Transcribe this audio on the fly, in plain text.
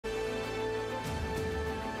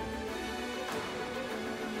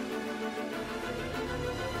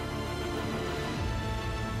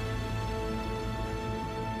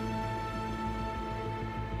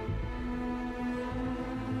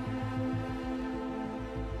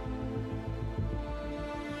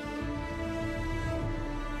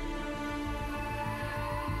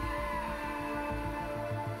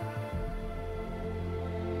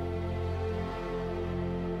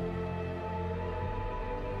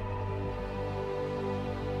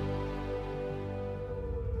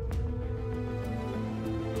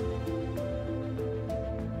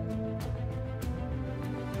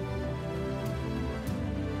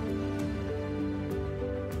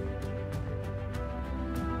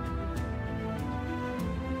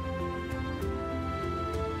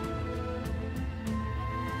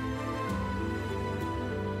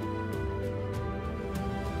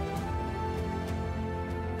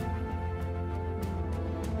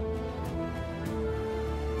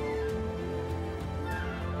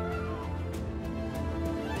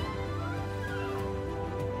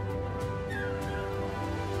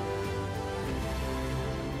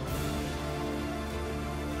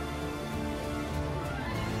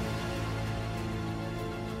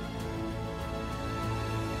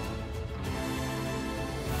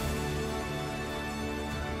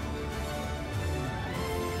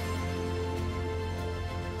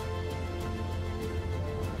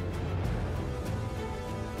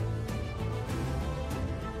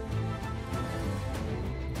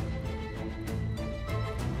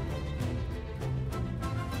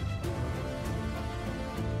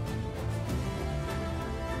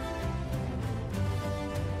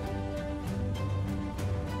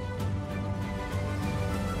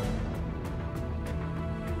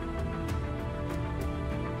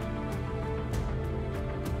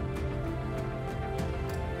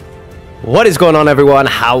What is going on, everyone?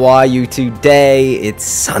 How are you today? It's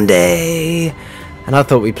Sunday and I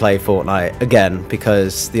thought we'd play Fortnite again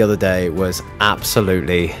because the other day was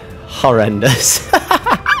absolutely horrendous.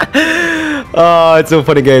 Oh, it's all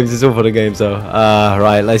fun and games. It's all fun and games though.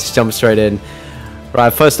 Right, let's jump straight in.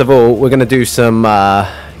 Right, first of all, we're gonna do some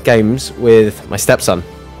games with my stepson.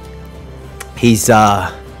 He's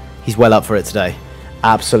well up for it today.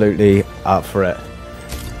 Absolutely up for it.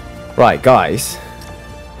 Right, guys.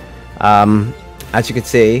 As you can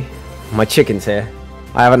see, my chicken's here.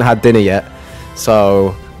 I haven't had dinner yet,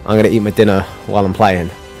 so I'm gonna eat my dinner while I'm playing.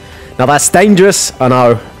 Now that's dangerous, I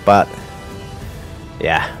know, but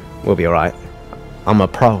yeah, we'll be alright. I'm a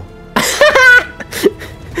pro.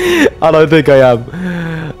 I don't think I am.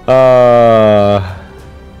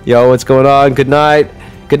 Yo, what's going on? Good night.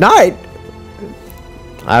 Good night.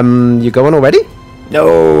 You going already?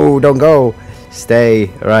 No, don't go. Stay.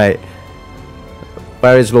 All right.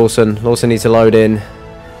 Where is Lawson? Lawson needs to load in.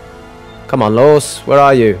 Come on, Laws. Where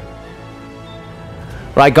are you?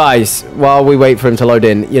 Right, guys. While we wait for him to load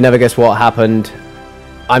in, you never guess what happened.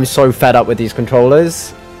 I'm so fed up with these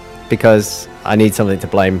controllers because I need something to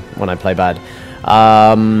blame when I play bad.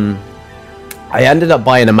 I ended up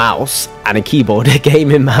buying a mouse and a keyboard, a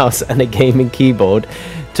gaming mouse and a gaming keyboard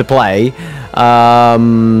to play,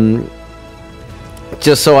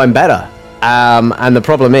 just so I'm better. And the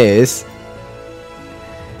problem is,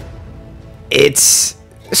 it's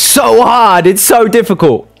so hard. It's so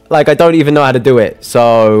difficult. Like, I don't even know how to do it.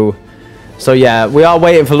 So yeah, we are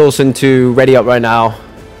waiting for Lawson to ready up right now.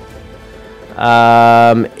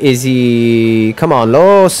 Is he? Come on,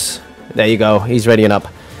 Laws. There you go. He's readying up.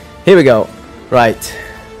 Here we go. Right.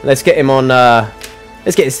 Let's get him on.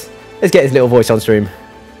 Let's get his little voice on stream.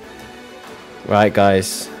 Right,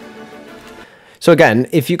 guys. So again,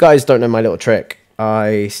 if you guys don't know my little trick,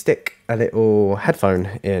 I stick a little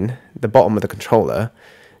headphone in the bottom of the controller.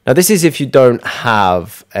 Now this is if you don't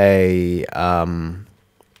have a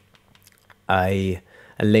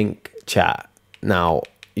link chat. Now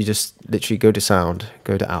you just literally go to sound,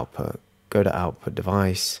 go to output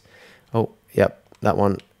device. Oh, yep, that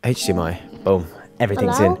one. HDMI. Boom.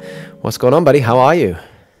 Everything's Hello? in. What's going on, buddy? How are you?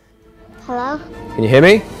 Hello? Can you hear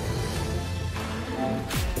me?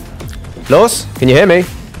 Laws, can you hear me?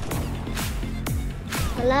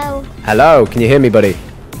 Hello? Hello, can you hear me, buddy?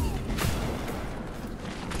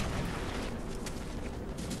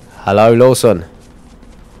 Hello, Lawson.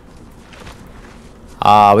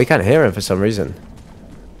 We can't hear him for some reason.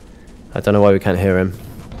 I don't know why we can't hear him.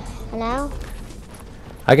 Hello?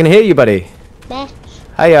 I can hear you, buddy. Bitch.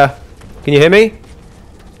 Hiya. Can you hear me?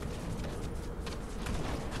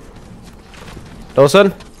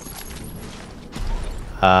 Lawson?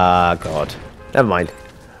 God. Never mind.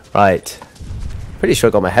 Right. Pretty sure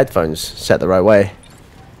I got my headphones set the right way.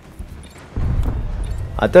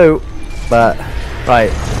 I do, but...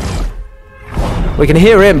 Right. We can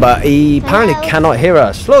hear him, but he apparently cannot hear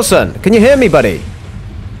us. Lawson, can you hear me, buddy?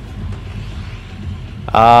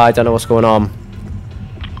 I don't know what's going on.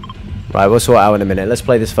 Right, we'll sort it out in a minute. Let's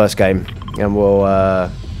play this first game, and we'll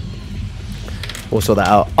sort that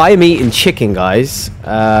out. I am eating chicken, guys.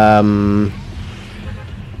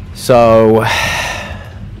 So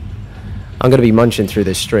I'm gonna be munching through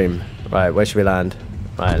this stream. Right, where should we land?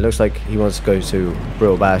 Right, it looks like he wants to go to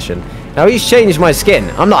Brutal Bastion. Now he's changed my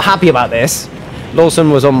skin. I'm not happy about this.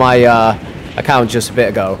 Lawson was on my account just a bit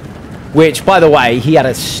ago, which, by the way, he had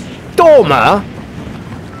a stormer.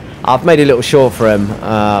 I've made a little short for him.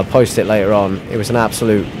 Post it later on. It was an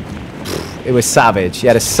absolute... It was savage. He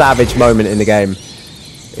had a savage moment in the game.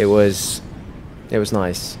 It was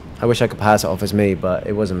nice. I wish I could pass it off as me, but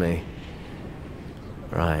it wasn't me.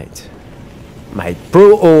 Right. Mate,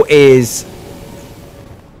 Brutal is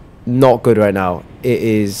not good right now. It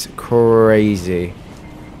is crazy.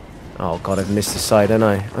 Oh, God, I've missed the side, haven't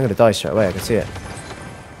I? I'm going to die straight away. I can see it.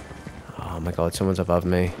 Oh, my God, someone's above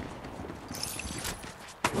me.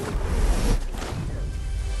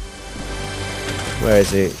 Where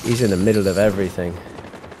is he? He's in the middle of everything.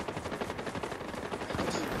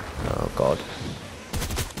 Oh, God.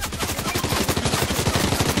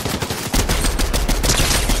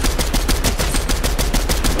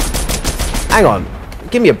 Hang on.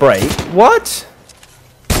 Give me a break. What?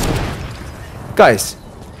 Guys.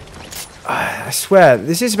 I swear,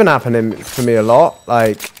 this has been happening for me a lot.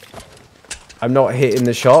 Like, I'm not hitting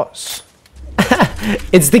the shots.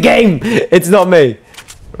 It's the game. It's not me.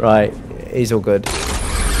 Right. He's all good.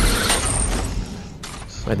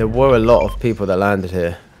 Right, there were a lot of people that landed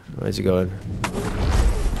here. Where's he going?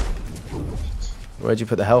 Where'd you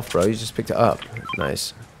put the health, bro? You just picked it up.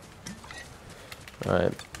 Nice.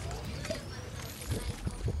 Alright.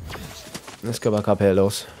 Let's go back up here,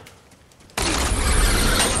 Lewis.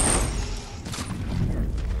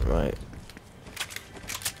 Right.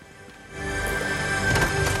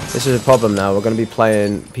 This is a problem now. We're going to be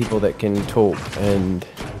playing people that can talk and...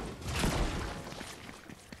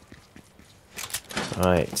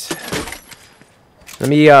 Right. Let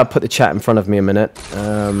me put the chat in front of me a minute.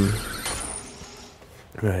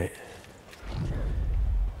 Right.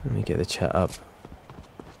 Let me get the chat up.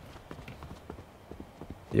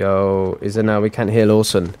 Yo, is it now? We can't hear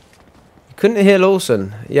Lawson. You couldn't hear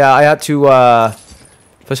Lawson. Yeah, I had to...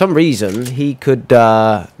 for some reason, he could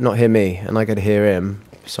not hear me, and I could hear him.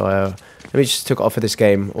 So let me just take it off of this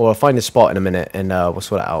game, or I'll find a spot in a minute, and we'll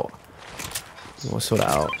sort it out. We'll sort it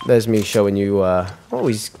out. There's me showing you... oh,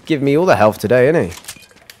 he's giving me all the health today, isn't he?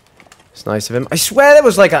 It's nice of him. I swear there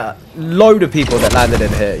was like a load of people that landed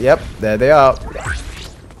in here. Yep, there they are.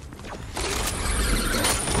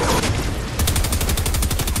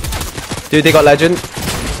 Dude, they got legend.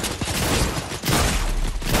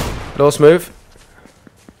 Lost move.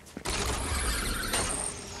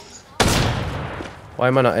 Why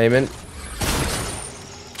am I not aiming?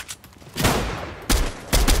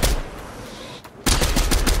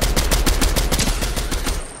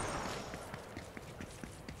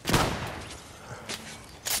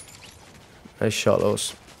 Nice shot,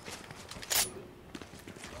 Lost.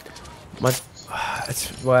 It's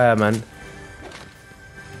where, man.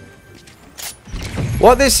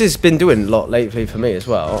 What this has been doing a lot lately for me as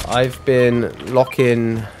well, I've been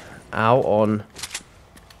locking out on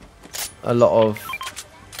a lot of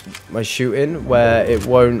my shooting where it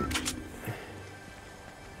won't...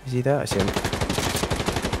 Is he there? I see him.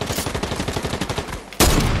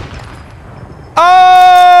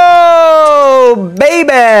 Oh,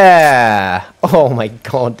 baby! Oh my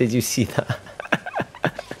god, did you see that?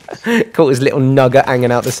 Caught his little nugget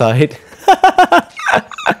hanging out the side.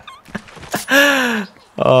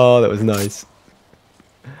 Oh, that was nice.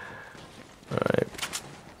 Alright.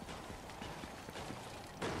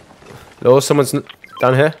 Oh, someone's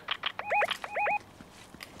down here.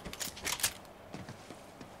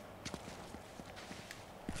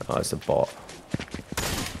 Oh, it's a bot.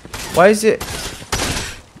 Why is it...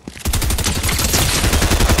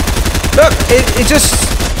 Look, it just...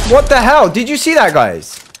 What the hell? Did you see that,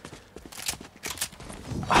 guys?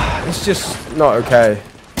 It's just not okay.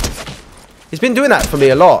 He's been doing that for me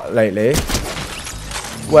a lot lately.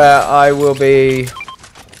 Where I will be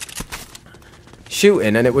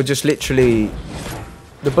shooting and it will just literally...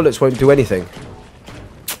 The bullets won't do anything.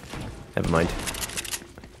 Never mind.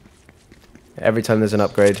 Every time there's an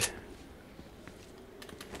upgrade.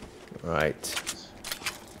 Right.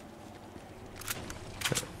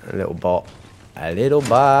 A little bot. A little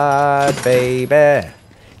bot, baby.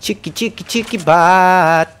 Chicky, chicky, chicky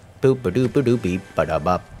bot. Boop a doop a doop beep ba da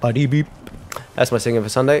ba ba dee beep. That's my singing for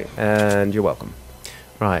Sunday, and you're welcome.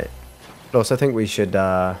 Right. Ross, I think we should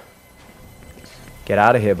get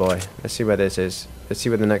out of here, boy. Let's see where this is. Let's see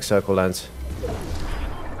where the next circle lands.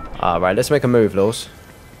 Alright, let's make a move, Laws.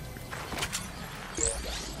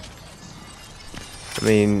 I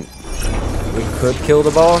mean, we could kill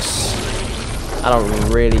the boss. I don't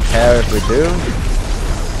really care if we do.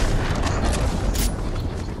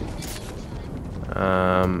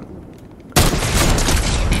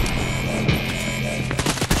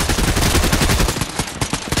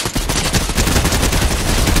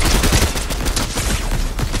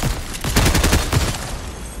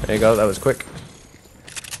 There you go, that was quick.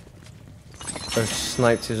 I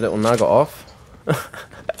sniped his little nugget off.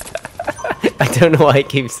 I don't know why I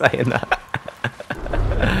keep saying that.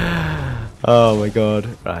 Oh my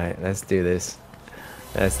god. Right, let's do this.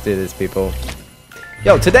 Let's do this, people.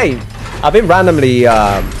 Yo, today, I've been randomly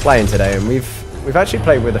playing today, and we've actually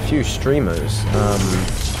played with a few streamers,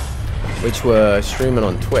 which were streaming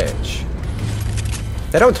on Twitch.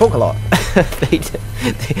 They don't talk a lot.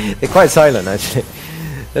 They're quite silent, actually.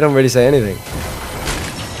 They don't really say anything.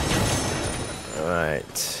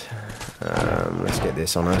 Alright. Let's get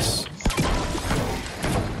this on us.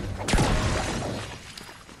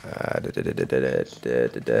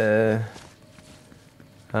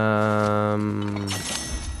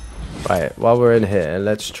 Right, while we're in here,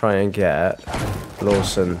 let's try and get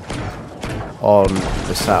Lawson on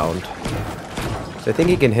the sound. So I think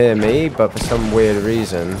he can hear me, but for some weird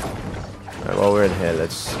reason... Right, while we're in here,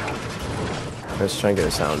 let's try and get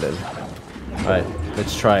the sound in. Right,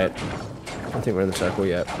 let's try it. I don't think we're in the circle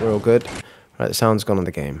yet. We're all good. Right, the sound's gone on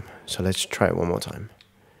the game. So let's try it one more time.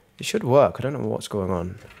 It should work. I don't know what's going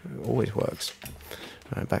on. It always works.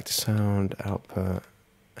 Right, back to sound, output,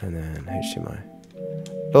 and then HDMI.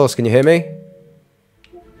 Lawson, can you hear me?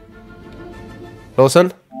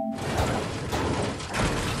 Lawson?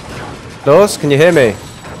 Lawson, can you hear me?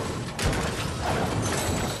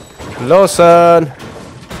 Lawson!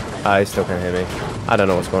 Ah, he still can't hear me. I don't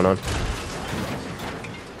know what's going on.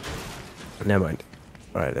 Never mind.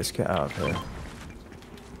 Alright, let's get out of here.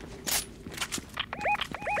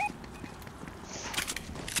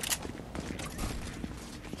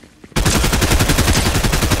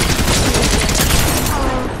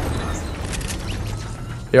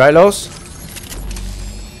 You right, Los?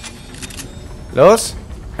 Los?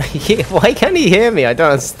 Why can't he hear me? I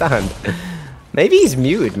don't understand. Maybe he's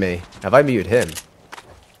muted me. Have I muted him?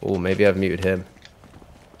 Oh, maybe I've muted him.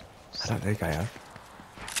 I don't think I have.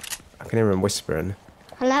 I can hear him whispering.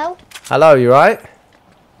 Hello? Hello, you right?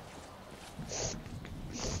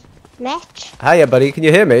 Mitch? Hiya, buddy. Can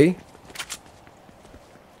you hear me?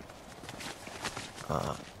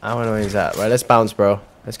 How annoying is that? Right, let's bounce, bro.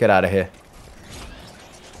 Let's get out of here.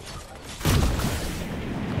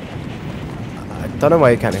 I don't know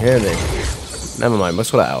why you can't hear me. Never mind, we'll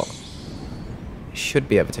sort it out. You should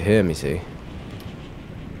be able to hear me, see?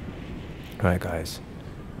 Alright, guys.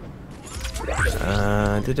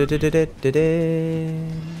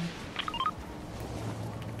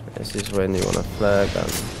 This is when you want a flare gun.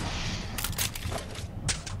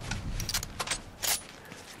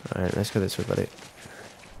 Alright, let's go this way, buddy.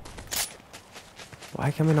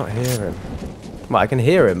 Why can we not hear him? Well, I can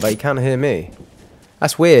hear him, but he can't hear me.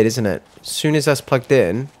 That's weird, isn't it? As soon as that's plugged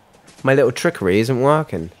in, my little trickery isn't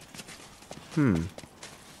working. Yeah,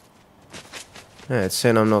 it's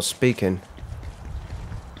saying I'm not speaking.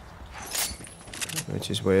 Which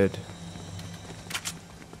is weird.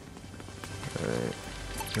 Alright,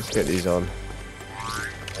 let's get these on.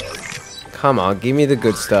 Come on, give me the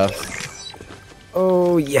good stuff.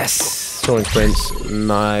 Oh, yes! Soaring Prince.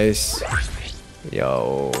 Nice.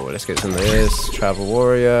 Yo, let's get some of this. Travel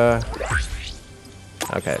Warrior.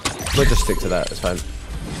 Okay, we'll just stick to that, it's fine.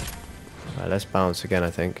 Alright, let's bounce again,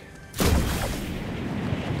 I think.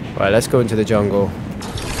 Alright, let's go into the jungle.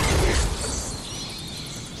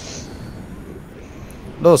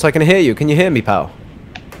 Los, I can hear you. Can you hear me, pal?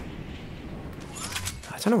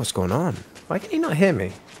 I don't know what's going on. Why can he not hear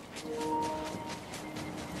me?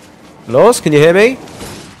 Los, can you hear me?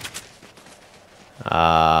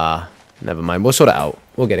 Never mind. We'll sort it out.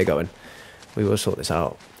 We'll get it going. We will sort this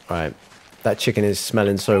out. Alright. That chicken is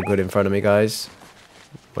smelling so good in front of me, guys.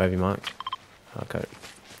 Where have you marked? Okay.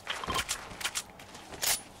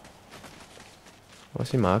 What's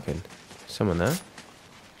he marking? Someone there?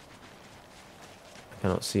 I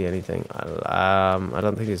cannot see anything. I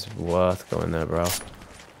don't think it's worth going there, bro.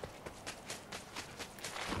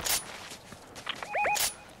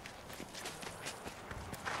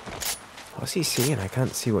 What's he seeing? I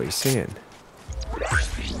can't see what he's seeing.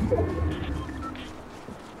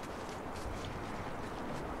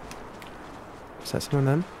 Is that someone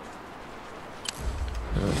then?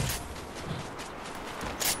 Oh.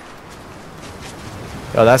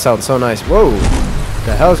 Yo, that sounds so nice. Whoa! What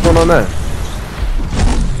the hell's going on there?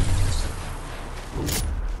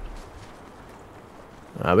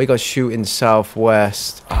 We got shooting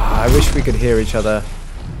southwest. I wish we could hear each other.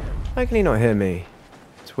 Why can he not hear me?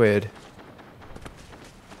 It's weird.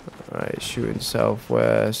 Alright, shooting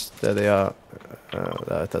southwest. There they are.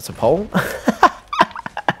 That's a pole?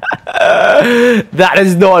 That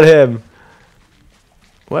is not him.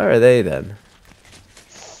 Where are they then?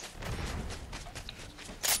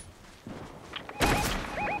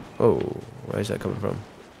 Oh, where is that coming from?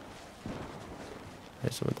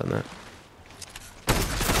 There's someone done that.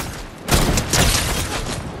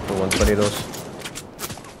 120 of those.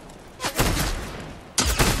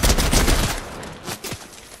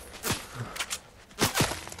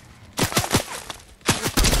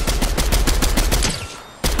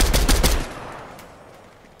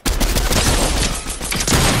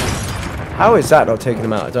 How is that not taking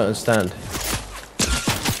him out? I don't understand.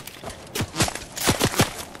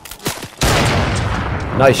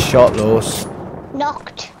 Nice shot, Los.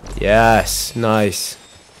 Knocked. Yes, nice.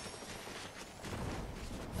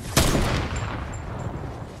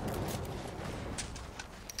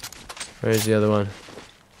 Where's the other one?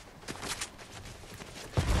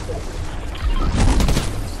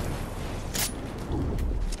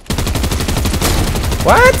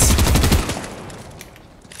 What?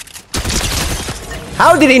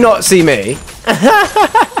 How did he not see me?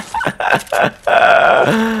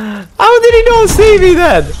 How did he not see me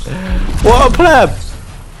then? What a pleb.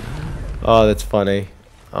 Oh, that's funny.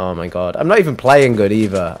 Oh my god. I'm not even playing good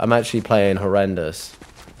either. I'm actually playing horrendous.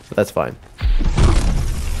 But that's fine.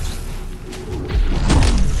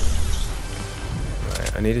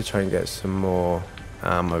 Right, I need to try and get some more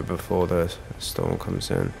ammo before the storm comes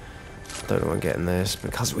in. I don't know I'm getting this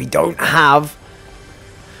because we don't have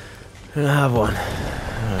one.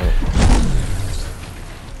 Alright.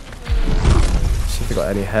 See if we got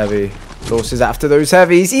any heavy losses after those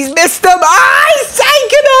heavies. He's missed them! Ah, he's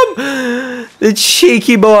taken them! The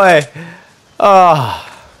cheeky boy! Ah.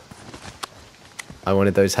 I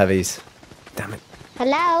wanted those heavies. Damn it.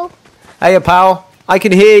 Hello? Hey, pal. I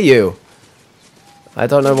can hear you. I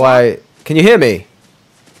don't know why. Can you hear me?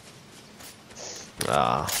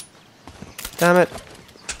 Ah. Damn it.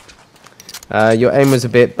 Your aim was a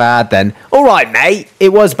bit bad then. Alright, mate. It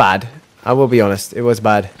was bad. I will be honest. It was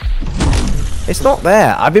bad. It's not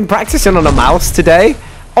there. I've been practicing on a mouse today.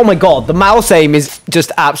 Oh my god. The mouse aim is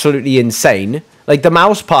just absolutely insane. Like, the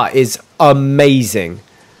mouse part is amazing.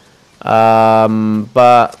 But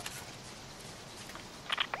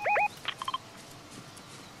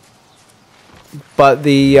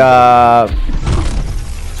the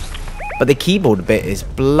keyboard bit is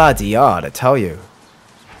bloody hard, I tell you.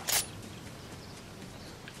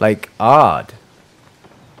 Like, hard.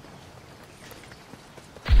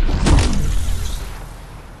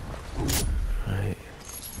 Right.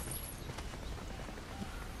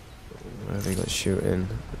 Where have we got shooting?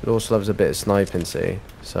 It also loves a bit of sniping, see?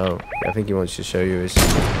 So, I think he wants to show you his...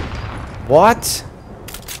 What?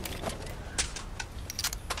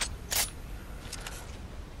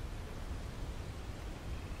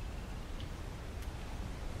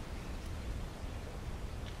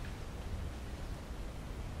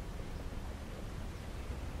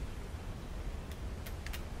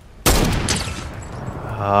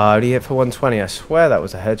 Ah, did he hit for 120? I swear that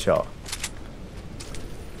was a headshot.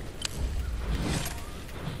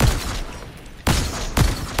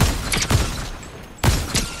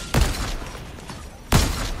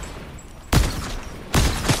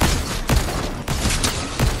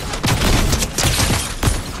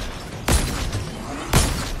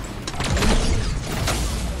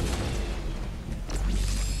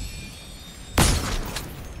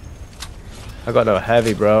 I got no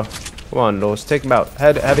heavy, bro. Come on, Lord. Take him out.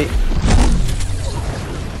 Head heavy.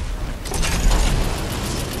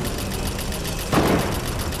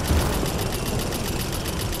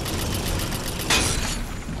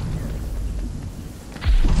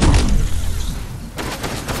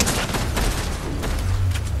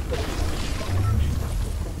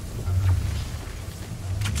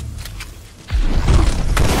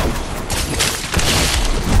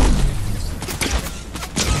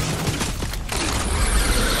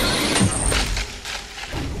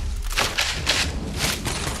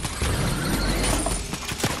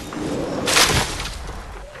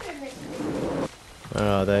 Where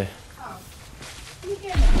are they?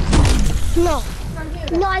 No.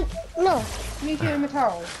 No. Can you hear him at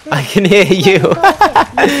all? I can hear you.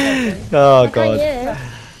 Oh god. Yeah.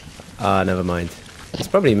 Ah, never mind. It's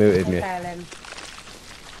probably muted me. Helen.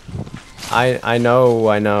 I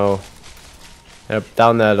know.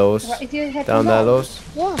 Down there, Laws. What, is your head Down there, Laws.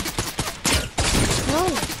 What? No.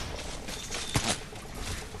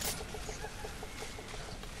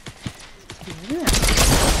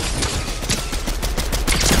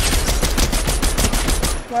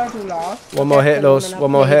 Where's all lost? One more hit, Laws.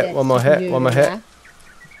 One more hit. One more hit. One more hit.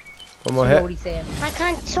 One more hit. I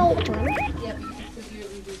can't talk to him.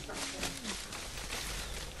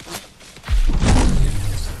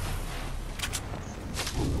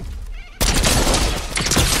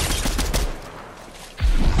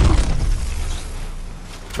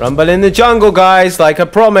 Rumble in the jungle, guys, like I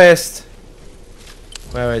promised.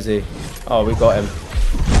 Where is he? Oh, we got him.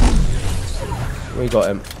 We got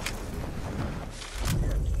him.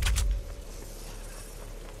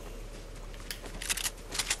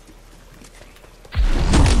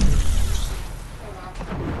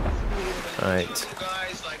 Right.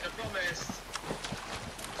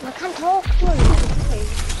 I can't talk to him.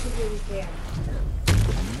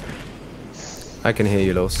 I can hear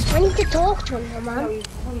you, Los. I need to talk to him, man.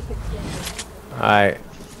 Alright.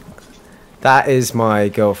 That is my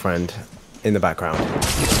girlfriend in the background.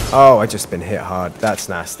 Oh, I just been hit hard. That's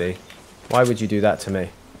nasty. Why would you do that to me?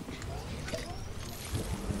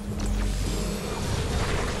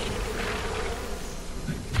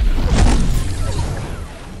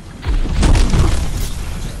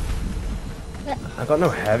 I got no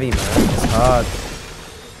heavy, man. It's hard.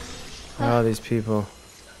 Where are these people?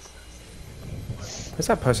 Where's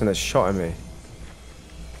that person that shot at me?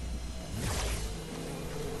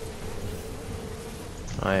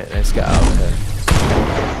 Alright, let's get out of here.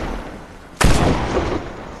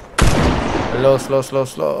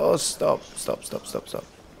 Slow. Stop.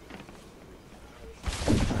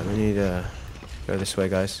 We need to go this way,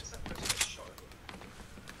 guys.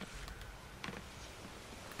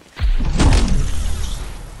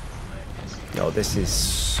 Oh, this is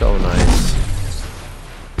so nice.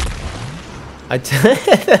 The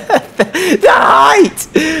height!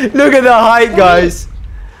 Look at the height, guys.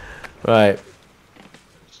 Right.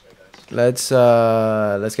 Let's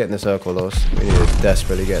get in the circle, Lewis. We need to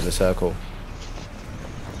desperately get in the circle.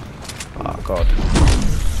 Oh god.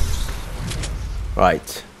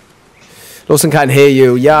 Right. Lawson can't hear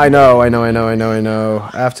you. Yeah, I know.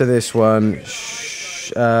 After this one,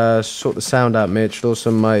 sort the sound out, Mitch.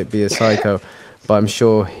 Lawson might be a psycho, but I'm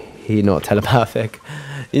sure he not telepathic.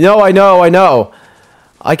 You know, I know.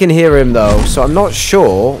 I can hear him though, so I'm not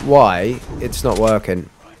sure why it's not working.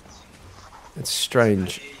 It's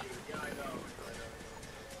strange.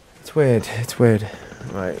 It's weird.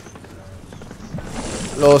 Right.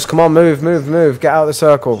 Laws, come on, move. Get out of the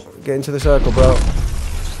circle. Get into the circle, bro.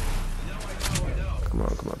 Come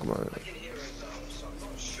on.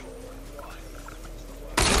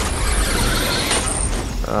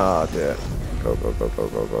 Oh dear. Go.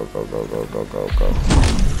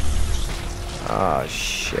 Ah,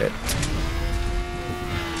 shit.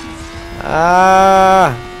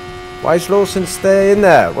 Why is Lawson stay in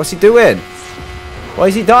there? What's he doing? Why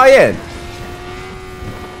is he dying?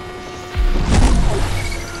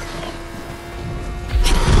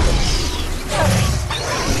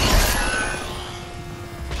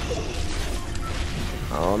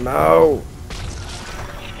 Oh no.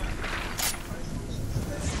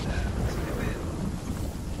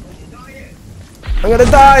 I'm gonna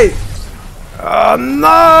die! Oh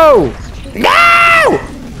no! No!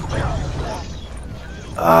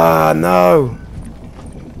 Oh no!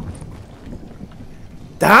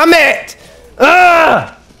 Damn it!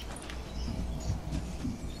 Ugh!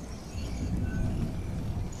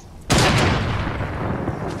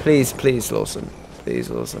 Please, Lawson.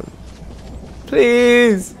 Please, Lawson.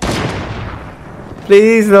 Please!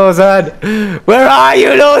 Please, Lawson! Where are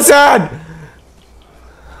you, Lawson?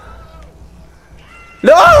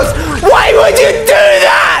 Lawson! Why would you do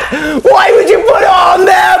that? Why would you put it on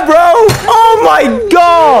there, bro? Oh my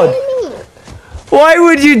god! Why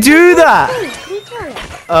would you do that?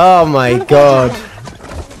 Oh my god.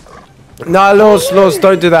 No, Laws,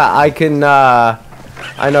 don't do that. I can,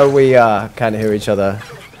 I know we, can't hear each other.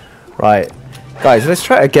 Right. Guys, let's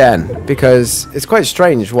try it again, because it's quite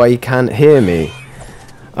strange why you can't hear me.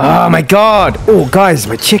 Oh my god! Oh, guys,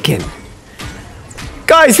 my chicken.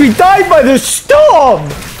 Guys, we died by the storm!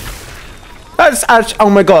 That's actually, oh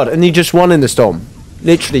my god, and he just won in the storm.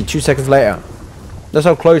 Literally 2 seconds later. That's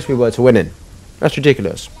how close we were to winning. That's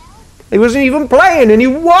ridiculous. He wasn't even playing and he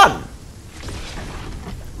won!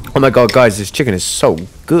 Oh my god, guys, this chicken is so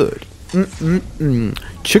good.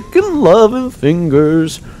 Chicken loving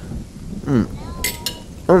fingers.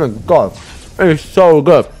 Oh my god, it's so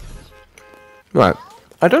good. Right,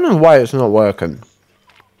 I don't know why it's not working.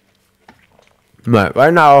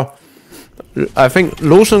 Right now, I think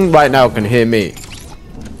Lawson right now can hear me,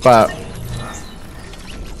 but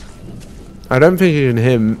I don't think he can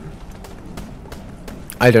hear him.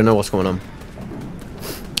 I don't know what's going on.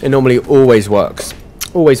 It normally always works.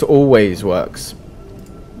 Always works.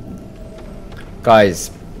 Guys,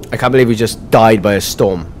 I can't believe we just died by a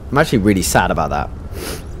storm. I'm actually really sad about that.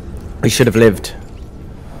 We should have lived.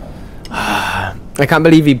 I can't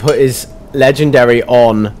believe he put his legendary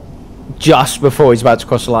on just before he's about to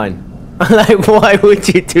cross the line. Like, why would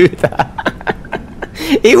you do that?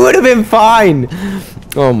 He would have been fine.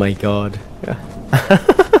 Oh my god.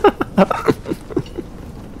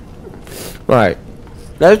 Right.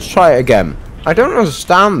 Let's try it again. I don't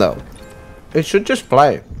understand though. It should just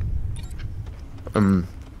play.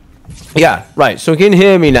 Yeah, right. So he can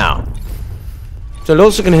hear me now. So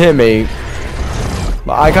Lawson can hear me,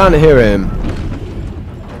 but I can't hear him.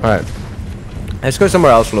 Alright. Let's go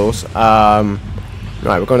somewhere else, Laws.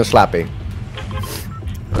 Right, we're going to Slappy.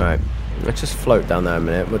 Alright. Let's just float down there a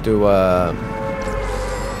minute. We'll do one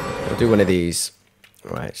of these.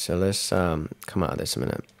 Alright, so let's come out of this a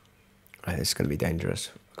minute. Alright, this is going to be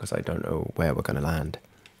dangerous because I don't know where we're going to land.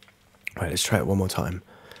 Alright, let's try it one more time.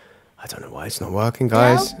 I don't know why it's not working,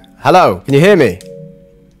 guys. Hello? Can you hear me?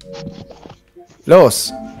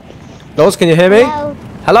 Laws? Laws, can you hear me?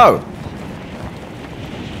 Hello?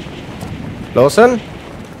 Lawson?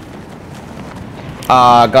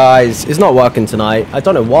 Guys, it's not working tonight. I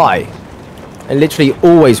don't know why. It literally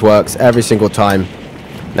always works every single time.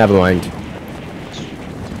 Never mind.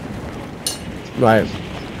 Right.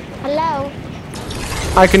 Hello?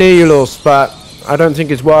 I can hear you, Laws, but I don't think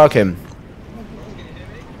it's working.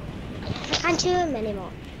 I can't hear him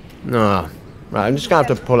anymore. No. Right, I'm just gonna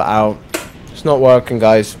have to pull it out. It's not working,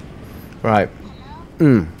 guys. Right.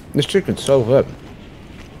 This chicken's so good.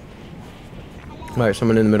 Right,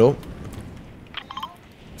 someone in the middle.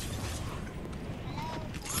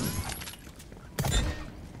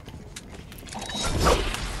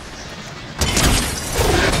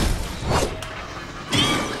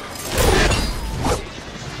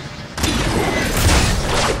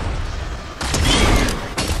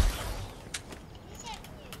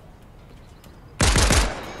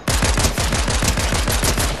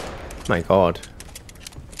 My god.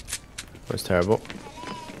 That was terrible.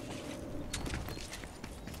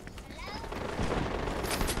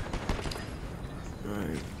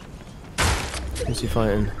 Right. Who's he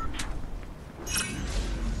fighting?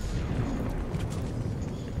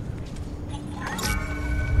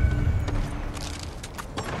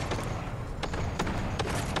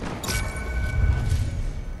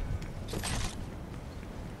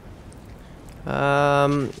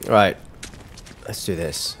 Right. Let's do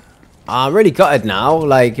this. I'm really gutted now.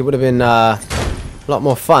 Like, it would have been a lot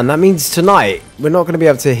more fun. That means tonight we're not going to be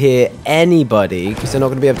able to hear anybody because they're not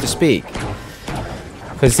going to be able to speak.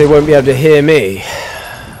 Because they won't be able to hear me.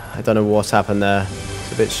 I don't know what's happened there.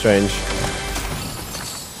 It's a bit strange.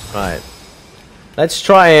 Right. Let's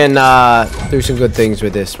try and do some good things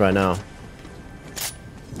with this right now.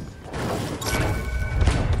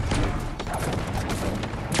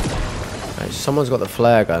 Right, someone's got the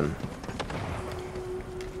flare gun.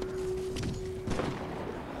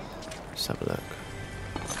 Let's have a look.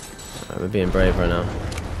 Right, we're being brave right now.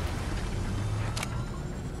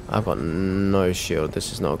 I've got no shield.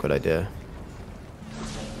 This is not a good idea.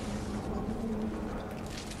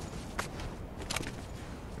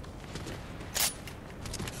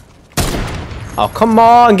 Oh, come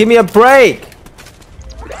on, give me a break.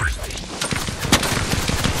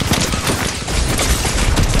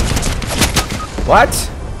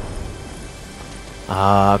 What?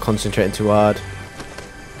 Ah, concentrating too hard.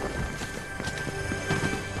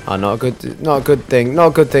 Ah, not a good thing, not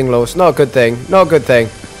a good thing, Los, not a good thing, not a good thing.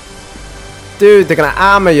 Dude, they're gonna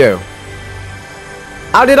armor you.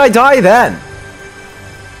 How did I die then?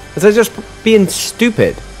 Was I just being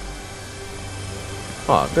stupid?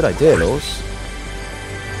 Oh, good idea, Los.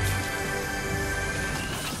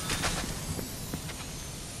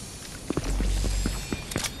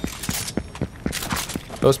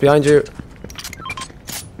 Los, behind you.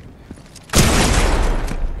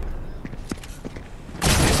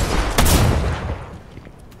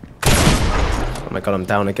 Oh my god, I'm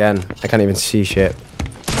down again. I can't even see shit.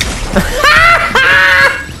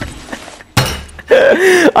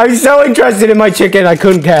 I'm so interested in my chicken, I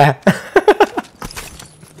couldn't care.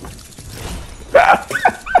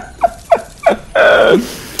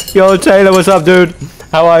 Yo, Taylor, what's up, dude?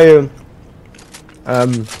 How are you?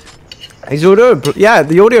 His audio, yeah,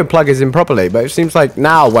 the audio plug is in properly, but it seems like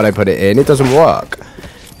now when I put it in, it doesn't work.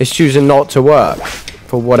 It's choosing not to work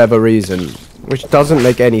for whatever reason, which doesn't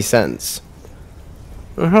make any sense.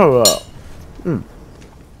 The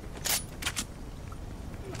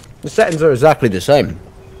settings are exactly the same.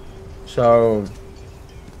 So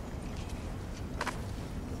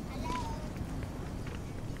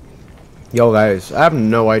yo guys, I have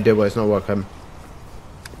no idea why it's not working.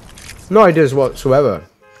 No ideas whatsoever.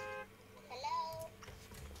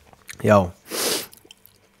 Yo.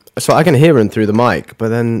 So I can hear him through the mic, but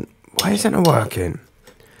then why is it not working?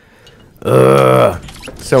 Ugh.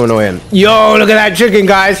 So annoying. Yo, look at that chicken,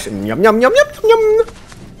 guys. Yum, yum, yum, yum, yum.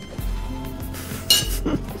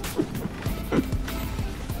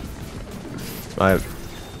 Right.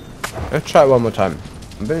 Let's try it one more time.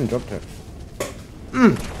 I'm being dropped here.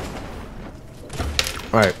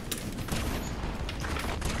 Right.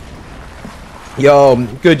 Yo,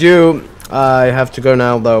 could you... I have to go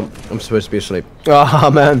now, though. I'm supposed to be asleep. Oh,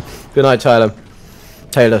 man. Good night, Tyler.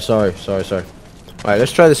 Taylor, sorry. Right,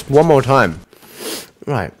 let's try this one more time.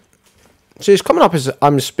 Right. See, it's coming up as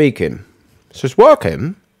I'm speaking. So it's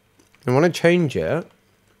working. I want to change it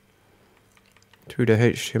to the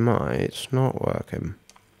HDMI. It's not working.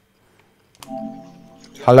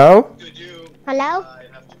 Hello? Hello?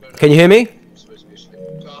 Can you hear me?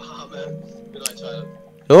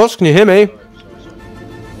 Yours, can you hear me?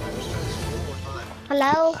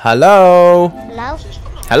 Hello? Hello? Hello?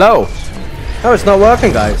 Hello? Oh, it's not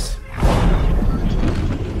working, guys.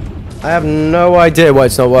 I have no idea why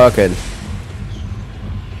it's not working.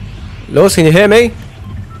 Lewis, can you hear me?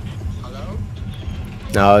 Hello?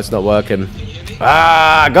 No, it's not working.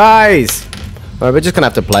 Ah, guys! Alright, we're just gonna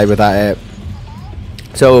have to play without it.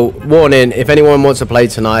 So, warning, if anyone wants to play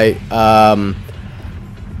tonight, we're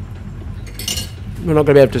not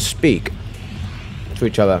gonna be able to speak to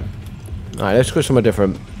each other. Alright, let's go somewhere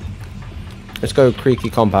different. Let's go Creaky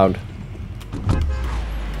Compound.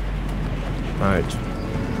 Alright.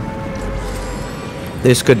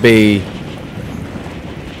 This could be...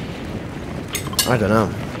 I don't know.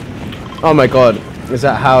 Oh my god. Is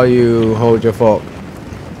that how you hold your fork?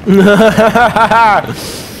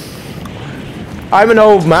 I'm an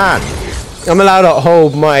old man. I'm allowed to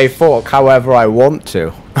hold my fork however I want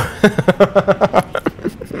to.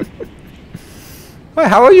 Wait,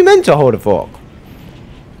 how are you meant to hold a fork?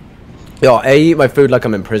 Yo, I eat my food like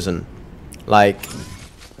I'm in prison. like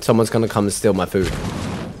someone's gonna come and steal my food.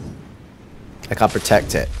 Like I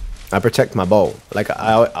protect it. I protect my bowl. Like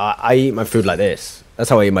I eat my food like this. That's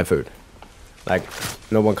how I eat my food. Like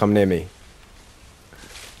no one come near me.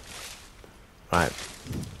 Right.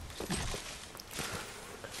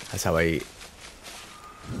 That's how I eat.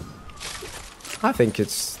 I think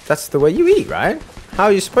that's the way you eat, right? How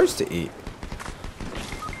are you supposed to eat?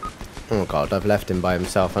 Oh god, I've left him by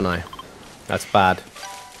himself, haven't I? That's bad.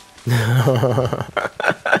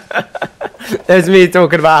 There's me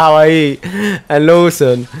talking about how I eat, and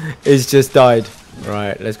Lawson is just died.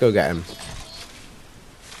 Right, let's go get him.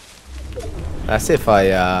 That's if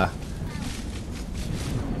I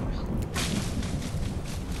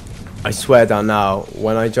swear down now,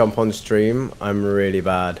 when I jump on stream, I'm really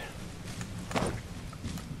bad.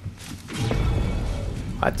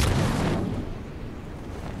 What?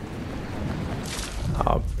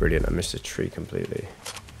 Oh, brilliant. I missed a tree completely.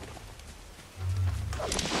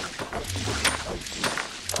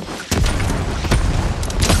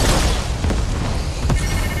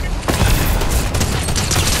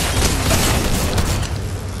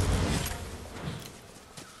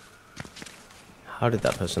 How did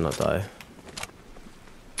that person not die?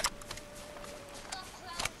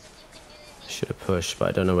 I should have pushed, but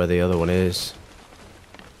I don't know where the other one is.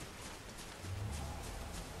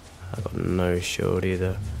 I got no shield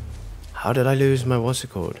either. How did I lose my what's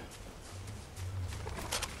it called?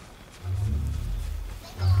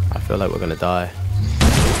 I feel like we're gonna die.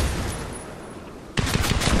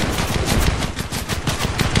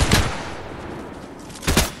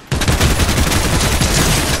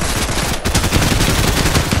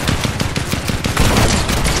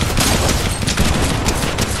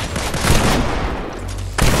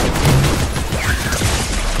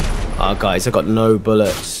 Oh, guys, I got no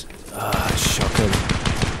bullets. Ah, shocking.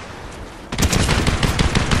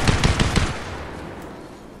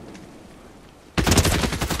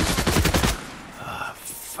 Ah,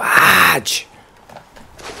 fudge!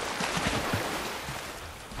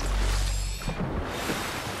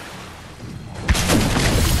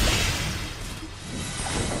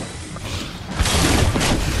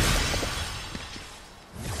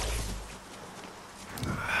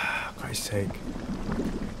 Ah, Christ's sake.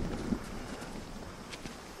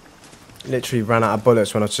 Literally ran out of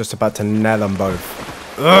bullets when I was just about to nail them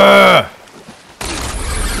both. Ugh!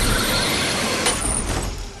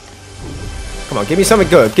 Come on, give me something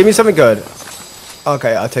good. Give me something good.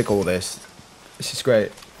 Okay, I'll take all this. This is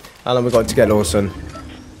great. How long we got to get Lawson?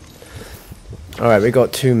 Alright, we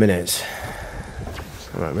got 2 minutes.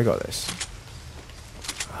 Alright, we got this.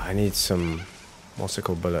 I need some what's it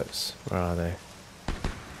called bullets. Where are they?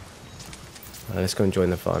 Alright, let's go and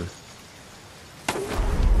join the fun.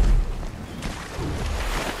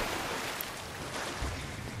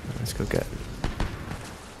 Let's go get him.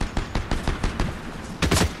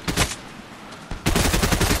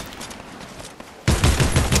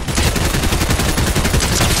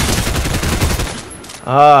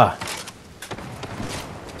 Ah!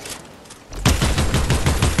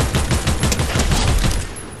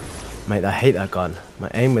 Mate, I hate that gun.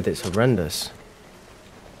 My aim with it's horrendous.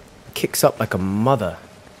 It kicks up like a mother.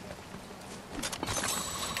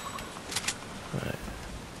 Right.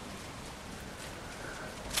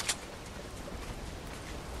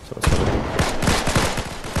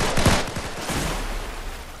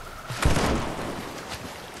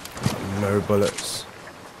 No bullets.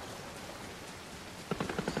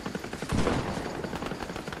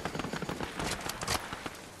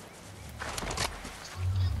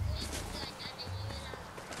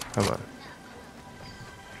 Come on.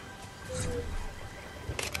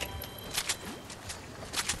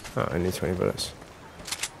 Oh, I need 20 bullets.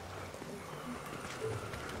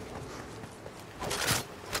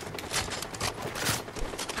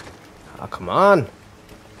 Oh, come on.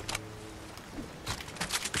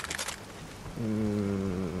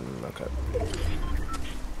 Okay.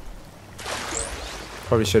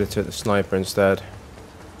 Probably should have took the sniper instead.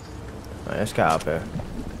 Alright, let's get out of here.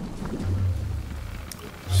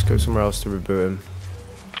 Just go somewhere else to reboot him.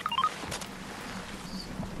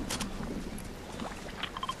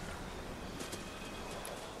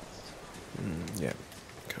 Yeah.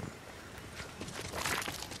 Okay.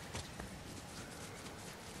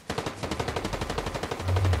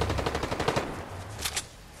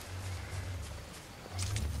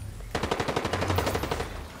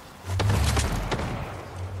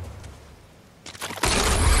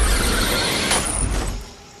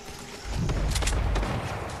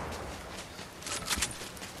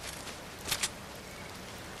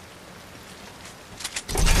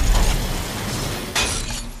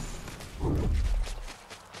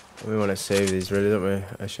 We want to save these, really, don't we?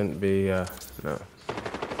 I shouldn't be, no. Oh,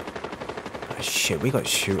 shit, we got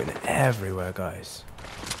shooting everywhere, guys.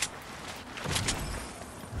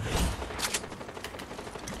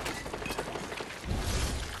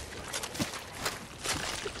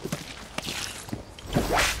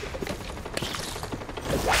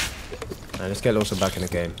 Alright, let's get Lawson back in the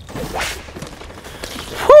game.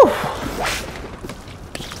 Whew!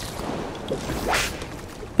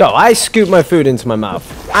 Yo, I scoop my food into my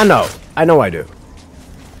mouth. I know I do.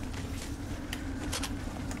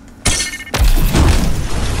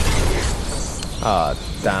 Ah,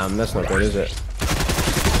 damn, that's not good, is it?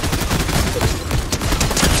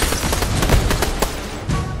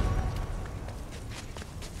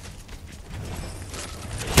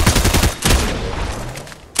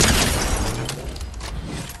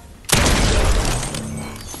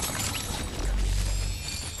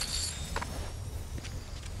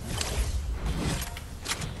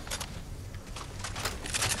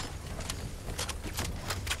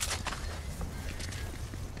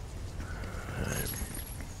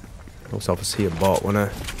 Also, obviously a bot,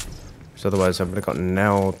 wouldn't I? Because otherwise I would have got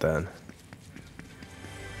nailed then.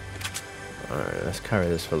 Alright, let's carry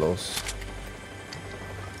this for Los.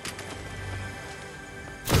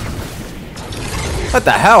 What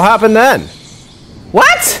the hell happened then?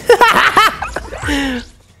 What? I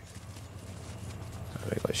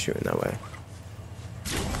got shooting that way.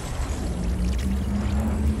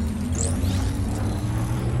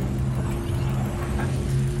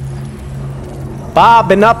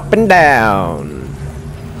 Bobbing up and down.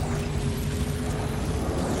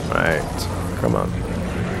 Right, come on.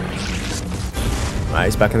 Right,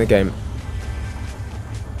 he's back in the game.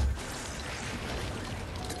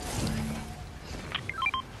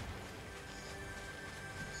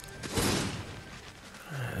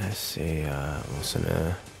 Let's see, what's in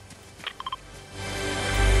there?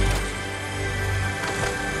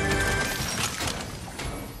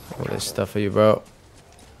 All this stuff for you, bro.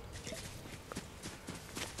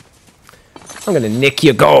 I'm gonna nick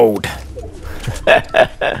your gold. Alright,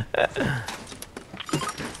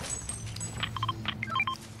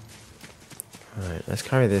 let's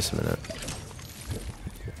carry this a minute.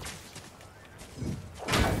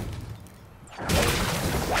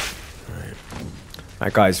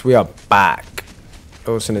 Alright, guys, we are back.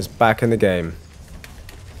 Wilson is back in the game.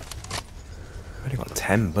 I've only got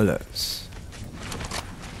 10 bullets.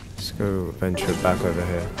 Let's go venture back over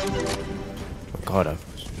here. Oh god, I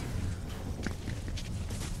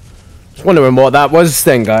was wondering what that was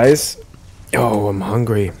then, guys. Oh, I'm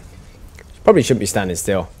hungry. Probably shouldn't be standing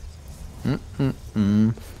still. Oh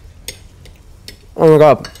my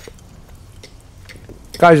god.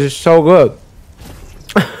 Guys, it's so good.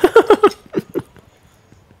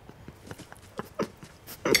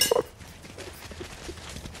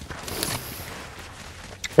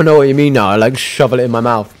 I know what you mean now. I like shovel it in my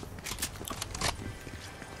mouth.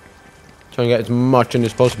 Trying to get as much in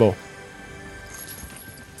as possible.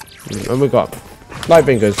 And we got light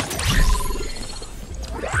fingers.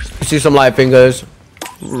 See some light fingers.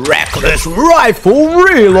 Reckless rifle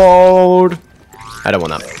reload. I don't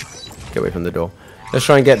want that. Get away from the door. Let's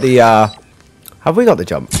try and get the have we got the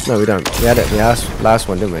jump? No, we don't. We had it in the last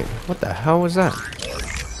one, didn't we? What the hell was that?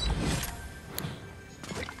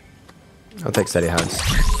 I'll take steady hands.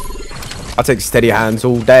 I'll take steady hands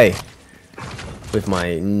all day. With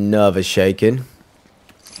my nervous shaking.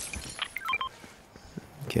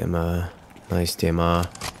 Get him a nice DMR.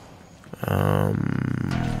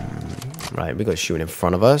 Right, we got shooting in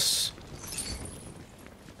front of us.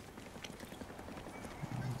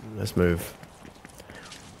 Let's move.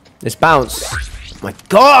 Let's bounce. My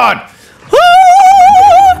god!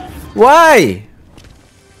 Why?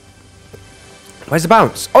 Where's the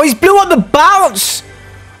bounce? Oh, he's blew up the bounce!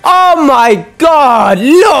 Oh my god!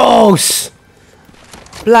 Los!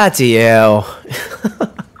 Bloody hell.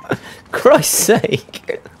 Christ's sake.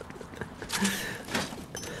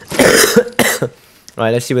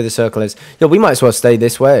 Right, let's see where the circle is. Yo, we might as well stay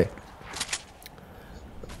this way.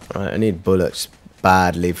 Right, I need bullets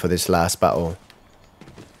badly for this last battle.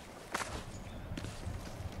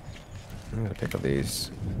 I'm gonna pick up these.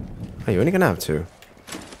 Oh, you're only gonna have 2.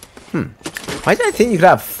 Why did I think you could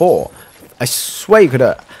have 4? I swear you could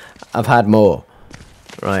have had more.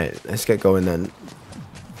 Right, let's get going then.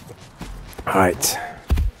 Alright.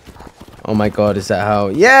 Oh my god, is that how?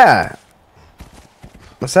 Yeah!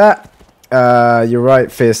 What's that? You're right,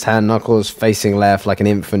 fierce hand knuckles facing left like an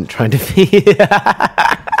infant trying to feed.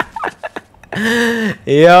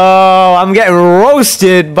 Yo, I'm getting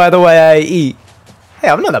roasted by the way I eat. Hey,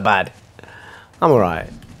 I'm not that bad. I'm alright.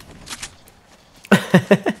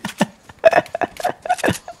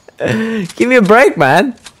 Give me a break,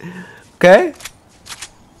 man. Okay?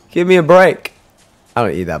 Give me a break. I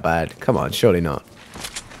don't eat that bad. Come on, surely not.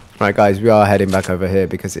 Alright, guys, we are heading back over here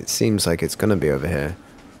because it seems like it's gonna be over here.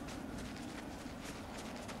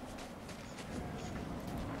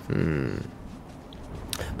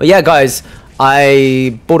 But yeah, guys,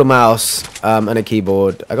 I bought a mouse and a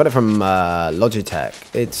keyboard. I got it from Logitech.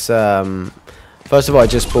 It's first of all, I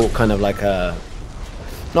just bought kind of like a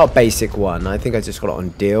not a basic one. I think I just got it on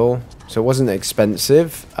deal, so it wasn't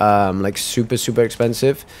expensive, like super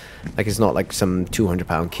expensive. Like it's not like some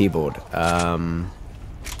 £200 keyboard.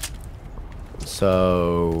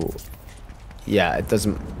 So yeah, it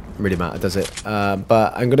doesn't really matter, does it?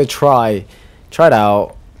 But I'm gonna try it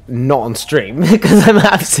out. Not on stream because I'm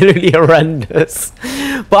absolutely horrendous,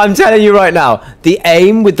 but I'm telling you right now, the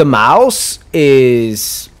aim with the mouse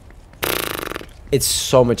it's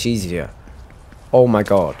so much easier. Oh my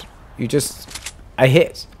god, I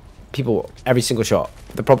hit people every single shot.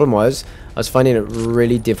 The problem was I was finding it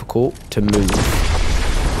really difficult to move.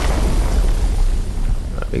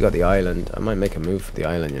 We got the island. I might make a move for the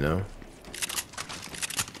island, you know.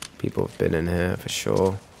 People have been in here for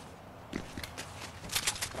sure.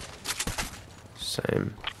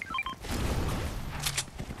 Same.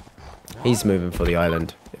 He's moving for the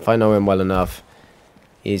island. If I know him well enough,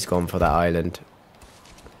 he's gone for that island.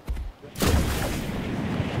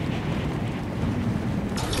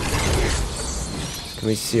 Can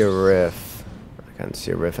we see a riff? I can't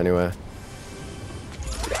see a riff anywhere.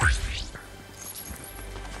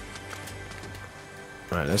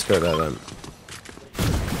 Alright, let's go there then.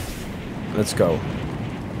 Let's go.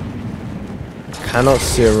 Cannot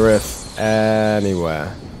see a riff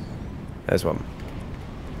anywhere. There's one.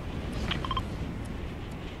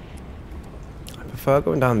 I prefer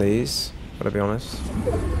going down these, gotta be honest.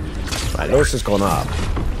 Right, Lawson's gone up.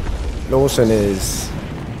 Lawson's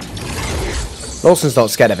not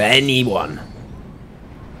scared of anyone.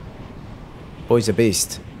 Boy's a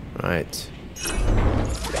beast. Right.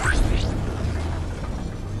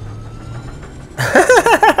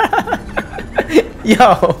 Yo,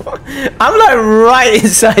 I'm like right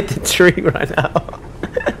inside the tree right now.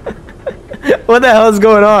 What the hell is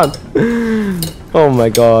going on? Oh my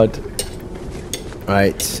god.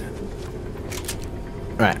 Right.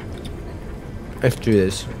 Right. Let's do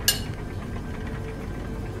this.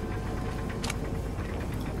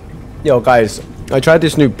 Yo guys, I tried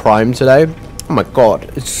this new Prime today. Oh my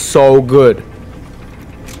god, it's so good.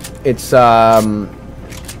 It's yeah,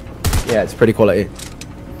 it's pretty quality.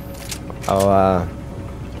 Oh,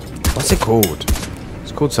 what's it called?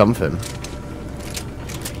 It's called something.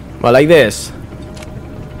 Well, like this.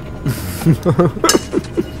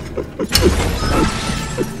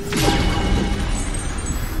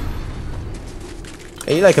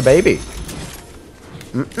 Are you like a baby?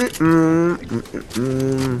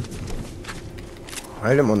 I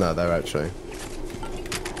didn't want that there, actually.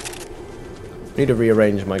 Need to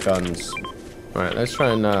rearrange my guns. Alright, let's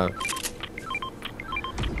try and,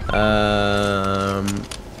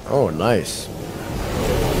 oh, nice.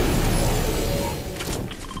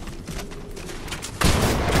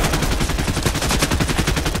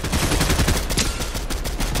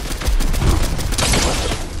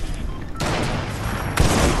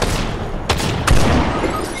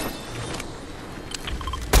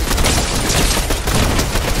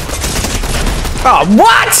 Oh,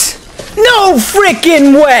 what? No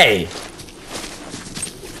freaking way!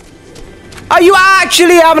 Are you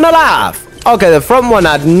actually having a laugh? Okay, the front one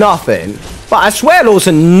had nothing, but I swear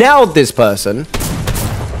Lawson nailed this person.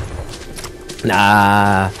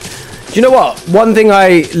 Nah. Do you know what? One thing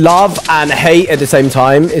I love and hate at the same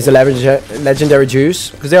time is the legendary juice,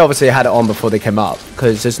 because they obviously had it on before they came up,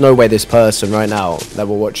 because there's no way this person right now that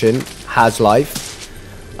we're watching has life.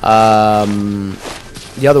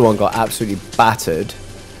 The other one got absolutely battered.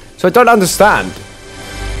 So I don't understand.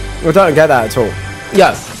 I don't get that at all.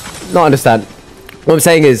 Yeah, not understand. What I'm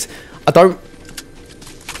saying is, I don't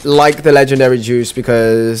like the legendary juice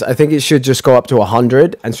because I think it should just go up to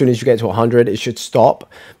 100. And as soon as you get to 100, it should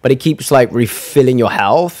stop. But it keeps like refilling your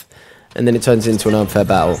health. And then it turns into an unfair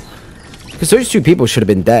battle. Because those two people should have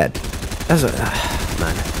been dead. That's a...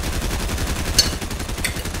 man.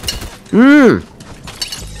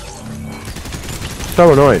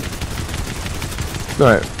 So annoying.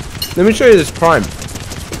 Alright. Let me show you this Prime.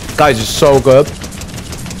 Guys, it's so good.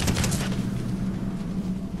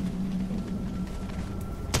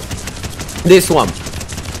 This one.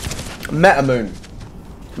 Metamoon.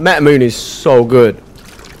 Metamoon is so good.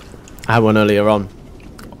 I had one earlier on.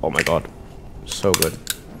 Oh my god. So good.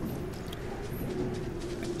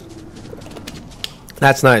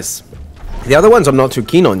 That's nice. The other ones I'm not too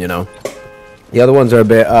keen on, you know. The other ones are a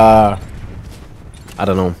bit, I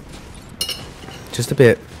don't know. Just a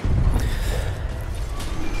bit.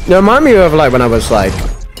 They remind me of like when I was like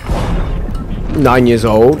 9 years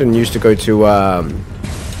old and used to go to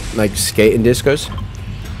like skating discos.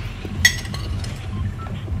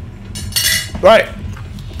 Right.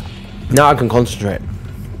 Now I can concentrate.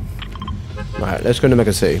 Right, let's go to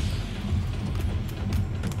Mega City.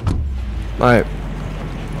 Right.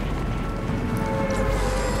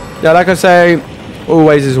 Yeah, like I say,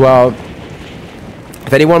 always as well,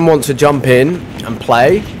 if anyone wants to jump in and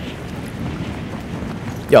play,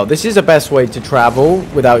 yo, this is the best way to travel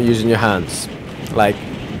without using your hands. Like,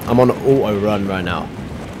 I'm on auto run right now.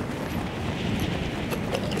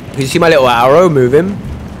 Can you see my little arrow moving?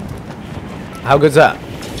 How good's that?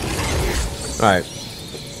 Alright.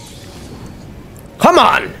 Come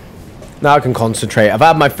on! Now I can concentrate. I've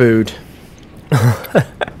had my food.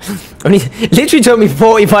 Only literally took me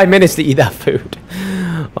 45 minutes to eat that food.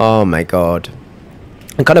 Oh my god.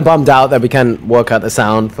 I'm kind of bummed out that we can't work out the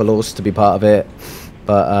sound for Lost to be part of it.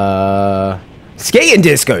 But, skating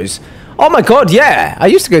discos! Oh my god, yeah! I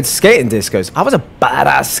used to go to skating discos. I was a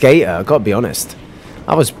badass skater, I gotta be honest.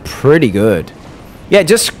 I was pretty good. Yeah, it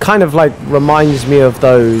just kind of like reminds me of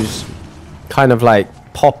those kind of like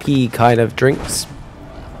poppy kind of drinks.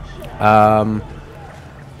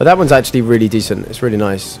 But that one's actually really decent. It's really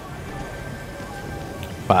nice.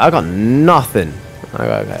 Right, I got nothing.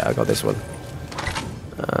 Okay, I got this one.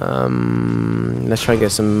 Let's try and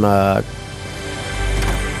get some.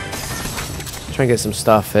 Try and get some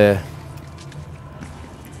stuff here.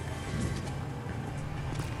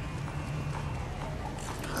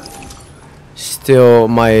 Still,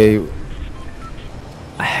 I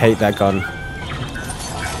hate that gun.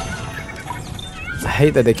 I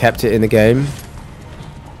hate that they kept it in the game.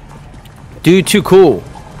 Dude too cool.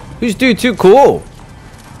 Who's dude too cool?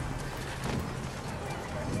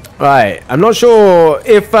 Right, I'm not sure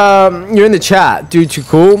if you're in the chat. Dude too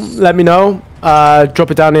cool. Let me know. Drop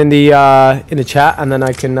it down in the chat, and then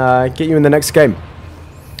I can get you in the next game.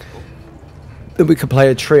 Then we could play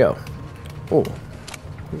a trio. Oh,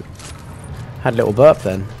 had a little burp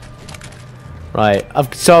then. Right.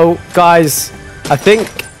 So guys, I think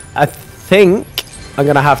I'm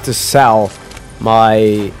gonna have to sell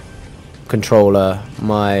my controller,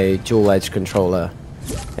 my dual edge controller.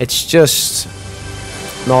 It's just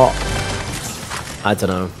not, I don't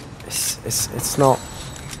know, it's not,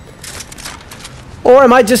 or I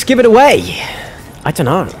might just give it away. I don't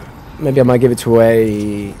know, maybe I might give it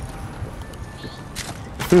away.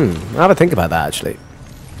 I have to think about that actually,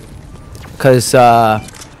 because I'm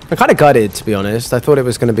kind of gutted, to be honest. I thought it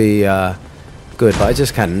was going to be good, but I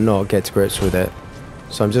just cannot get to grips with it.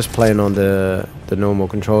 So I'm just playing on the normal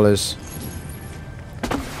controllers,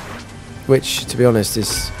 which, to be honest,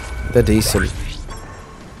 they're decent.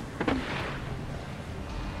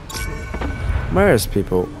 Where is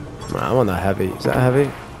people? I'm on that heavy. Is that heavy?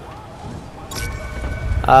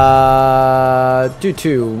 Dude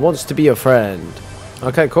 2 wants to be your friend.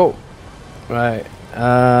 Okay, cool. Right.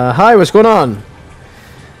 Hi, what's going on?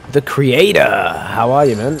 The creator. How are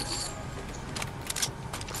you, man?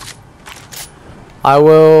 I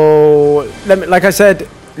will, like I said,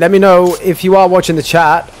 let me know if you are watching the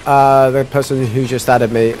chat, the person who just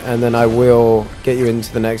added me, and then I will get you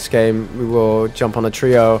into the next game. We will jump on a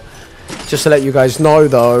trio. Just to let you guys know,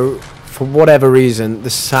 though, for whatever reason, the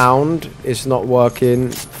sound is not working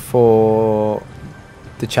for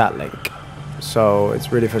the chat link. So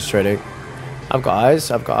it's really frustrating. I've got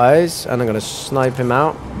eyes, and I'm going to snipe him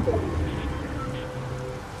out.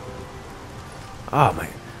 Oh, my.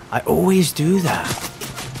 I always do that.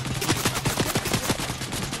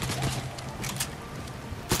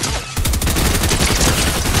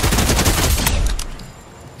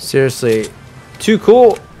 Seriously. Too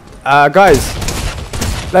cool. Guys,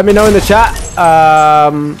 let me know in the chat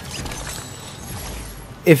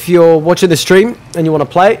if you're watching the stream and you want to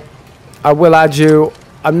play. I will add you.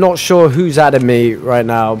 I'm not sure who's added me right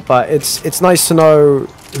now, but it's nice to know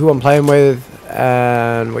who I'm playing with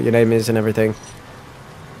and what your name is and everything.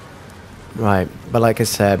 Right, but like I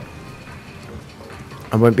said,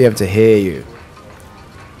 I won't be able to hear you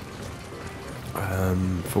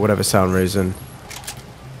for whatever sound reason.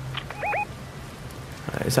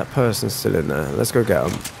 Right, is that person still in there? Let's go get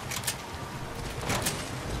him.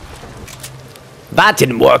 That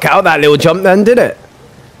didn't work out, that little jump then, did it?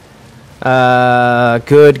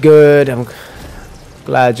 Good. I'm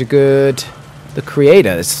glad you're good. The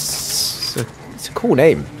creator, it's a cool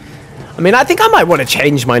name. I mean, I think I might want to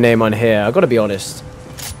change my name on here. I've got to be honest.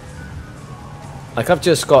 Like, I've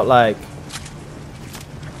just got, like...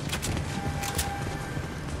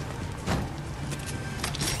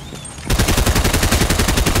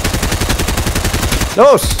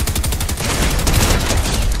 Los!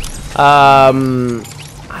 I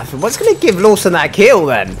was gonna give Lawson that kill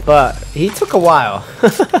then, but he took a while.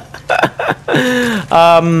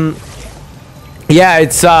 Yeah,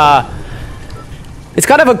 it's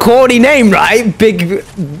kind of a corny name, right? Big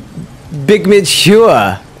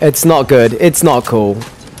Mature. It's not good. It's not cool.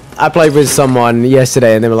 I played with someone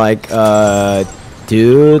yesterday and they were like,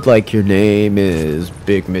 dude, like your name is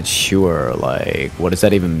Big Mature. Like, what does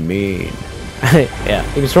that even mean? Yeah,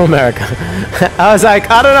 he was from America. I was like,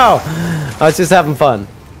 I don't know. I was just having fun.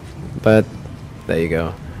 But there you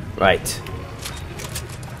go. Right.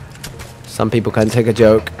 Some people can take a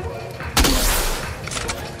joke.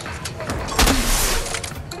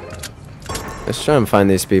 Let's try and find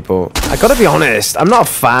these people. I gotta be honest, I'm not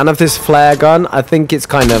a fan of this flare gun. I think it's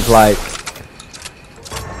kind of like,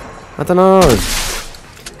 I don't know.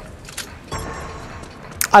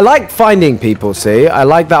 I like finding people, see? I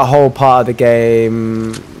like that whole part of the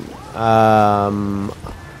game.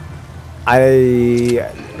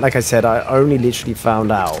 Like I said, I only literally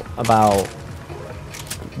found out about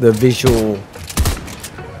the visual.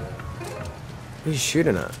 Who's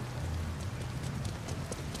shooting at?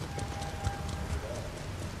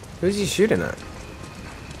 Who's he shooting at?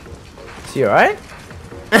 Is he alright?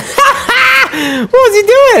 What was he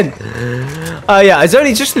doing? Yeah, I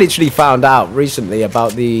only just literally found out recently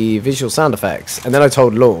about the visual sound effects. And then I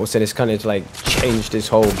told Laws, and it's kind of like changed his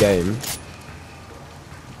whole game.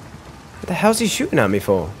 What the hell's he shooting at me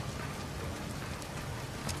for?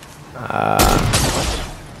 I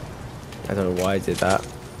don't know why I did that.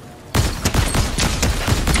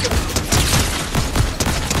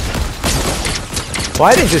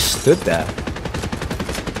 Why they just stood there?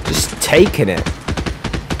 Just taking it.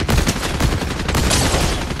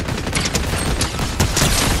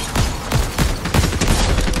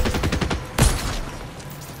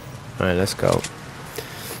 Alright, let's go.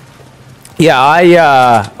 Yeah,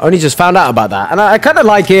 I only just found out about that. And I kind of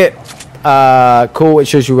like it. Cool, it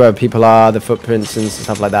shows you where people are, the footprints and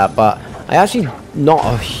stuff like that. But I actually not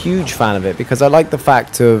a huge fan of it because I like the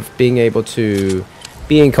fact of being able to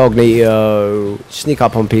be incognito, sneak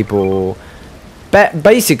up on people,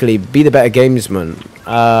 basically be the better gamesman.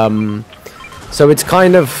 So it's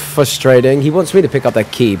kind of frustrating. He wants me to pick up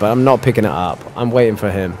that key, but I'm not picking it up. I'm waiting for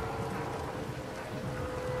him.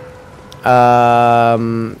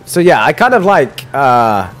 So yeah, I kind of like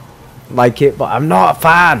it, but I'm not a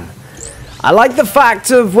fan. I like the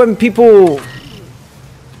fact of when people,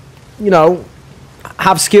 you know,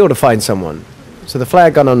 have skill to find someone. So the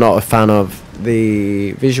flare gun I'm not a fan of.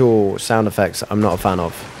 The visual sound effects I'm not a fan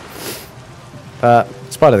of. But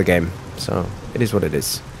it's part of the game, so it is what it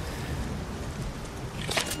is.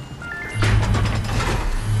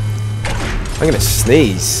 I'm gonna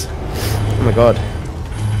sneeze. Oh my god.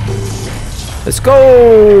 Let's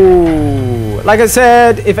go! Like I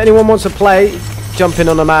said, if anyone wants to play, jump in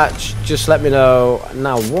on a match, just let me know.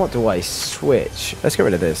 Now, what do I switch? Let's get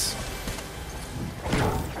rid of this.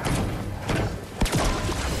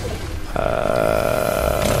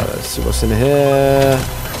 Let's see what's in here.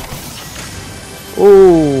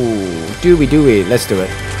 Ooh, dooey. Let's do it.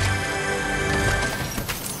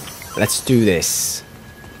 Let's do this.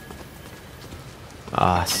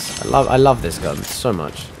 Ah, I love this gun so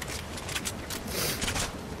much.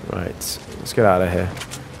 Right, let's get out of here.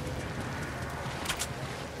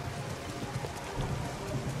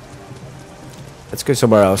 Let's go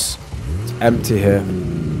somewhere else. It's empty here.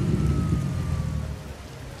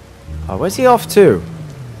 Oh, where's he off to?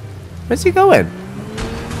 Where's he going?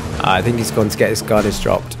 I think he's gone to get his gun. Is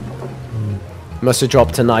dropped. Must have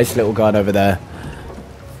dropped a nice little gun over there.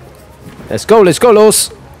 Let's go,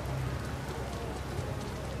 Los.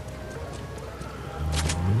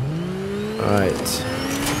 Alright.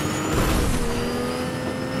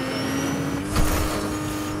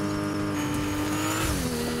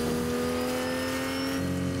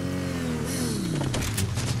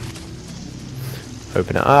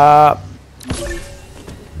 Open it up.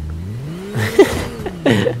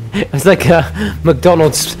 It's like a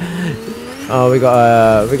McDonald's. Oh, we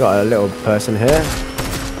got a little person here.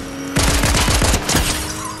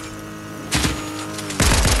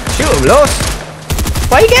 Shoot him, Los.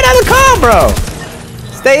 Why you get out of the car, bro?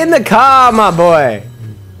 Stay in the car, my boy.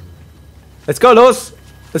 Let's go, Los.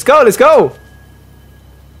 Let's go.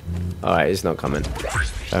 All right, he's not coming.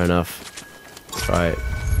 Fair enough. Right.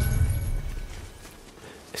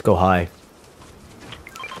 Let's go high.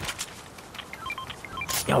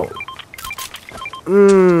 Yo.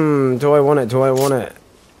 Do I want it?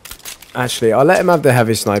 Actually, I'll let him have the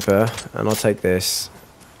heavy sniper, and I'll take this.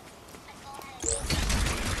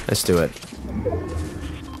 Let's do it.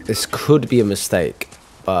 This could be a mistake,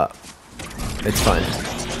 but it's fine.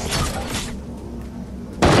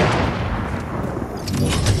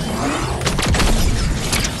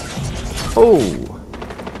 Oh.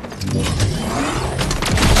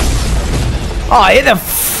 Oh, I hit the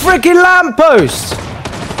freaking lamppost!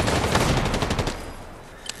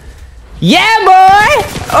 Yeah, boy!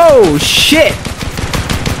 Oh, shit!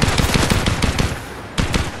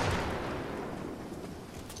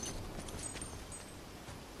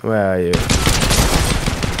 Where are you?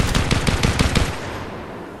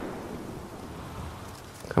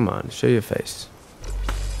 Come on, show your face.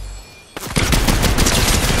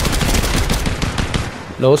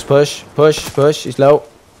 Low's push, push, push. He's low.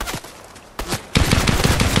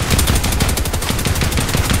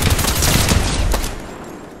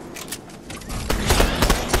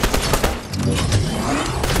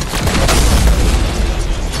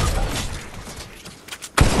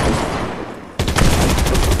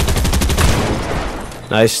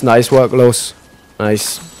 Nice, nice work, Los.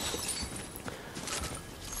 Nice.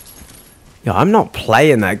 Yeah, I'm not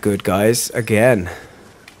playing that good, guys. Again.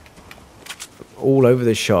 All over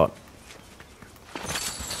the shot.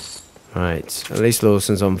 Right, at least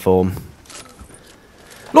Lawson's on form.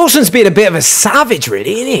 Lawson's been a bit of a savage,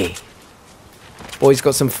 really, isn't he? Boy's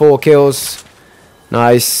got some 4 kills.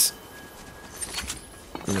 Nice.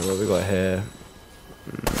 What we got here?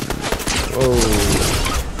 Oh.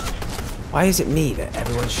 Why is it me that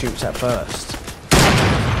everyone shoots at first?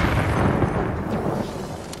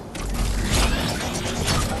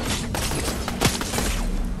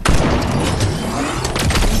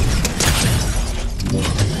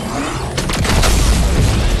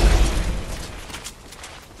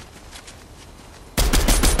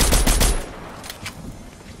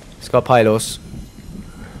 It's got Pylos.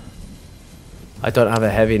 I don't have a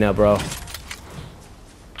heavy now, bro.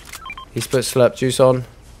 He's put slurp juice on.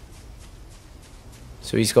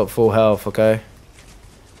 So he's got full health, okay?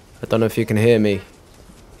 I don't know if you can hear me.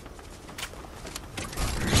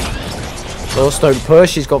 Lost, don't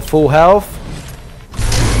push, he's got full health.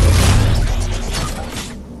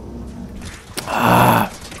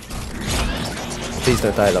 Ah! Please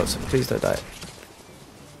don't die, Lots. Please don't die.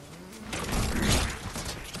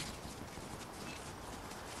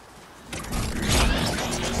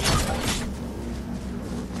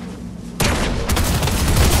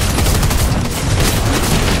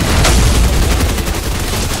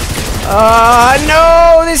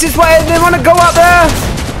 No! This is why I didn't want to go up there!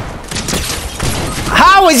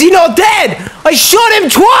 How is he not dead? I shot him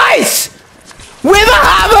twice! With a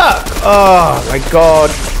hammer! Oh my god.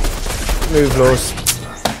 Move, Laws.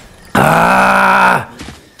 Ah!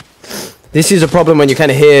 This is a problem when you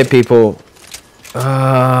kind of hear people.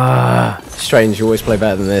 Strange, you always play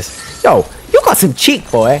better than this. Yo, you got some cheek,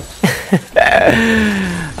 boy.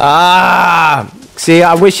 See,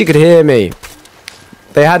 I wish you could hear me.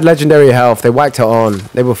 They had legendary health. They whacked it on.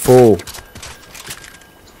 They were full.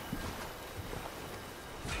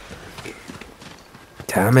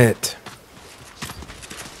 Damn it.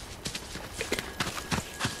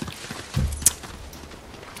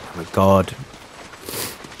 Oh my god.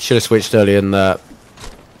 Should have switched earlier than that.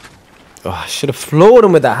 Oh, I should have floored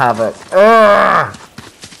him with that havoc. Ugh.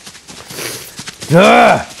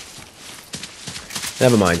 Ugh.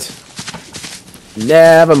 Never mind.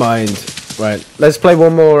 Never mind. Right, let's play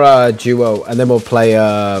one more duo, and then we'll play.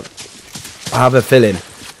 I'll have a fill-in.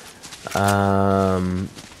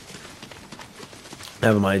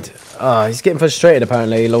 Never mind. Oh, he's getting frustrated.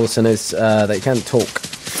 Apparently, Lawson is that he can't talk.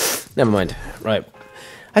 Never mind. Right,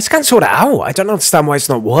 I just can't sort it out. I don't understand why it's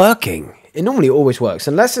not working. It normally always works,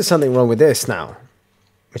 unless there's something wrong with this now,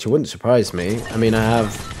 which wouldn't surprise me. I mean, I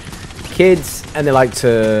have kids, and they like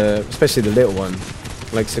to, especially the little one,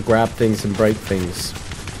 likes to grab things and break things.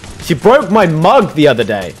 She broke my mug the other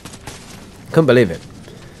day. Couldn't believe it.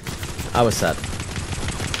 I was sad.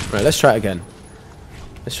 Right, let's try it again.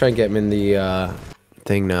 Let's try and get him in the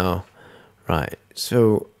thing now. Right,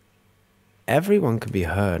 so everyone can be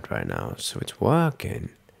heard right now, so it's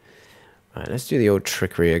working. Right, let's do the old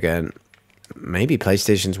trickery again. Maybe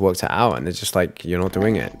PlayStation's worked it out and it's just like, you're not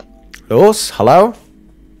doing it. Laws, hello?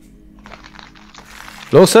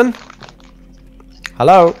 Lawson?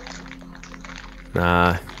 Hello?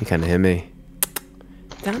 Nah, you can't hear me.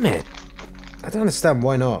 Damn it. I don't understand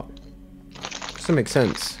why not. Doesn't make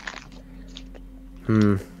sense.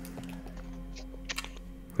 Never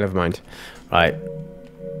mind. Right.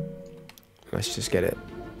 Let's just get it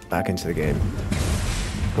back into the game.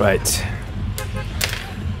 Right.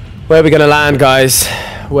 Where are we gonna land, guys?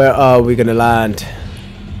 Where are we gonna land?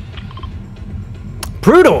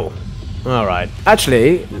 Brutal! Alright.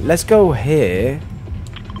 Actually, let's go here.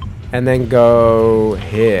 and then go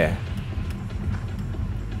here.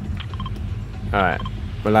 Alright,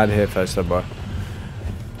 we'll land here first, though, bro.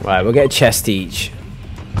 Right, we'll get a chest each.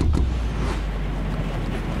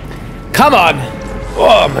 Come on!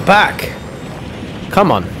 Oh, my back!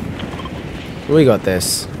 Come on. We got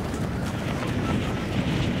this.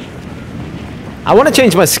 I want to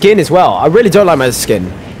change my skin as well. I really don't like my skin.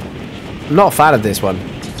 I'm not a fan of this one.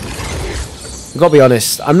 I've got to be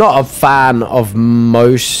honest. I'm not a fan of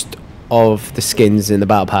most of the skins in the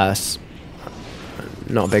Battle Pass.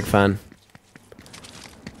 Not a big fan.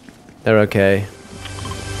 They're okay.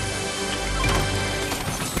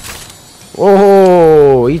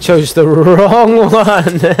 Oh, he chose the wrong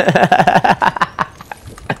one.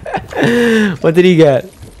 What did he get?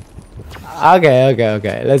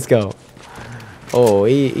 Okay. Let's go. Oh,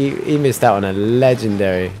 he missed out on a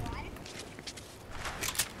legendary.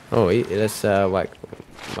 Oh, let's whack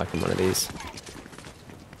him one of these.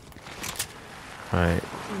 Alright,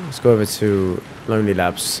 let's go over to Lonely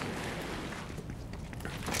Labs.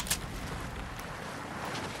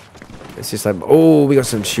 It's just like, oh, we got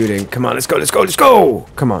some shooting. Come on, let's go!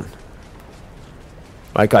 Come on.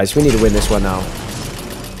 Right, guys, we need to win this one now.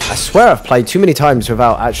 I swear I've played too many times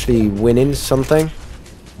without actually winning something.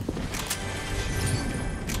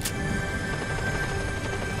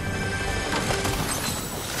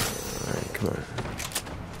 Alright, come on.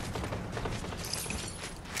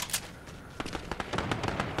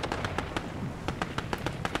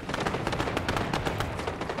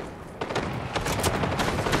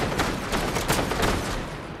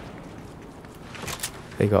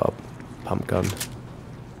 They got a pump gun.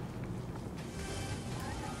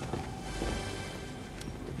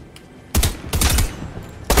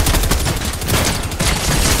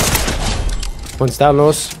 One's down,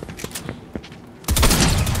 Lewis.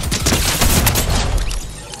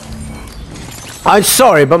 I'm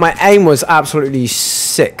sorry, but my aim was absolutely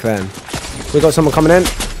sick then. We got someone coming in.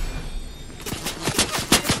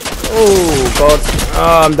 Oh, God.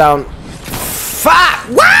 Oh, I'm down. Fuck!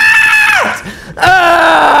 What?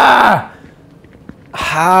 Ah!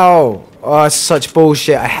 How? Oh, it's such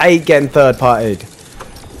bullshit. I hate getting third-partied.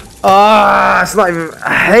 Ah, it's not even...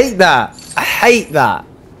 I hate that. I hate that.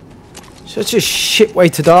 Such a shit way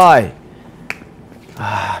to die.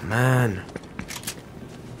 Ah, man.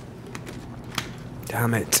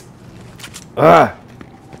 Damn it. Ah.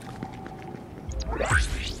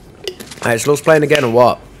 Alright, is Law's playing again or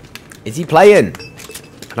what? Is he playing?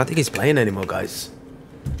 I don't think he's playing anymore, guys.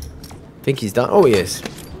 I think he's done. Oh, he is.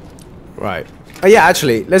 Right. Oh, yeah,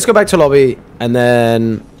 actually, let's go back to lobby and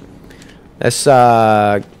then let's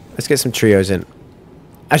get some trios in.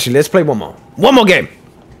 Actually, let's play one more. One more game.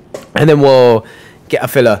 And then we'll get a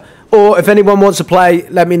filler. Or if anyone wants to play,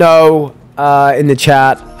 let me know in the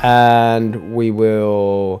chat. And we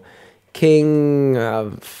will... King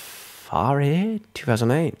Farid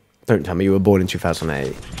 2008. Don't tell me you were born in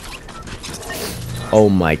 2008. Oh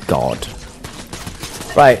my god.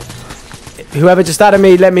 Right. Whoever just added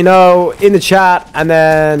me, let me know in the chat. And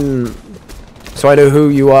then... So I know who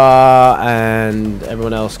you are. And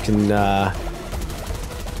everyone else can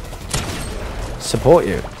support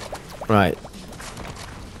you. Right.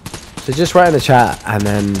 So just write in the chat and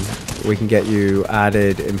then we can get you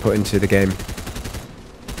added and put into the game.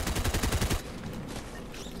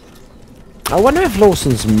 I wonder if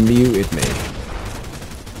Lawson's muted me.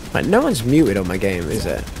 Right, no one's muted on my game, is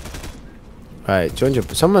it? Right, join your...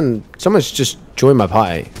 Someone's just joined my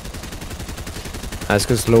party. That's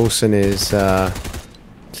because Lawson is...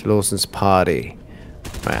 it's Lawson's party.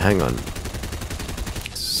 Right, hang on.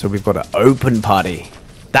 So we've got an open party.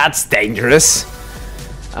 That's dangerous.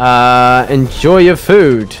 Enjoy your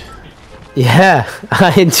food. Yeah,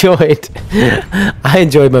 I enjoyed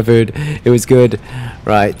my food. It was good.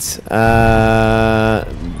 Right.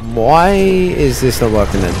 Why is this not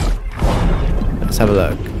working then? Let's have a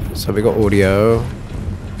look. So we got audio.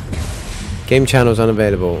 Game channel's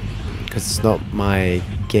unavailable because it's not my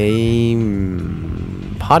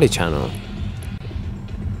game party channel.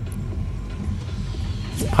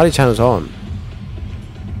 Party channel's on.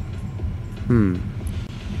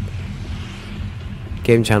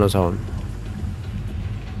 Game channel's on.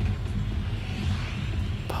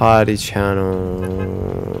 Party channel.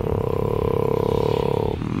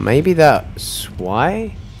 Maybe that's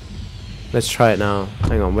why? Let's try it now.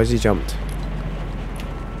 Hang on, where's he jumped?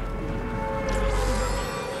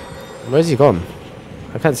 Where's he gone?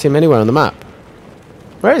 I can't see him anywhere on the map.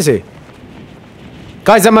 Where is he?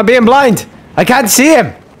 Guys, am I being blind? I can't see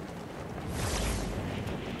him.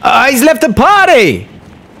 He's left the party.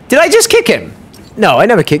 Did I just kick him? No, I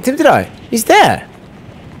never kicked him, did I? He's there.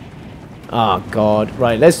 Oh, God.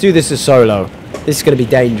 Right, let's do this as solo. This is going to be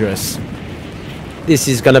dangerous. This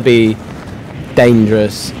is going to be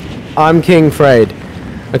dangerous. I'm King Fraid.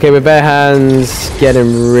 Okay, with bare hands,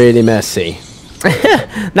 getting really messy.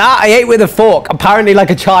 Nah, I ate with a fork. Apparently like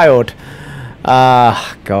a child.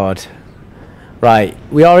 Ah, God. Right,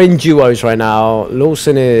 we are in duos right now.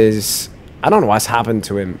 Lawson is... I don't know what's happened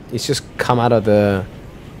to him. He's just come out of the...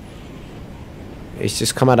 He's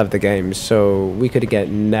just come out of the game, so we could get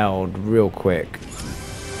nailed real quick.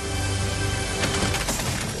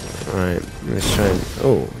 Alright, let's try and...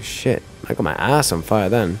 Oh, shit. I got my ass on fire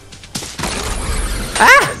then.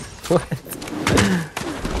 Ah! What?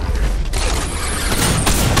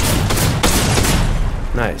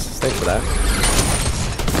 Nice, thanks for that.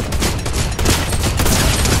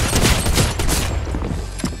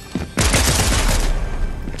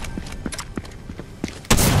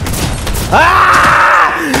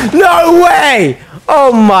 Ah! No way!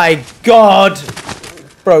 Oh my God!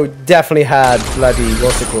 Bro, definitely had bloody,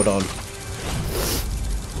 what's it called on?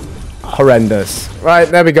 Horrendous. Right,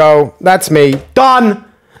 there we go. That's me. Done!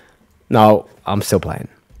 No, I'm still playing.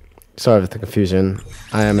 Sorry for the confusion.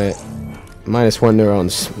 I am at -1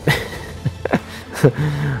 neurons.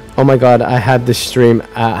 Oh my God, I had the stream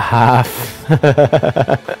at half.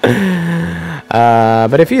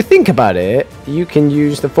 But if you think about it, you can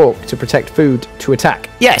use the fork to protect food to attack.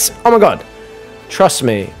 Yes! Oh my God! Trust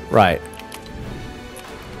me. Right.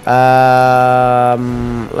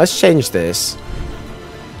 Let's change this.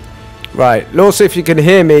 Right. Also, if you can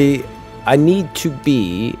hear me, I need to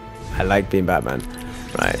be... I like being Batman.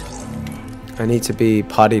 Right. I need to be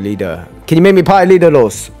party leader. Can you make me party leader,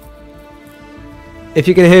 Los? If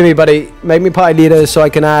you can hear me, buddy, make me party leader so I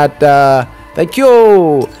can add... thank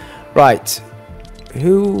you! Right.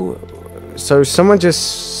 Who... So someone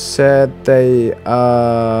just said they...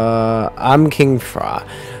 I'm King Fra.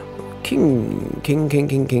 King.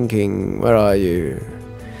 Where are you?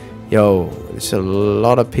 Yo, there's a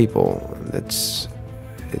lot of people. It's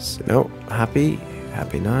no, happy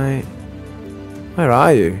night. Where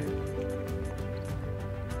are you?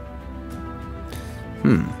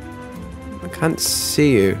 I can't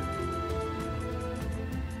see you.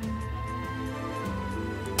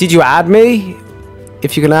 Did you add me?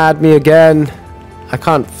 If you can add me again. I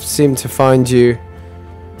can't seem to find you.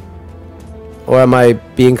 Or am I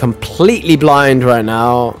being completely blind right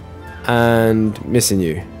now and missing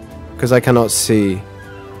you? Because I cannot see.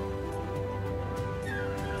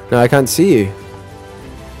 No, I can't see you.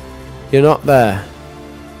 You're not there.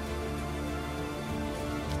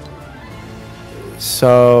 So...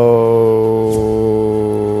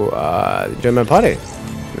 join my party.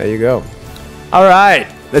 There you go. Alright,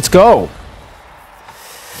 let's go.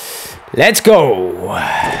 Let's go.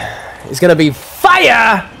 It's gonna be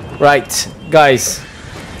fire! Right, guys.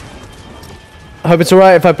 I hope it's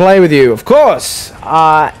alright if I play with you. Of course!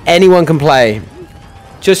 Anyone can play.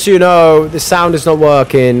 Just so you know, the sound is not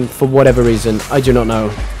working for whatever reason. I do not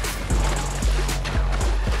know.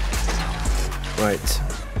 Right.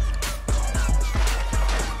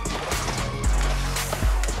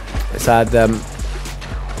 Let's add them.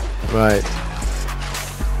 Right.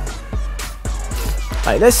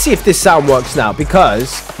 Right, let's see if this sound works now,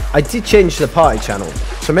 because I did change the party channel.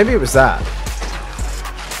 So maybe it was that.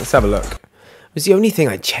 Let's have a look. It was the only thing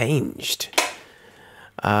I changed.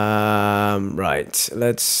 Right.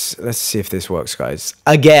 Let's see if this works, guys.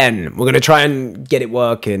 Again, we're gonna try and get it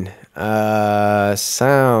working.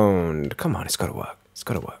 Sound. Come on, it's gotta work. It's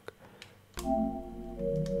gotta work.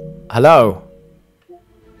 Hello?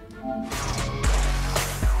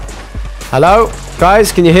 Hello?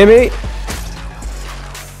 Guys, can you hear me?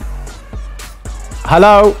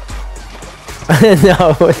 Hello?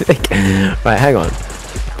 No. Right, hang on.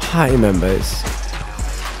 Party members.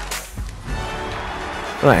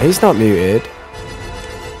 Right, he's not muted.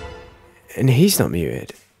 And he's not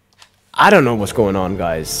muted. I don't know what's going on,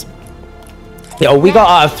 guys. Yo, we got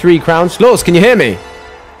our 3 crowns. Lawson, can you hear me?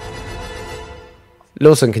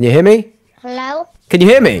 Lawson, can you hear me? Hello? Can you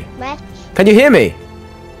hear me? What? Can you hear me?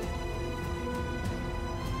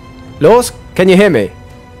 Lawson, can you hear me?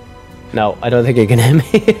 No, I don't think you can hear me.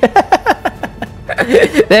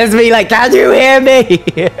 There's me like, can you hear me?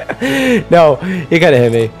 No, you can't hear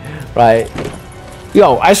me. Right.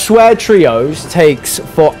 Yo, I swear trios takes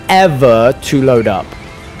forever to load up.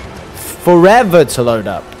 Forever to load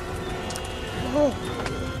up.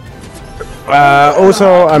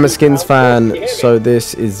 Also, I'm a Skins fan, so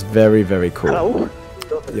this is very, very cool. Hello?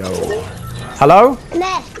 Yo. Hello?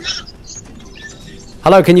 There.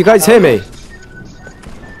 Hello, can you guys hear me?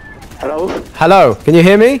 Hello? Hello, can you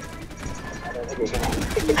hear me?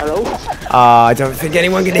 Hello? I don't think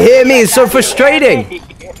anyone can hear me. It's so frustrating.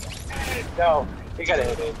 No, you gotta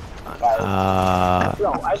hit it.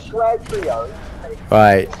 No, I swear trio.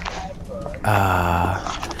 Right.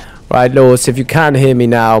 Right, Lewis, if you can hear me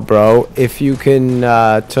now, bro, if you can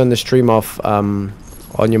turn the stream off on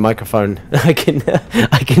your microphone, I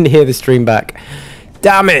can hear the stream back.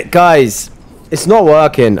 Damn it, guys. It's not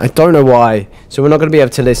working. I don't know why. So we're not going to be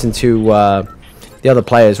able to listen to the other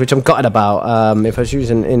players, which I'm gutted about. If I was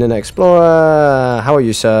using Internet Explorer, how are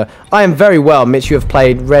you, sir? I am very well. Mitch, you have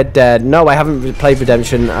played Red Dead. No, I haven't played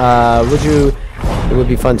Redemption. Would you? It would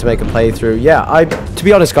be fun to make a playthrough. Yeah, to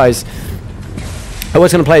be honest, guys, I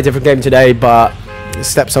was going to play a different game today, but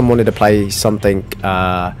Stepson wanted to play something.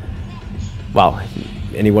 Well,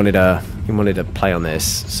 and he wanted to play on this,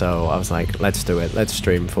 so I was like, let's do it. Let's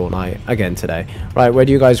stream Fortnite again today. Right, where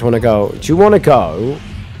do you guys want to go? Do you want to go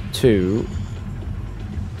to...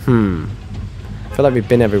 I feel like we've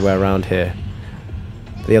been everywhere around here.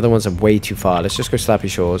 The other ones are way too far. Let's just go Slappy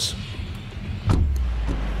Shores.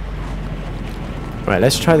 Right,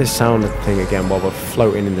 let's try this sound thing again while we're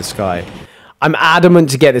floating in the sky. I'm adamant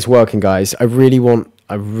to get this working, guys. I really want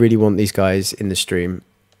these guys in the stream.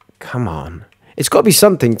 Come on. It's got to be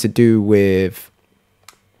something to do with...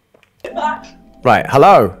 Right,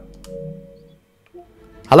 hello?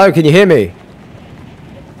 Hello, can you hear me?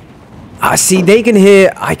 Ah, see, they can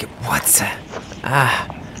hear... What?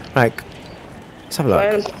 Right. Let's have a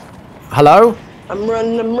look. Hello? I'm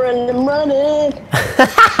running.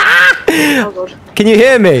 Oh, God. Can you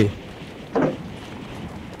hear me?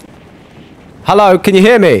 Hello, can you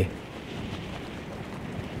hear me?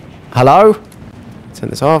 Hello? Turn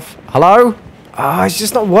this off. Hello? Ah, it's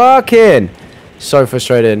just not working. So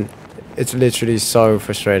frustrating. It's literally so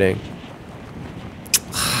frustrating.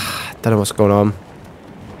 Don't know what's going on.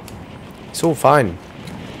 It's all fine.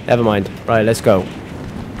 Never mind. Right, let's go.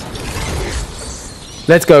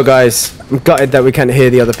 Let's go, guys. I'm gutted that we can't hear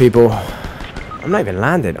the other people. I'm not even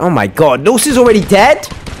landed. Oh my god. Norse is already dead?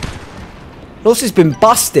 Norse has been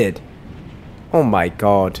busted. Oh my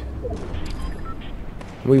god.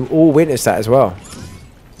 We all witnessed that as well.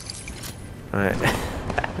 Right.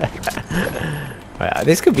 Right,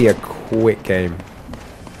 this could be a quick game.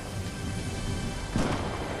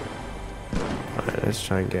 Right, let's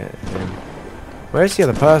try and get him. Where's the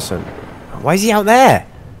other person? Why is he out there?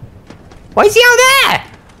 Why is he out there?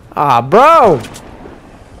 Ah, bro.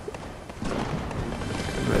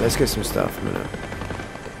 Right, let's get some stuff a minute.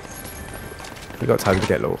 We got time to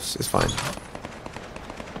get lost. It's fine.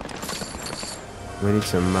 We need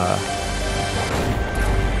some,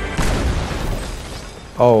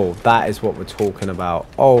 Oh, that is what we're talking about.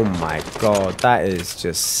 Oh my god, that is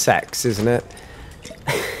just sex, isn't it?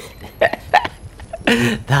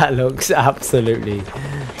 That looks absolutely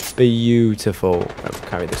beautiful. Let's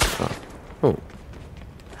carry this far. Oh.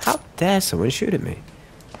 How dare someone shoot at me?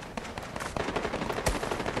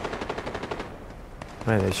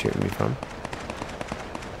 Where are they shooting me from?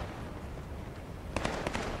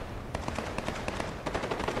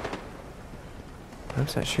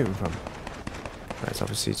 Where's that shooting from? Right, it's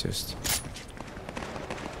obviously just...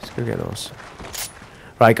 Let's go get those.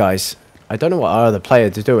 Right, guys. I don't know what our other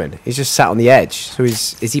players are doing. He's just sat on the edge. So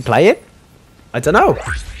is he playing? I don't know.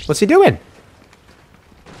 What's he doing?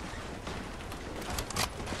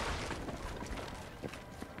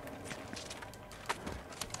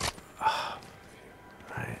 Oh,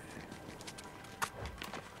 right.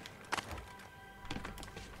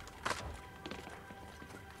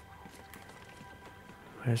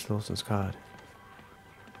 Where's Lawson's card?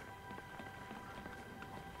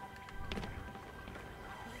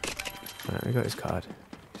 Right, we got his card.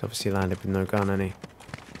 He's obviously landed with no gun, hasn't he?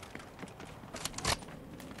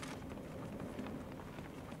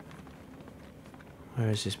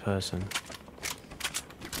 Where is this person?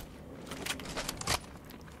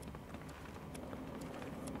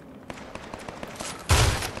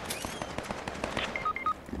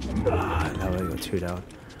 Ah, no, we got two down.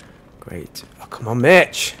 Great. Oh, come on,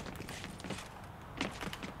 Mitch!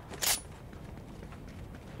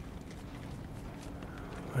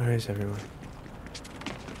 Where is everyone?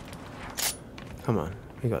 Come on,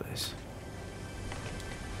 we got this.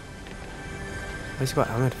 Where's he got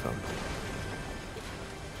Ahmed from?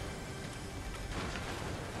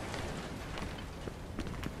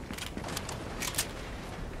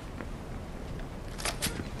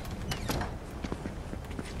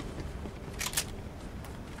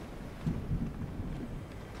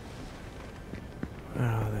 Where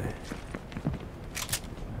are they?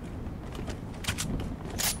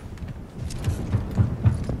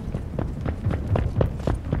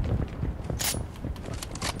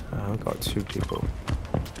 I've got two people.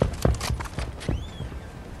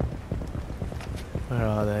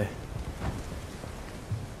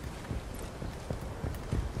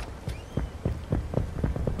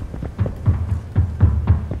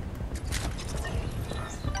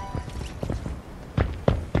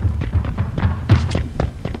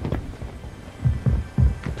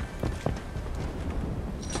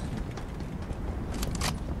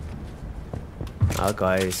 Oh,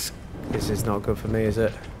 guys. This is not good for me, is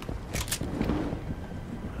it?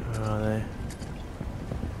 Where are they?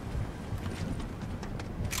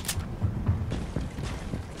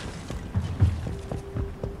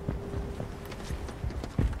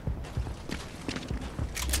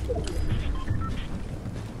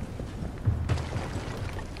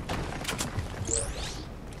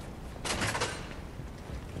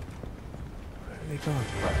 Where are they gone?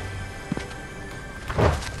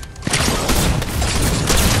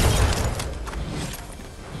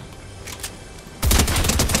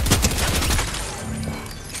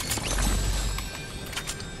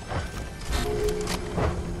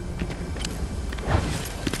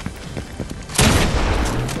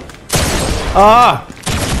 Ah!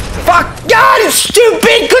 Fuck! God, it's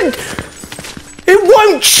stupid! It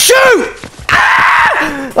won't shoot!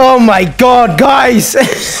 Ah! Oh my god, guys!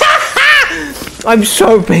 I'm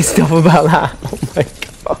so pissed off about that. Oh my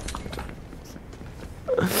god.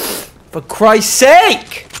 For Christ's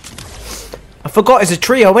sake! I forgot it's a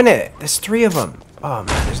trio, isn't it? There's 3 of them. Oh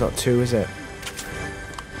man, there's not 2, is it?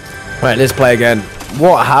 Right, let's play again.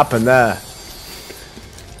 What happened there?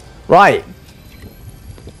 Right.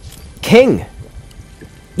 King,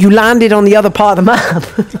 you landed on the other part of the map.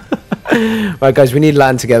 Right, guys, we need to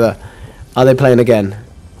land together. Are they playing again?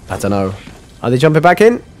 I don't know. Are they jumping back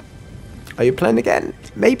in? Are you playing again?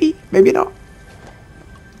 Maybe, maybe not.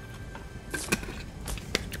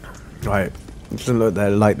 Right, it doesn't look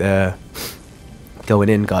like they're going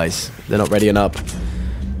in, guys. They're not readying up.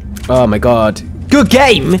 Oh my god. Good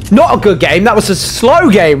game! Not a good game, that was a slow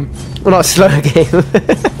game. Well, not a slow game.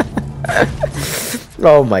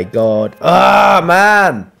 Oh my god. Ah,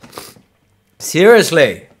 man.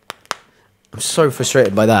 Seriously. I'm so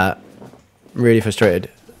frustrated by that. I'm really frustrated.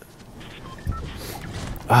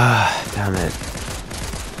 Ah, damn it.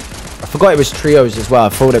 I forgot it was trios as well. I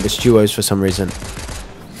thought it was duos for some reason.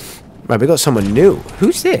 Right, we got someone new.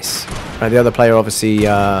 Who's this? Right, the other player obviously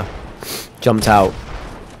jumped out.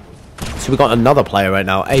 So we got another player right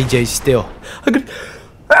now. AJ Steele.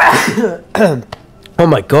 Oh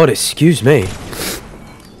my god, excuse me.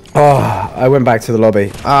 Oh, I went back to the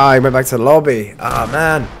lobby. I went back to the lobby. Ah,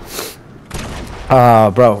 man.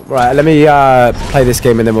 Ah, bro. Right, let me play this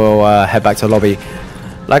game and then we'll head back to the lobby.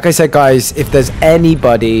 Like I said, guys, if there's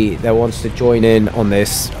anybody that wants to join in on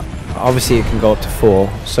this, obviously it can go up to 4.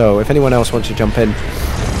 So if anyone else wants to jump in,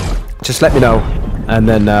 just let me know. And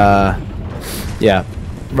then, yeah.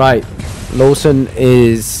 Right. Lawson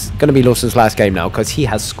is going to be Lawson's last game now because he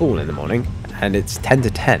has school in the morning. And it's 10 to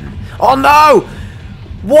 10. Oh, no!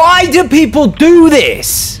 Why do people do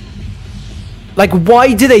this? Like,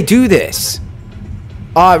 why do they do this?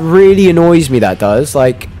 Oh, it really annoys me, that does.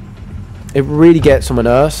 Like, it really gets on my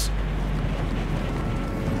nerves.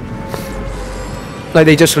 Like,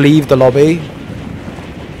 they just leave the lobby.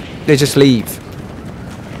 They just leave.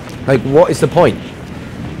 Like, what is the point?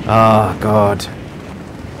 Oh, God.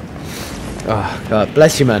 Oh, God.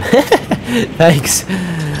 Bless you, man. Thanks.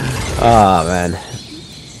 Oh, man.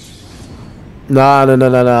 No.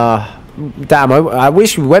 Damn, I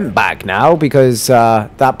wish we went back now because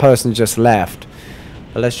that person just left.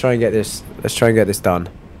 But let's try and get this. Let's try and get this done.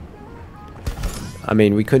 I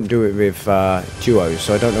mean, we couldn't do it with duos,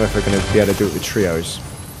 so I don't know if we're going to be able to do it with trios.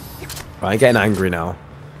 Right, I'm getting angry now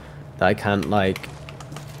that I can't, like...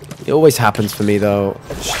 It always happens for me, though.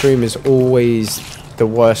 Stream is always the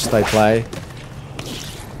worst I play.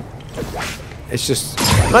 It's just...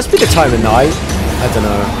 It must be the time of night. I don't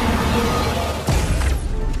know.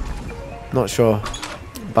 Not sure.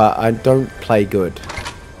 But I don't play good.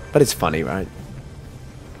 But it's funny, right?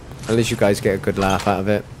 At least you guys get a good laugh out of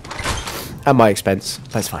it. At my expense.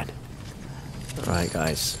 That's fine. Alright,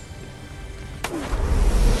 guys.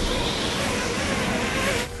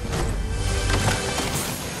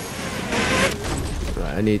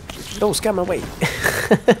 Right, I need... Don't scare my weight.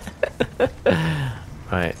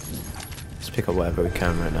 Right. Let's pick up whatever we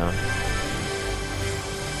can right now.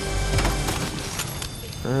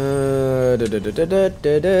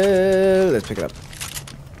 Let's pick it up.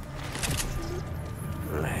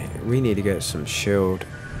 Right, we need to get some shield.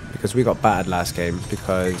 Because we got battered last game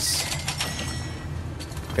because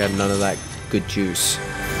we had none of that good juice.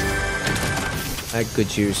 That good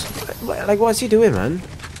juice. Like, what's he doing, man?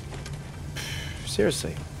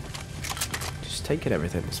 Seriously. Just taking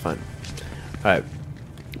everything. It's fine. Alright.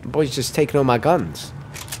 Boy's just taking all my guns.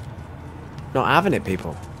 Not having it,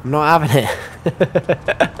 people. I'm not having it.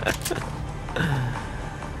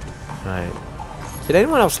 Right. Did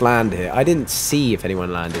anyone else land here? I didn't see if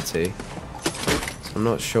anyone landed, see? So I'm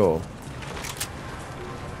not sure.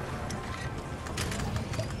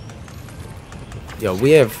 Yo,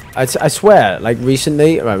 we have... I swear, like,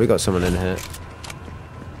 recently... Right, we got someone in here.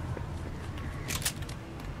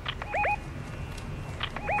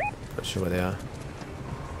 Not sure where they are.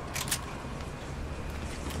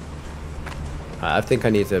 I think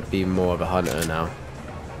I need to be more of a hunter now.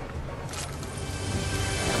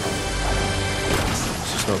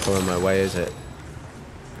 It's just not going my way, is it?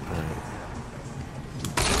 Right.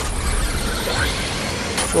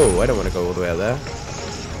 Whoa, I don't want to go all the way out there.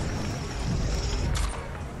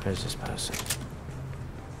 Where's this person?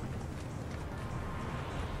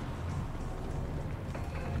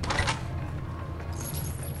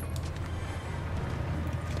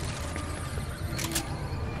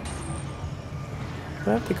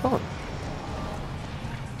 Where have they gone?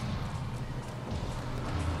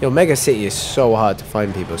 Yo, Mega City is so hard to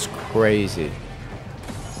find people. It's crazy.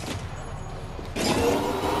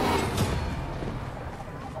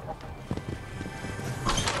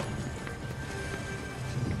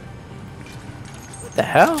 What the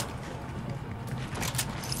hell?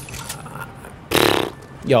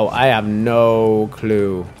 Yo, I have no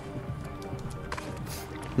clue.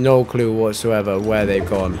 No clue whatsoever where they've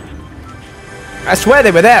gone. I swear they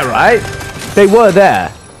were there, right? They were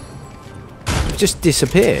there. They just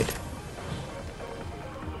disappeared.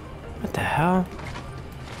 What the hell?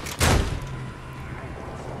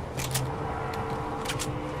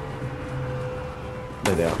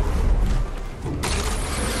 There they are.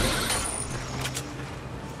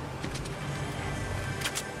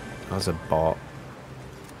 That was a bot.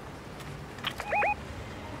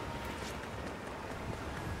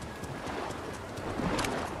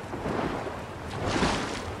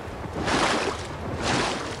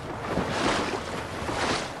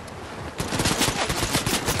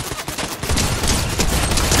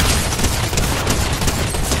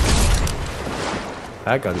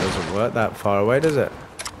 That gun doesn't work that far away, does it?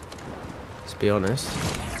 Let's be honest.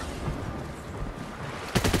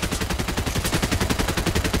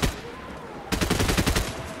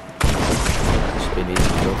 Should be an easy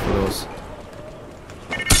kill for those.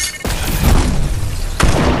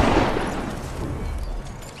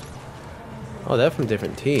 Oh, they're from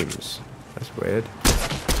different teams. That's weird.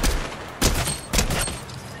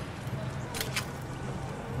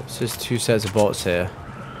 It's just 2 sets of bots here.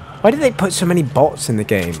 Why did they put so many bots in the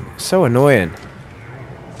game? So annoying.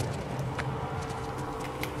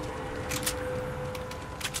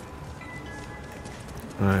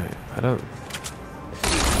 Alright, I don't...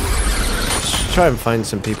 Let's try and find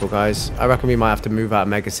some people, guys. I reckon we might have to move out of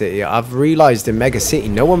Mega City. I've realised in Mega City,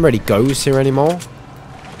 no one really goes here anymore.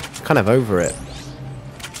 I'm kind of over it.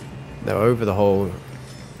 They're over the whole...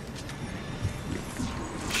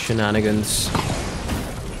 shenanigans.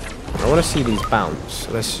 I want to see these bounce.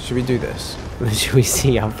 Should we do this? Should we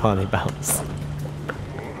see how far they bounce?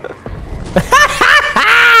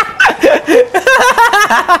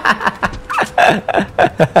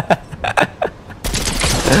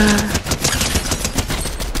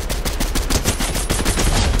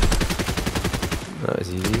 That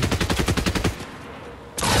was easy.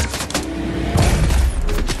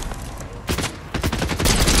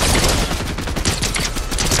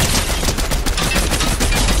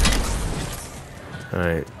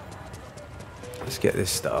 Alright. Let's get this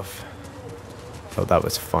stuff. Thought that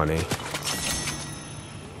was funny.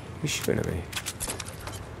 Who's shooting at me?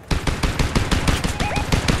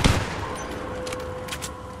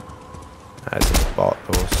 That's a bot,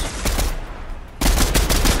 those.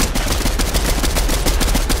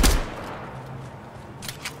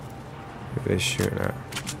 Who are they shooting at?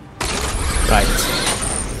 Right.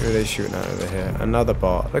 Who are they shooting at over here? Another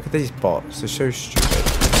bot. Look at these bots. They're so stupid.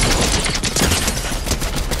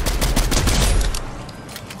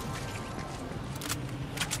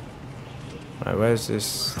 Right, where's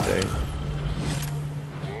this thing?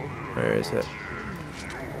 Where is it?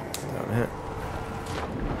 Down here.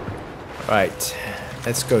 Right,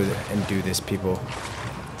 let's go and do this, people.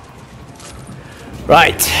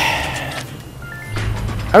 Right.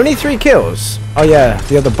 Only 3 kills. Oh yeah,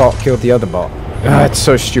 the other bot killed the other bot. It's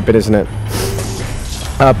so stupid, isn't it?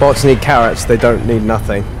 Bots need carrots. They don't need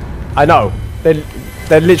nothing. I know. They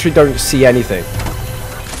literally don't see anything.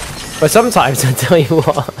 But sometimes, I tell you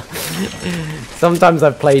what. Sometimes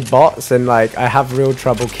I've played bots and like I have real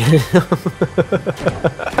trouble killing them.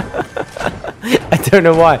 I don't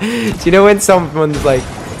know why. Do you know when someone's like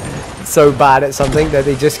so bad at something that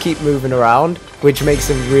they just keep moving around, which makes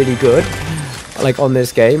them really good, like on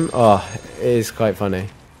this game? Oh, it is quite funny.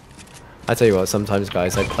 I tell you what, sometimes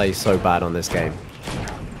guys, I play so bad on this game.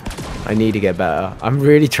 I need to get better. I'm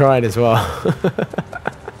really trying as well.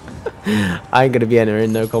 I ain't gonna be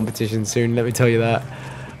entering no competition soon, let me tell you that.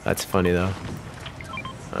 That's funny though.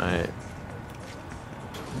 Alright.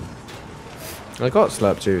 I got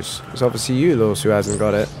slurp juice. It's obviously you, Lewis, who hasn't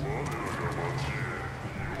got it.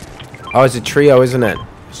 Oh, it's a trio, isn't it?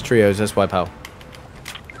 It's trios, that's why, pal.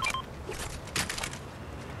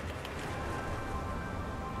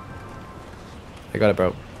 I got it,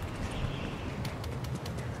 bro.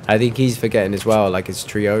 I think he's forgetting as well, like it's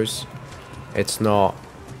trios. It's not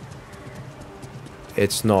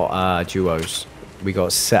duos. We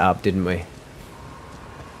got set up, didn't we?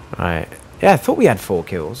 Alright. Yeah, I thought we had 4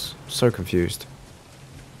 kills. So confused.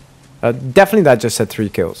 Definitely that just said 3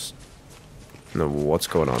 kills. No, what's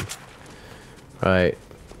going on? Right.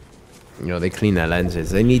 You know, they clean their lenses.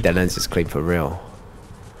 They need their lenses cleaned for real.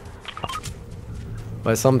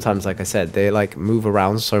 But sometimes, like I said, they like move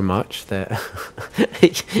around so much that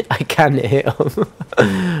I can't hit them.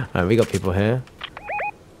 Alright, we got people here.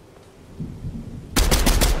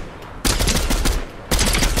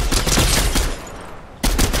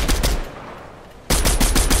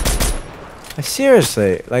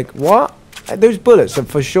 Seriously, like what? Those bullets are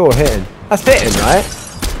for sure hitting. That's hitting, right?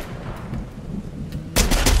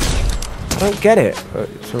 I don't get it.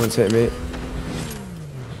 Someone's hitting me.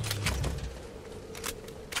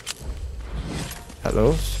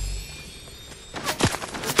 Hello?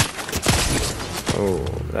 Oh,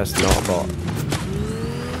 that's not a bot.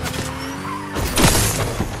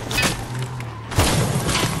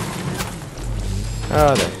 Where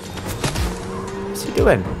are they? What's he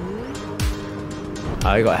doing?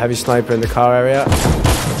 Oh, you got a heavy sniper in the car area.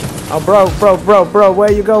 Oh, bro,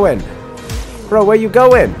 where you going? Bro, where you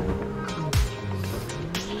going?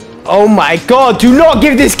 Oh my god, do not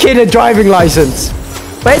give this kid a driving license.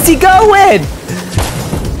 Where's he going?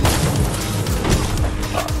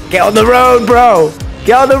 Get on the road, bro.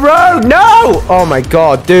 Get on the road, no! Oh my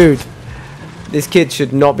god, dude. This kid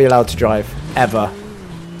should not be allowed to drive. Ever.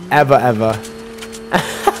 Ever, ever.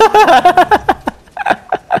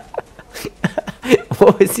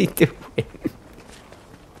 What was he doing?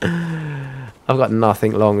 I've got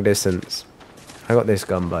nothing long distance. I got this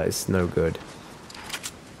gun, but it's no good.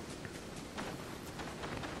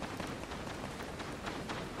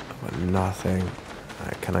 I've got nothing.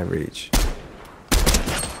 Can I reach?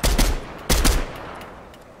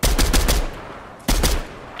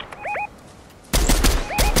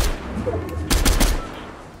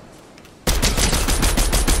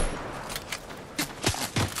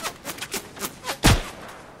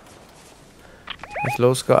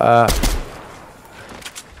 Lo's got a...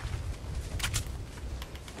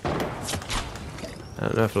 I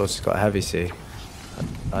don't know if Lo's got a heavy C.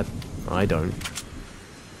 I don't.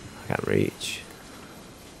 I can't reach.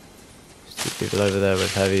 There's 2 people over there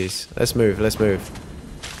with heavies. Let's move, let's move.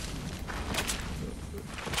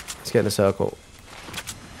 Let's get in a circle.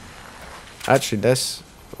 Actually, let's...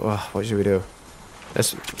 Oh, what should we do?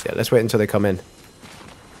 Let's wait until they come in.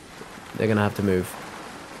 They're gonna have to move.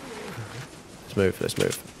 Let's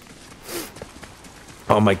move.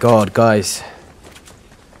 Oh my god, guys.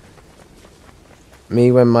 Me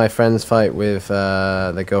when my friends fight with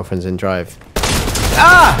their girlfriends in Drive.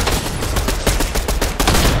 Ah!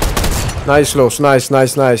 Nice, Los.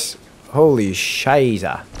 Nice. Holy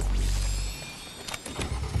shiza.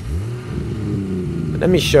 Let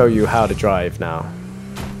me show you how to drive now.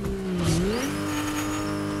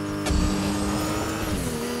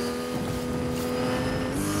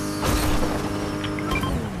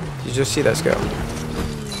 You just see that girl.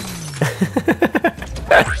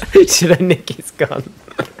 Should I nick his gun?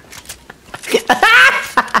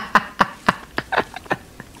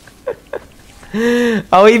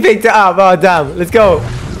 Oh, he picked it up. Oh, damn. Let's go.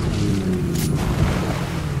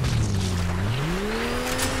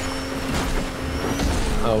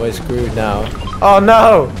 Oh, we're screwed now. Oh,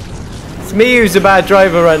 no. It's me who's a bad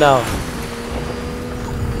driver right now.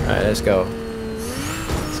 Alright, let's go.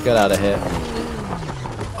 Let's get out of here.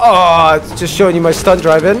 Oh, it's just showing you my stunt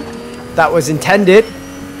driving. That was intended.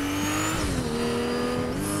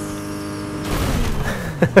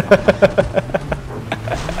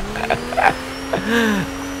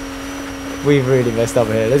 We've really messed up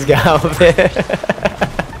here. Let's get out of here.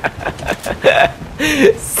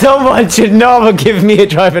 Someone should not give me a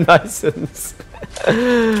driving license.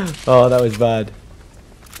 Oh, that was bad.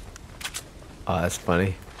 Oh, that's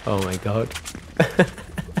funny. Oh my god.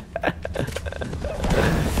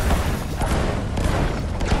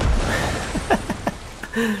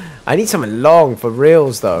 I need something long for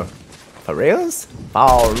reals though. For reals?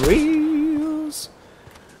 For reals.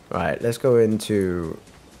 Right, let's go into...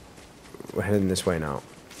 We're heading this way now.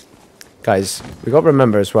 Guys, we got to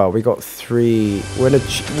remember as well, we got 3... We're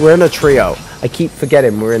in a trio. I keep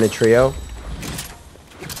forgetting we're in a trio.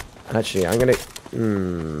 Actually, I'm gonna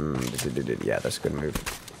Yeah, that's a good move.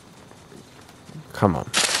 Come on.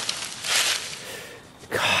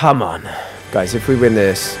 Come on. Guys, if we win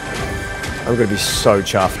this, I'm going to be so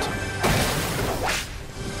chuffed.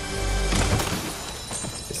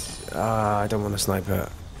 I don't want a sniper.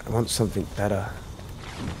 I want something better.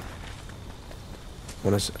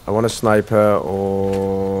 I want a sniper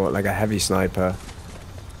or like a heavy sniper.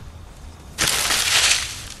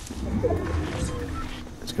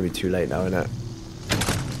 It's going to be too late now, isn't it?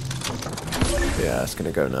 Yeah, it's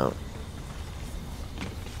going to go now.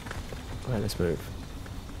 Alright, let's move.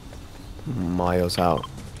 Miles out.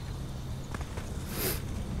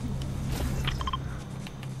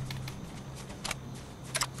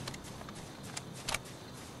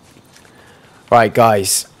 Right,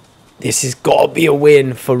 guys. This has got to be a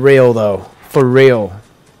win for real, though. For real.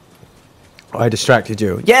 I distracted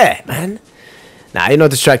you. Yeah, man. Nah, you're not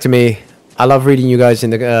distracting me. I love reading you guys in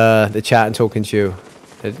the chat and talking to you.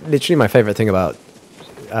 It's literally my favorite thing about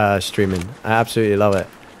streaming. I absolutely love it.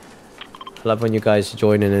 I love when you guys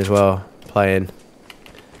join in as well, playing.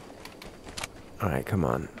 Alright, come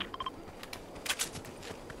on.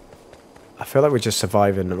 I feel like we're just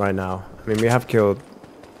surviving right now. I mean, we have killed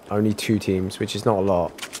only 2 teams, which is not a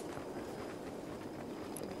lot.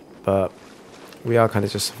 But we are kind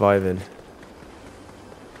of just surviving.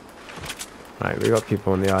 Right, we got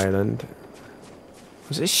people on the island.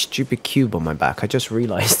 What's this stupid cube on my back? I just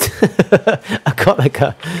realized. I got like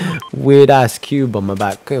a weird ass cube on my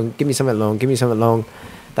back. Give me something long, give me something long.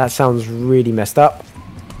 That sounds really messed up.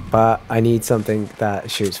 But I need something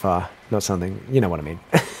that shoots far. Not something, you know what I mean.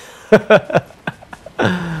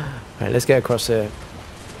 Right, let's get across here.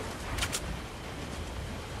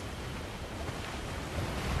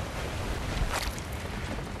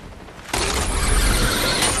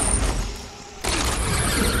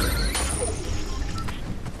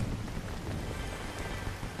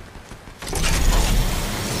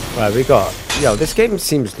 Right, we got... Yo, this game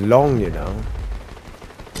seems long, you know.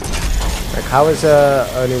 Like, how is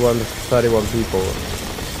only 31 people?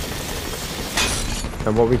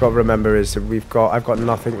 And what we got to remember is that I've got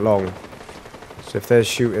nothing long. So if they're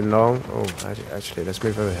shooting long... Oh, actually, let's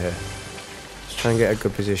move over here. Let's try and get a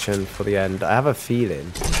good position for the end. I have a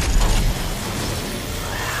feeling.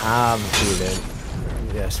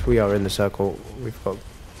 Yes, we are in the circle. We've got...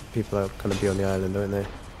 People are going to be on the island, don't they?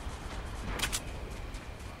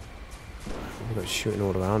 We've got shooting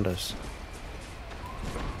all around us.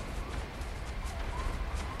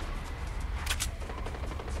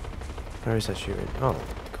 Where is that shooting? Oh,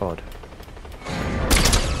 God.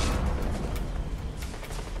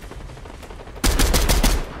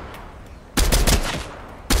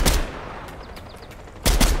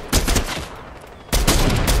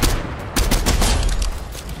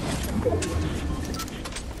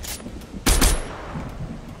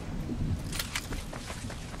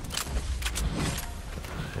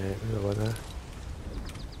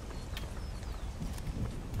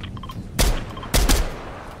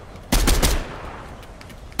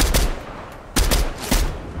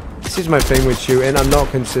 This is my thing with shooting. I'm not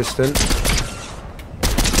consistent.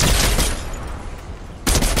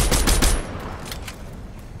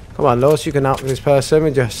 Come on, Lewis, you can out this person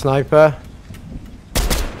with your sniper.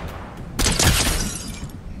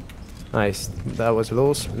 Nice. That was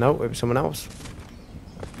Lewis. No, it was someone else.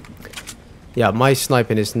 Yeah, my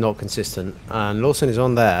sniping is not consistent. And Lawson is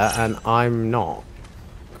on there, and I'm not.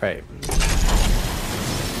 Great.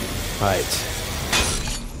 Right.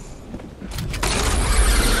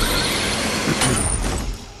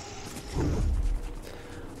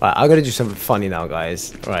 Right, I'm gonna do something funny now,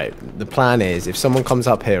 guys. Right, the plan is, if someone comes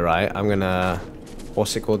up here, right, I'm gonna...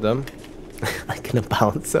 What's it called them? I'm gonna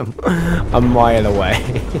bounce them a mile away.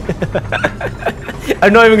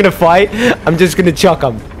 I'm not even gonna fight. I'm just gonna chuck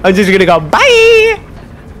them. I'm just gonna go, bye!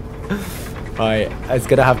 Right, it's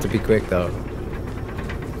gonna have to be quick, though.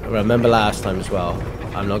 Remember last time as well.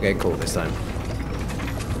 I'm not getting caught this time.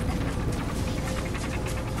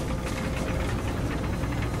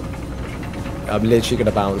 I'm literally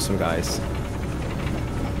gonna bounce some guys.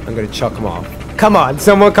 I'm gonna chuck them off. Come on,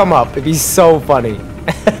 someone come up. It'd be so funny.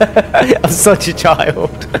 I'm such a child.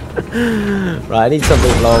 Right, I need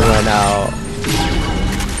something long right now.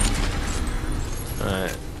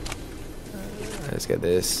 Alright. Let's get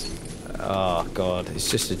this. Oh god, it's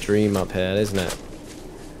just a dream up here, isn't it?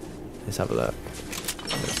 Let's have a look.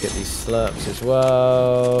 Let's get these slurps as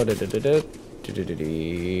well. Slurp.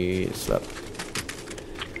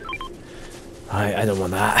 I don't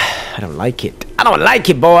want that. I don't like it. I don't like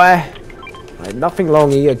it, boy. Right, nothing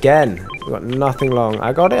long again. We got nothing long.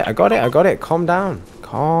 I got it. Calm down.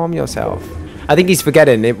 Calm yourself. I think he's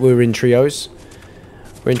forgetting it. We're in trios.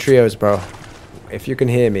 We're in trios, bro. If you can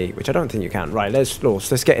hear me, which I don't think you can. Right, let's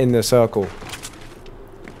get in the circle.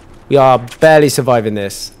 We are barely surviving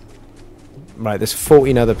this. Right, there's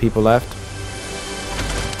 14 other people left.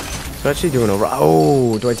 We're actually doing alright.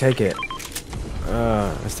 Oh, do I take it?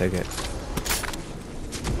 Let's take it.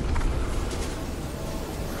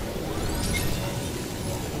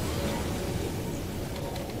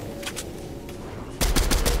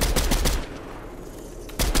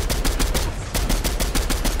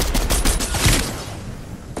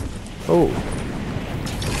 Oh.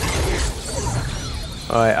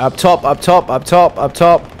 Alright, up top, up top, up top, up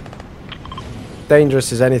top.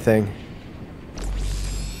 Dangerous as anything.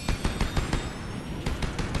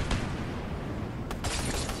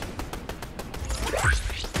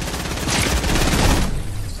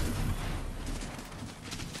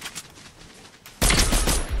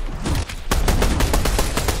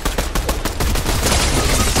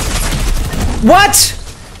 What?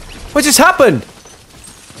 What just happened?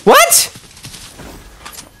 What?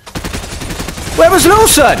 Where was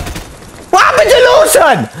Lawson? What happened to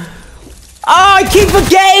Lawson? Oh, I keep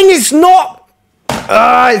forgetting it's not.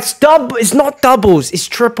 It's not doubles. It's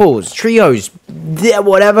triples, trios, yeah,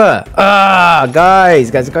 whatever. Guys.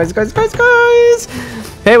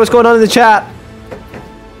 Hey, what's going on in the chat?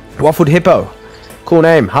 Waffled Hippo. Cool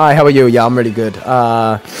name. Hi, how are you? Yeah, I'm really good.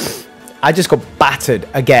 I just got battered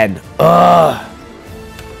again.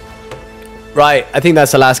 Right, I think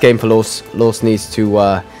that's the last game for Los. Los needs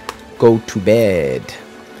to go to bed.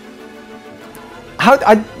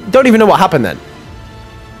 I don't even know what happened then.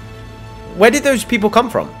 Where did those people come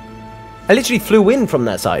from? I literally flew in from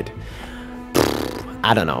that side.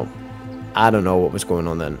 I don't know. I don't know what was going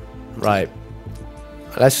on then. Right.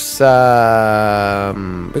 Let's we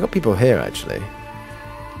got people here actually.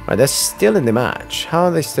 Right, they're still in the match. How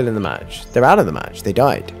are they still in the match? They're out of the match. They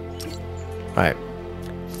died. Right.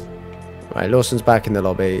 Right, Lawson's back in the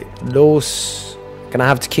lobby. Laws, gonna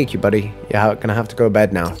have to kick you, buddy. You're gonna have to go to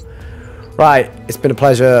bed now. Right, it's been a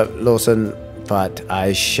pleasure, Lawson, but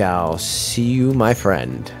I shall see you, my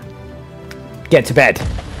friend. Get to bed.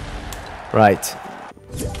 Right.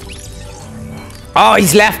 Oh,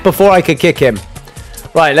 he's left before I could kick him.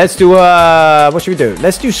 Right, let's do, what should we do?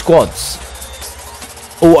 Let's do squads.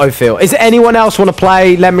 Autofill. Is there anyone else want to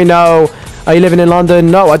play? Let me know. Are you living in London?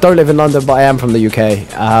 No, I don't live in London, but I am from the UK.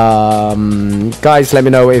 Guys, let me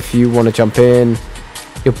know if you want to jump in.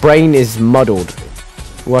 Your brain is muddled.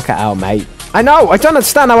 Work it out, mate. I know, I don't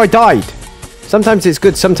understand how I died. Sometimes it's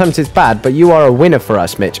good, sometimes it's bad, but you are a winner for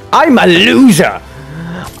us, Mitch. I'm a loser.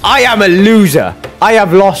 I am a loser. I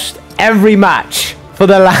have lost every match for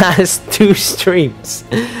the last 2 streams.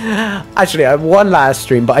 Actually, I have one last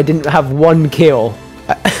stream, but I didn't have 1 kill.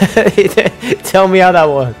 Tell me how that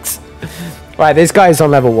works. Right, this guy is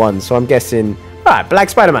on level 1, so I'm guessing... Right, Black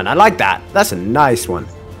Spider-Man, I like that. That's a nice one.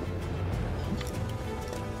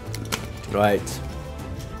 Right.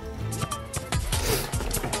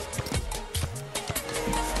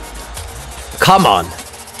 Come on.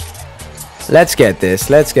 Let's get this.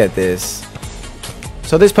 Let's get this.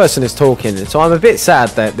 So this person is talking, so I'm a bit sad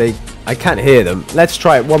that I can't hear them. Let's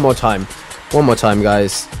try it one more time. One more time,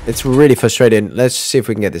 guys. It's really frustrating. Let's see if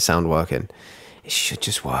we can get this sound working. It should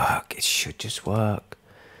just work. It should just work.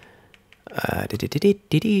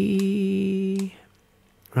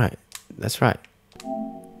 Right. That's right.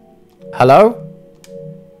 Hello?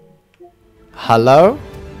 Hello?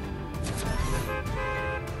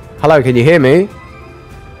 Hello, can you hear me?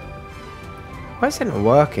 Why is it not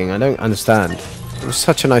working? I don't understand. It was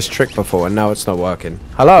such a nice trick before, and now it's not working.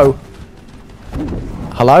 Hello?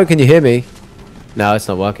 Hello, can you hear me? No, it's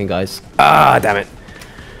not working, guys. Ah, damn it.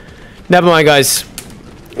 Never mind, guys.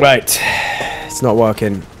 Right. It's not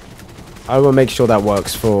working. I will make sure that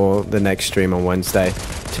works for the next stream on Wednesday.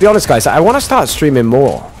 To be honest, guys, I want to start streaming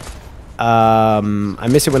more. I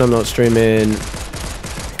miss it when I'm not streaming.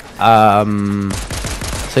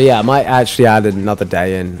 So yeah, I might actually add another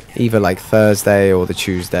day in, either like Thursday or the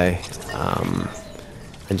Tuesday,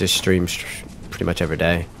 and just stream pretty much every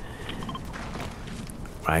day.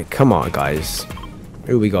 Right, come on, guys.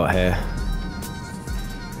 Who we got here?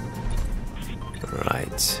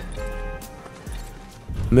 Right.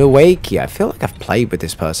 Milwaukee. I feel like I've played with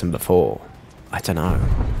this person before. I don't know.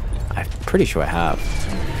 I'm pretty sure I have.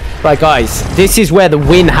 Right, guys. This is where the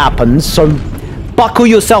win happens. So buckle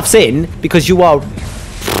yourselves in, because you are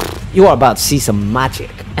about to see some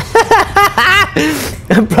magic.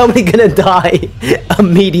 I'm probably gonna die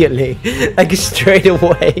immediately, like straight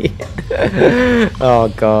away.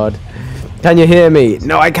 Oh god. Can you hear me?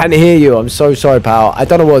 No, I can't hear you. I'm so sorry, pal. I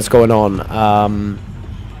don't know what's going on.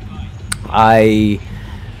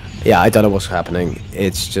 Yeah, I don't know what's happening.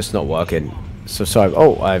 It's just not working. So sorry.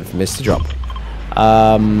 Oh, I've missed the drop.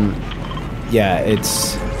 Yeah,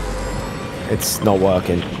 it's not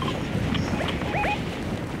working.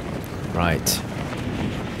 Right.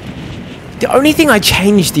 The only thing I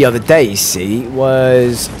changed the other day, see,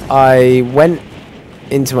 was I went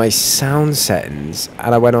into my sound settings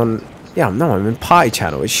and I went on. Yeah, no, I'm in party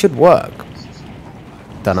channel. It should work.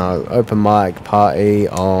 Don't know. Open mic party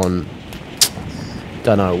on.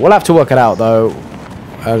 Don't know. We'll have to work it out though,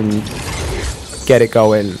 and get it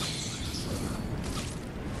going.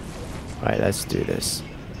 Right, let's do this.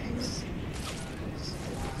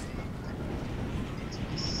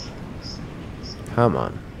 Come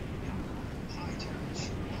on.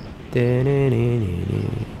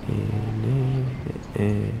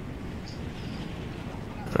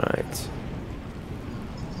 Right.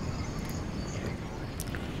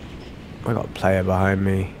 I got a player behind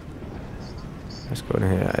me. Let's go in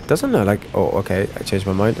here. It doesn't look like... Oh, okay. I changed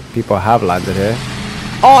my mind. People have landed here.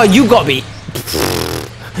 Oh, you got me!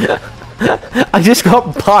 I just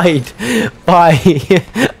got pied by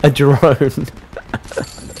a drone.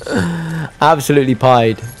 Absolutely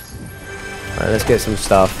pied. Alright, let's get some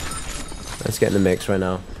stuff. Let's get in the mix right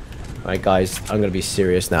now. Alright, guys. I'm going to be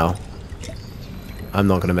serious now. I'm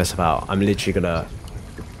not going to mess about. I'm literally going to...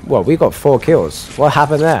 Well, we got 4 kills. What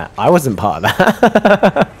happened there? I wasn't part of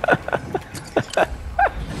that.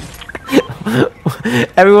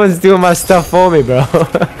 Everyone's doing my stuff for me, bro.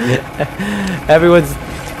 Everyone's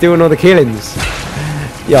doing all the killings.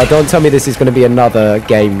 Yeah, don't tell me this is going to be another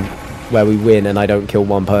game where we win and I don't kill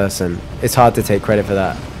one person. It's hard to take credit for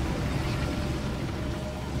that.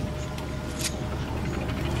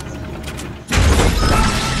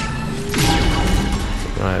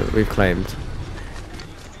 Right, we've claimed.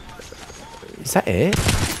 Is that it?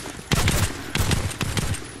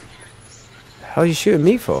 The hell are you shooting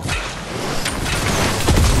me for?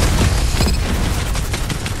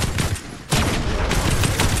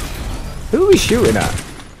 Who are we shooting at?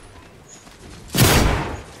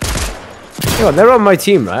 Hang on, they're on my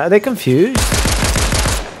team, right? Are they confused?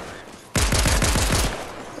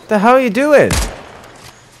 What the hell are you doing?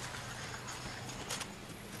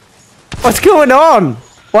 What's going on?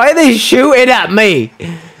 Why are they shooting at me?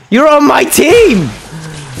 You're on my team!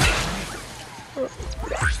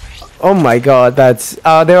 Oh my god, that's...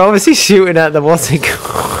 they're obviously shooting at the what's it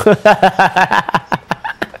called?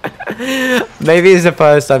 Maybe it's the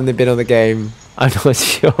first time they've been on the game. I'm not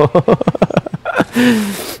sure.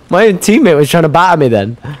 My own teammate was trying to batter me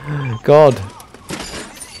then. God.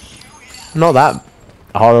 Not that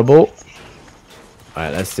horrible.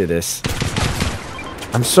 Alright, let's do this.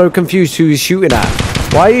 I'm so confused who he's shooting at.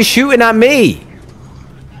 Why are you shooting at me?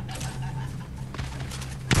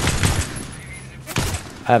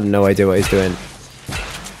 I have no idea what he's doing.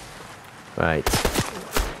 Right.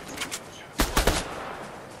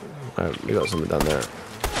 Oh, we got someone down there.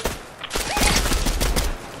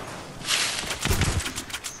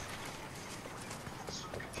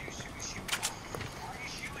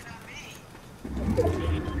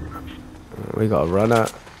 We got a runner.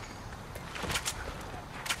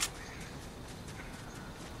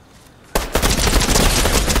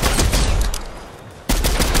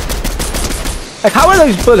 Like, how are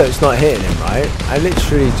those bullets not hitting him, right? I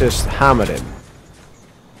literally just hammered him.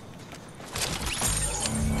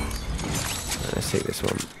 Let's take this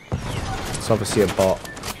one. It's obviously a bot.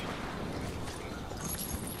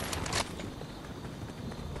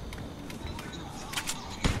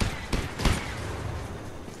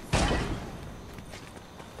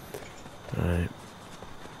 Alright.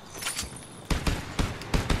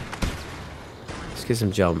 Let's get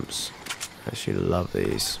some jumps. I actually love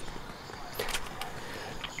these.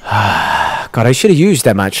 God, I should have used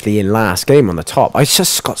them actually in last game on the top. I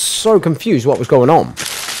just got so confused what was going on.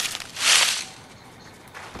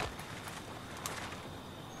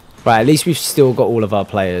 Right, at least we've still got all of our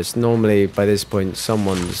players. Normally, by this point,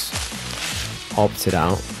 someone's opted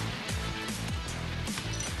out.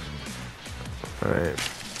 Alright.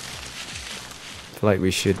 Feel like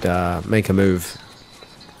we should make a move.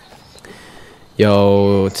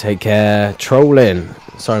 Yo, take care. Trolling.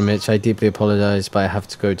 Sorry, Mitch, I deeply apologize, but I have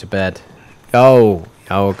to go to bed. Yo,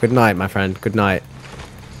 good night, my friend. Good night.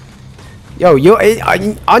 Yo,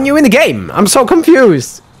 aren't you in the game? I'm so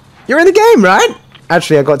confused. You're in the game, right?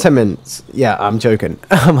 Actually, I got 10 minutes. Yeah, I'm joking.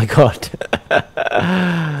 Oh my god.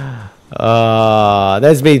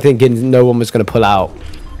 There's me thinking no one was going to pull out.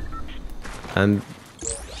 And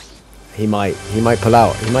he might pull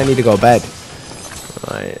out. He might need to go to bed.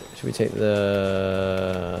 Right, should we take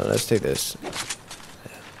the... Let's take this.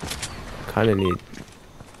 Kind of need...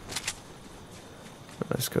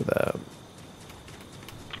 Let's go there.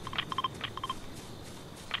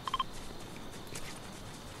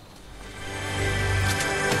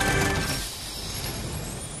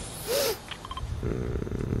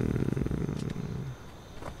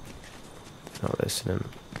 Not listening.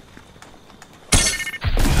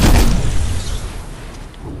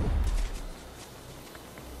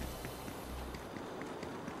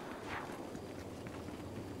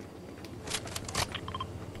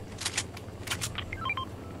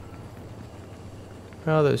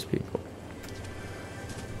 Where are those people?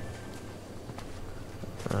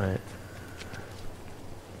 Right.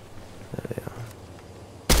 There they are.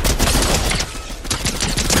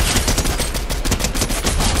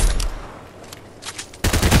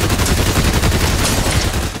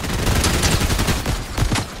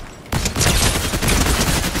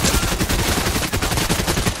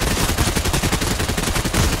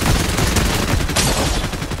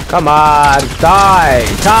 Come on, die!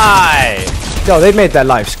 Die! Yo, they've made their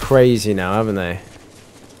lives crazy now, haven't they?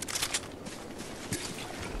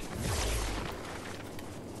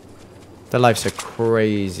 Their lives are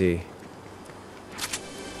crazy.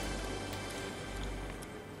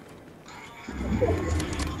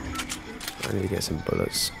 I need to get some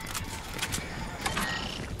bullets.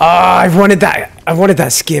 Ah, I've wanted that. I wanted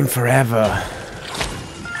that skin forever.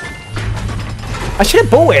 I should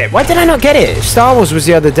have bought it. Why did I not get it? Star Wars was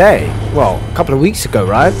the other day. Well, a couple of weeks ago,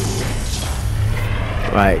 right?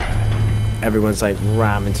 Right. Everyone's like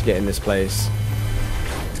ramming to get in this place.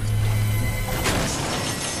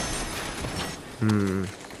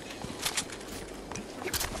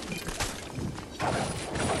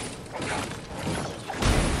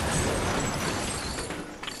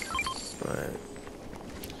 Right.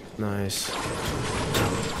 Nice.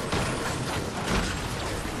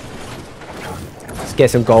 Let's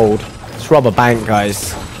get some gold. Let's rob a bank,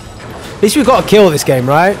 guys. At least we've got to kill this game,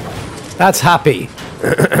 right? That's happy.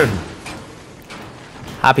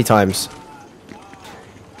 Happy times.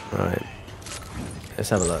 Right. Let's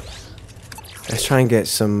have a look. Let's try and get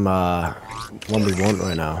some one we want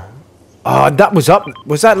right now. Oh, that was up.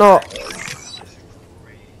 Was that not?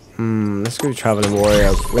 Let's go Traveling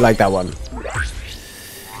Warrior. We like that one.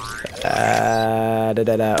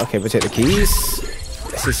 Okay, we'll take the keys.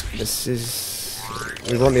 This is.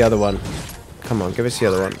 We want the other one. Come on, give us the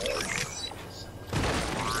other one.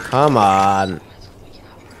 Come on.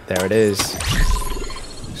 There it is.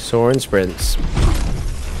 Soaring sprints.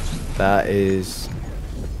 That is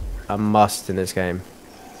a must in this game.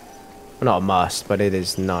 Well, not a must, but it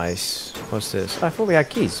is nice. What's this? I thought we had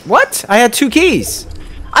keys. What? I had 2 keys.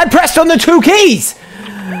 I pressed on the 2 keys.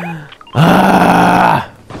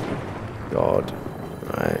 Ah. God.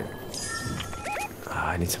 Right.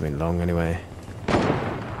 I need something long anyway.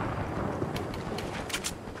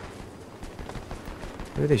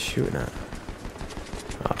 Who are they shooting at?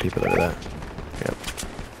 Ah, people over there. Yep.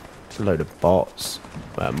 It's a load of bots.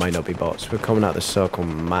 Well, it might not be bots. We're coming out the circle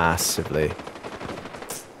massively.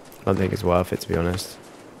 I don't think it's worth it, to be honest.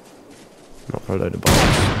 Not for a load of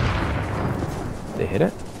bots. Did they hit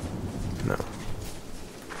it? No.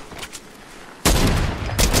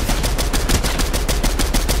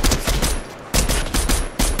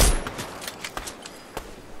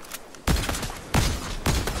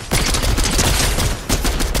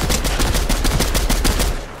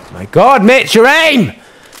 My God, Mitch, your aim!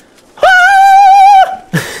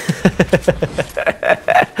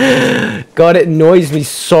 God, it annoys me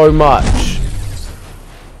so much.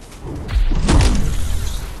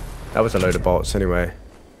 That was a load of bots anyway.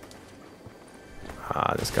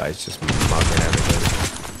 Ah, this guy's just mugging everything.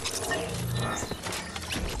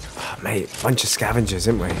 Oh, mate, bunch of scavengers,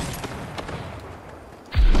 isn't we?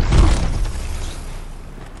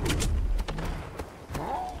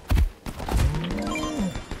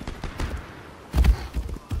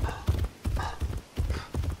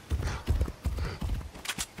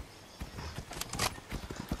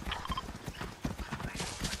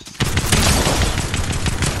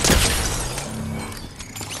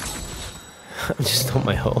 I'm just on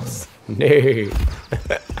my horse. No.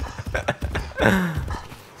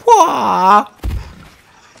 Wah!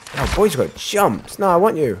 Oh, boys got jumps. No, I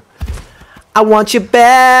want you. I want you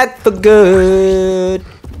back for good.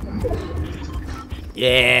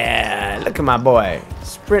 Yeah, look at my boy.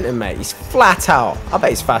 Sprinting, mate. He's flat out. I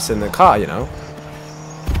bet he's faster than the car, you know.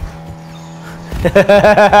 Look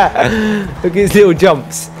at his little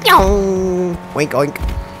jumps. Oink, oink.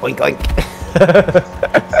 Oink, oink.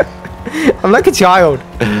 I'm like a child.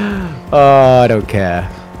 Oh, I don't care.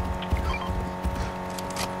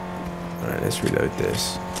 Alright, let's reload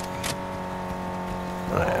this.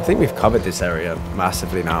 Alright, I think we've covered this area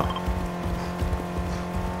massively now.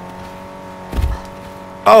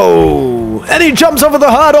 Oh, and he jumps over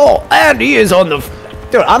the hurdle, and he is on the...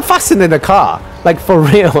 Dude, I'm faster in the car. Like, for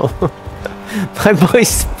real. My boy's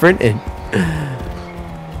sprinting.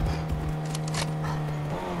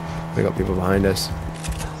 We got people behind us.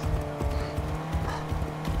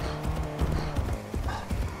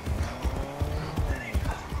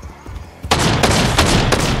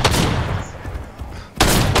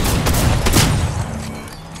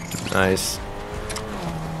 Nice.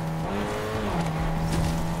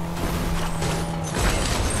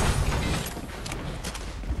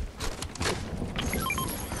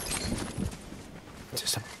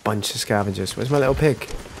 Just a bunch of scavengers. Where's my little pig?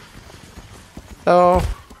 Oh.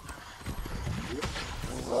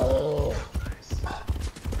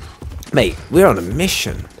 Mate, we're on a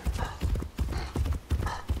mission.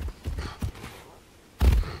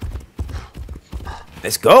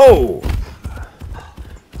 Let's go!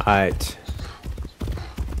 Alright.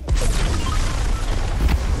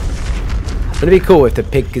 It'd be cool if the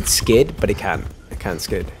pig could skid, but it can't. It can't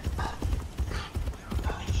skid.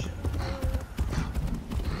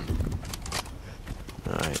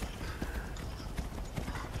 Alright.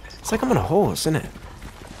 It's like I'm on a horse, isn't it?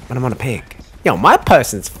 When I'm on a pig. Yo, my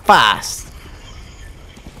person's fast.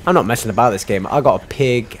 I'm not messing about this game. I got a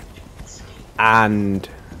pig and...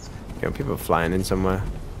 Yo, people are flying in somewhere.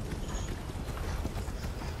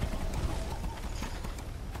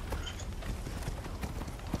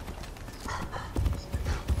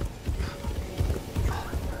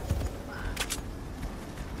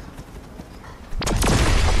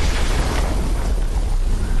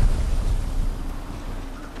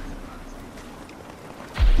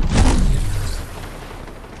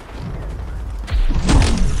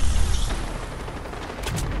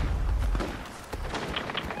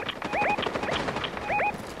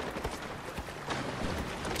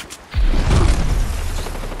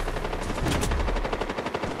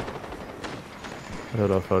 I don't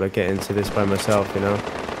know if I would get into this by myself, you know.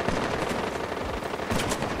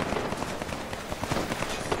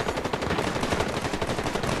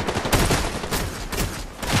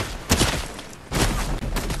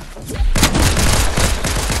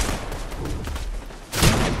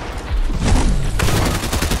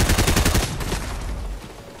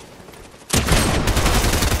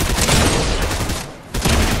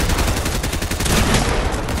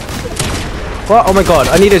 What? Oh my god,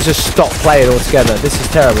 I need to just stop playing altogether. This is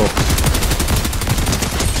terrible.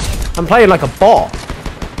 I'm playing like a bot.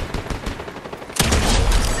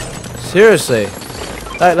 Seriously.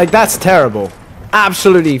 Like, that's terrible.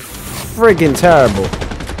 Absolutely friggin' terrible.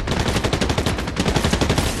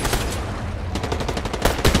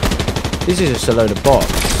 This is just a load of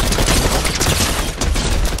bots.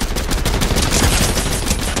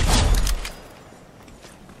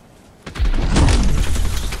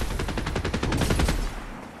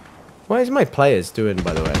 What is my players doing,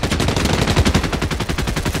 by the way?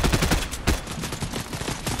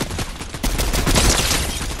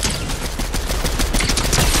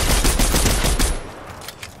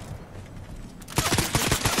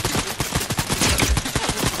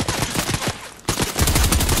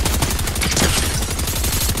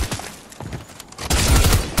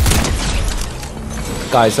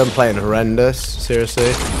 Guys, I'm playing horrendous.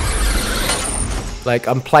 Seriously. Like,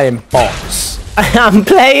 I'm playing bots. I'm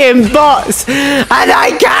playing bots and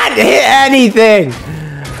I can't hit anything.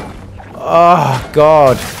 Oh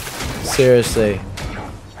god, seriously.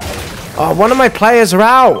 Oh, one of my players are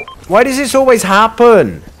out. Why does this always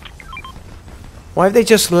happen? Why have they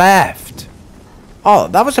just left? Oh,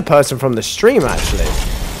 that was a person from the stream actually.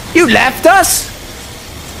 You left us?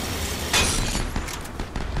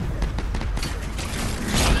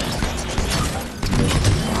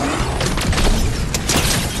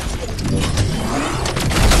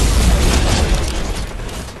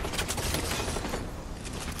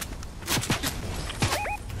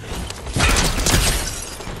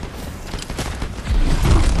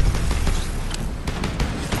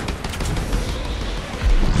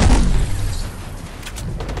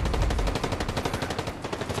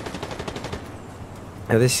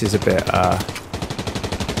 Now this is a bit, I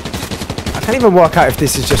can't even work out if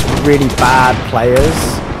this is just really bad players.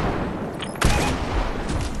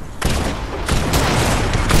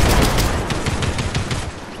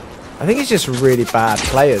 I think it's just really bad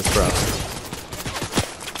players, bro.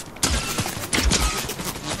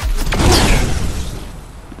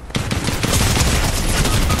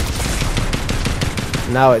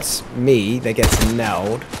 Now it's me that gets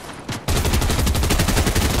nailed.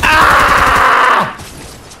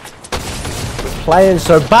 Playing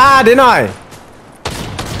so bad, didn't I?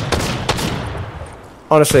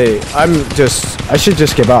 Honestly, I should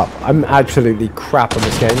just give up. I'm absolutely crap on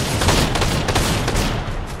this game.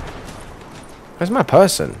 Where's my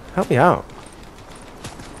person? Help me out.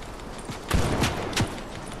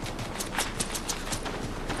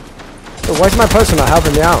 Why is my person not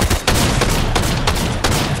helping me out?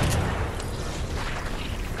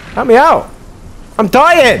 Help me out! I'm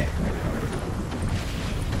dying!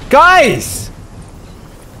 Guys!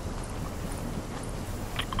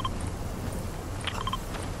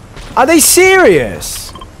 Are they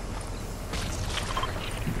serious?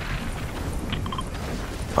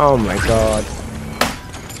 Oh my god.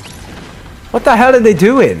 What the hell are they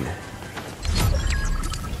doing?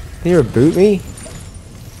 Can you reboot me?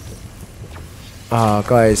 Oh,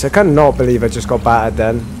 guys, I cannot believe I just got battered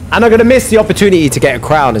then. And I'm going to miss the opportunity to get a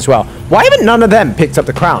crown as well. Why haven't none of them picked up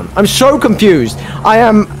the crown? I'm so confused.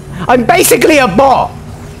 I'm basically a bot.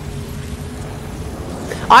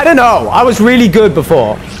 I don't know. I was really good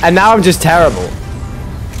before, and now I'm just terrible.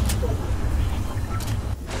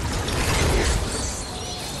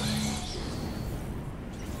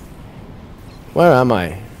 Where am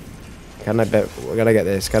I? Can I bet? We're gonna get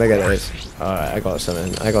this. Can I get this? Alright, I got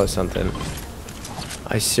something. I got something.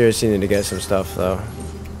 I seriously need to get some stuff though.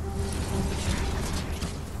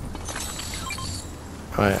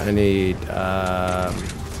 Alright, I need I'm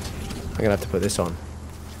gonna have to put this on.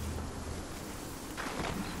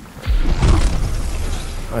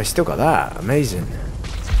 Oh, I still got that. Amazing.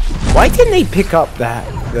 Why didn't they pick up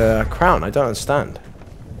the crown? I don't understand.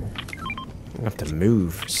 I'm gonna have to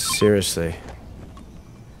move. Seriously.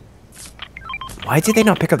 Why did they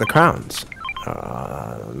not pick up the crowns?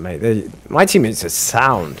 Mate, my teammates are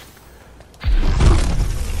sound.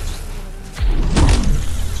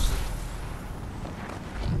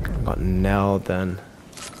 Got nailed then.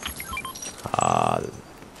 Oh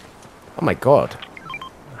my god.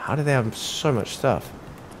 How do they have so much stuff?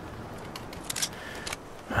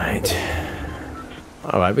 Right.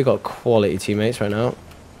 Alright, we got quality teammates right now.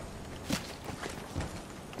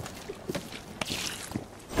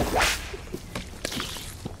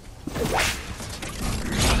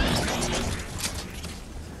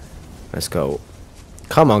 Let's go.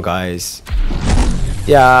 Come on, guys.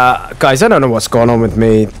 Yeah, guys, I don't know what's going on with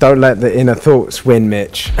me. Don't let the inner thoughts win,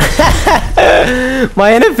 Mitch.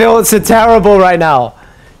 My inner thoughts are terrible right now.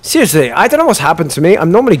 Seriously, I don't know what's happened to me.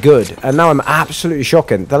 I'm normally good, and now I'm absolutely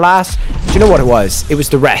shocking. Do you know what it was? It was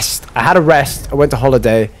the rest. I had a rest. I went to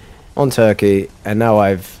holiday on Turkey, and now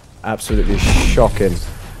I've absolutely shocking.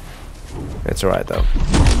 It's alright, though.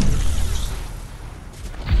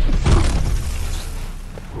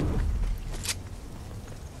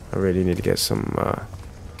 I really need to get some,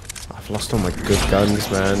 I've lost all my good guns,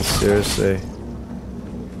 man, seriously.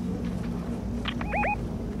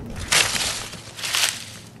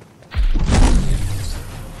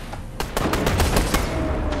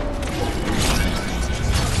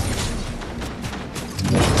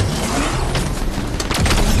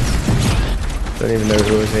 Don't even know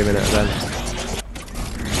who was aiming at then.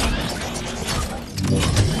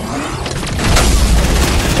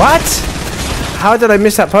 What? How did I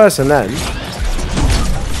miss that person then?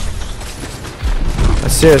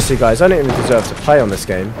 Seriously, guys, I don't even deserve to play on this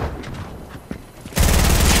game.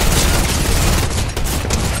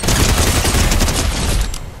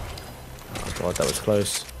 Oh god, that was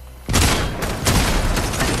close.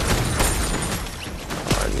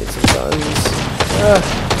 Oh, I need some guns.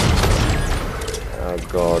 Oh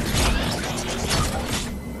god.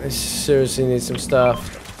 I seriously need some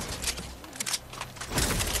stuff.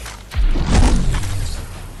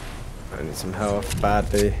 I need some health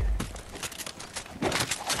badly.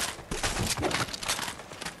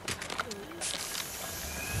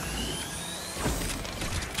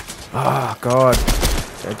 Oh god.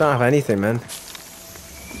 I don't have anything, man.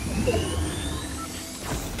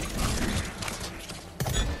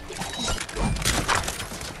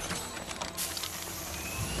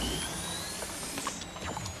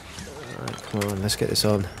 Alright, come on, let's get this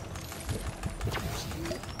on.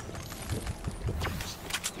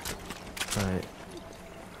 Right.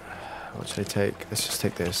 What should I take? Let's just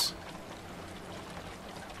take this.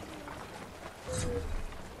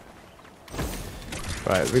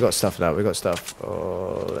 Right, we got stuff now, we got stuff.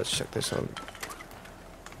 Oh, let's check this on.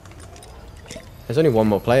 There's only one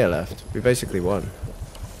more player left. We basically won.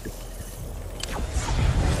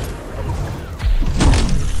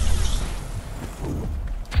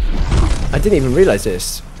 I didn't even realize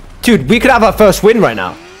this. Dude, we could have our first win right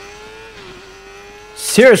now.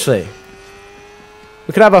 Seriously.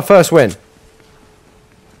 We could have our first win.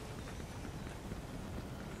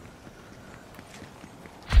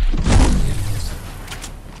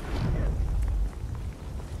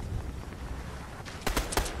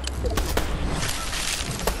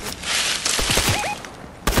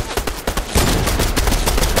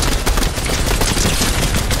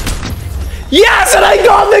 Yes, and I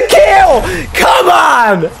got the kill! Come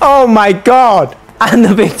on! Oh my god! And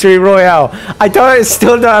the victory royale.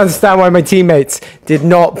 Still don't understand why my teammates did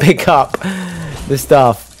not pick up the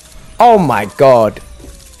stuff. Oh my god.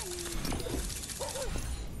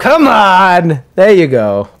 Come on! There you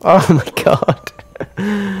go. Oh my god.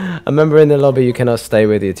 I remember in the lobby you cannot stay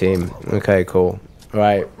with your team. Okay, cool.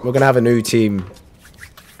 Right, we're gonna have a new team.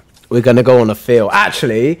 We're gonna go on a field.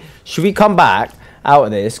 Actually, should we come back out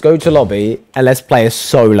of this, go to lobby, and let's play a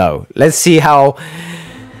solo? Let's see if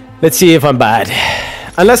I'm bad.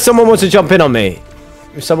 Unless someone wants to jump in on me.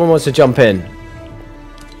 If someone wants to jump in.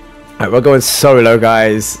 Alright, we're going solo,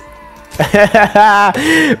 guys.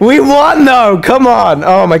 We won though! Come on!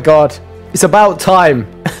 Oh my god. It's about time.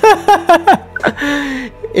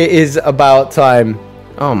 It is about time.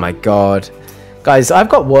 Oh my god. Guys, I've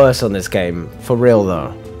got worse on this game. For real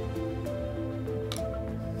though.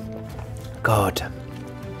 God.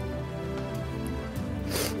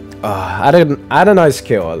 Oh, I had a nice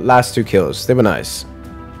kill. Last 2 kills. They were nice.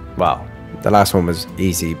 Well, the last one was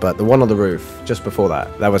easy, but the one on the roof just before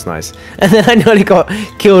that was nice. And then I nearly got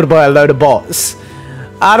killed by a load of bots.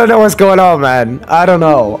 I don't know what's going on, man. I don't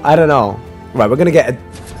know. Right, we're gonna get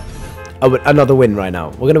another win right now.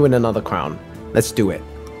 We're gonna win another crown. Let's do it.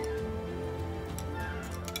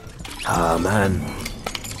 Oh man.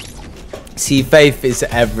 See, faith is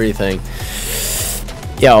everything.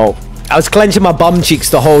 Yo, I was clenching my bum cheeks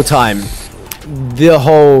the whole time. The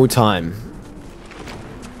whole time.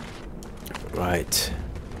 Right.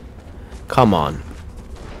 Come on.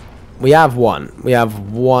 We have one. We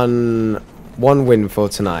have one win for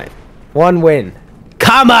tonight. 1 win.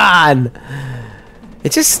 Come on!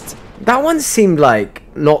 It just... That one seemed like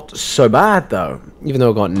not so bad though. Even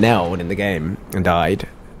though I got nailed in the game and died.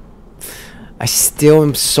 I still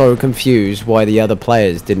am so confused why the other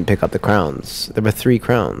players didn't pick up the crowns. There were 3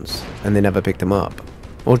 crowns and they never picked them up.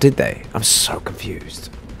 Or did they? I'm so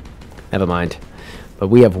confused. Never mind. But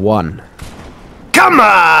we have 1. Come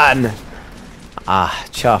on! Ah,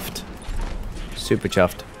 chuffed. Super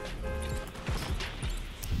chuffed.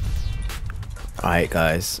 Alright,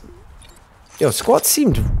 guys. Yo, squad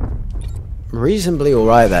seemed reasonably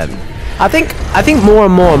alright then. I think more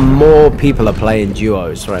and more people are playing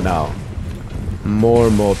duos right now. More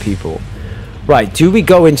and more people. Right, do we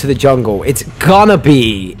go into the jungle? It's gonna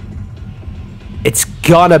be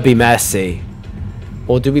messy.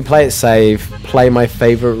 Or do we play it safe, play my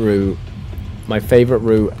favorite route? My favorite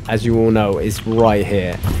route, as you all know, is right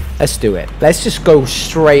here. Let's do it. Let's just go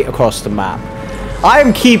straight across the map. I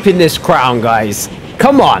am keeping this crown, guys.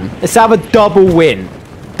 Come on. Let's have a double win.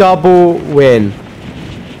 Double win.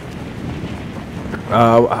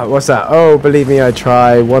 What's that? Oh, believe me, I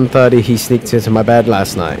tried. 1:30, he sneaked into my bed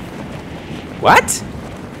last night. What?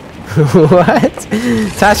 What?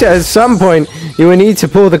 Tasha, at some point, you will need to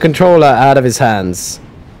pull the controller out of his hands.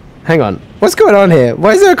 Hang on. What's going on here?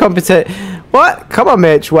 Why is there a competition? What? Come on,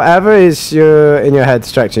 Mitch. Whatever is in your head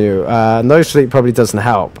distracting you. No sleep probably doesn't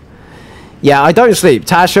help. Yeah, I don't sleep.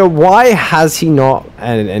 Tasha, why has he not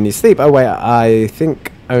any sleep? Oh, wait. I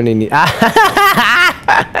think only need...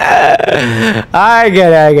 I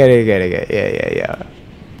get it. Yeah.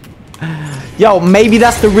 Yo, maybe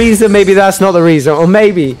that's the reason. Maybe that's not the reason. Or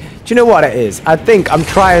maybe... Do you know what it is? I think I'm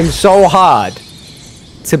trying so hard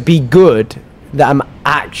to be good that I'm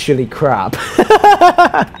actually crap.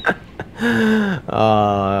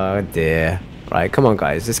 Oh dear. Right, come on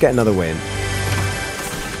guys, let's get another win.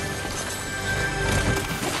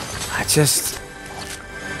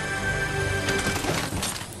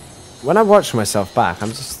 When I watch myself back,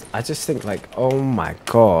 I just think like, oh my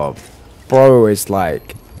god, bro is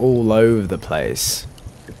like all over the place.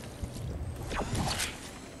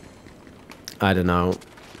 I don't know.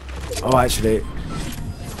 Oh, actually,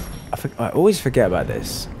 I always forget about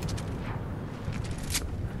this.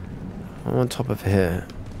 I'm on top of here.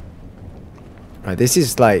 Right, this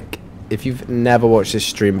is like, if you've never watched this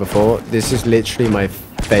stream before, this is literally my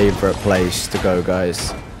favorite place to go,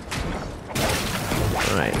 guys.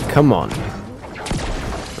 Alright, come on.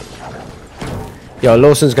 Yo,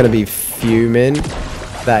 Lawson's gonna be fuming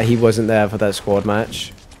that he wasn't there for that squad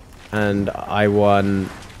match. And I won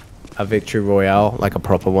a victory royale, like a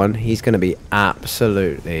proper one. He's gonna be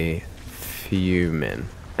absolutely fuming.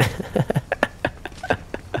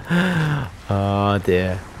 Oh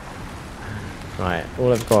dear. Right,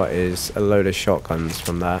 all I've got is a load of shotguns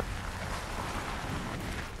from that.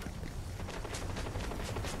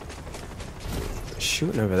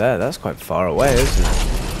 Shooting over there, that's quite far away, isn't it?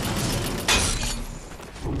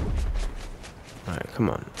 Alright, come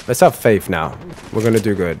on. Let's have faith now. We're gonna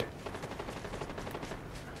do good.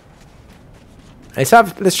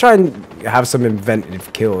 Let's try and have some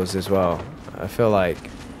inventive kills as well. I feel like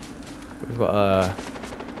we've got a...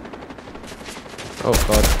 Oh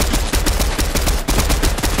god.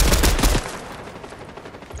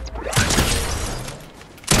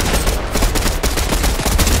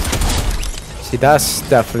 See, that's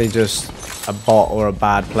definitely just a bot or a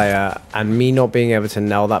bad player, and me not being able to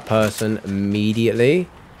nail that person immediately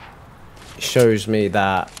shows me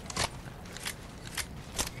that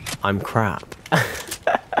I'm crap.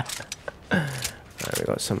 Right, we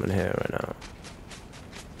got someone here right now.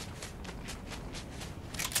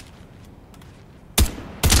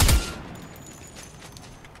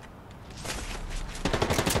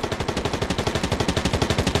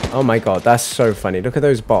 Oh my god, that's so funny. Look at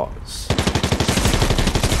those bots.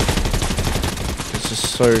 It's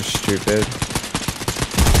just so stupid.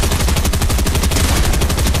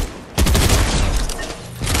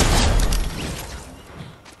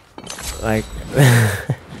 Like,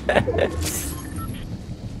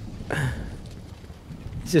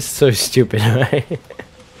 it's just so stupid, right?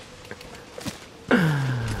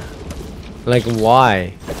 Like,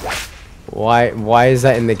 why? Why is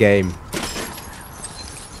that in the game?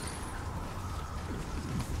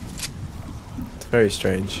 It's very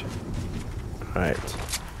strange. Right,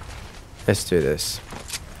 let's do this.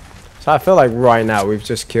 So I feel like right now we've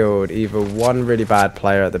just killed either one really bad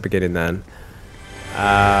player at the beginning then,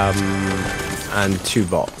 and 2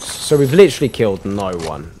 bots. So we've literally killed no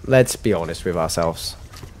one. Let's be honest with ourselves.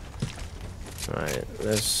 Right,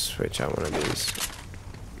 let's switch out one of these.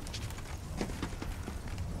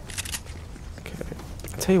 Okay,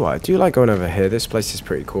 I'll tell you what, I do like going over here. This place is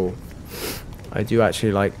pretty cool. I do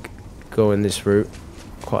actually like going this route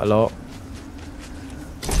quite a lot.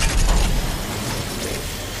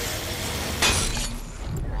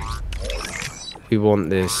 We want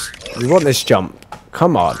this. We want this jump.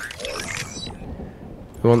 Come on.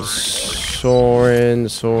 We want soaring.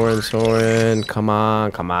 Come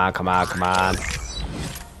on.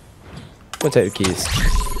 We'll take the keys.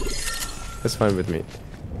 That's fine with me.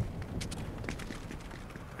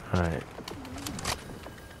 Alright.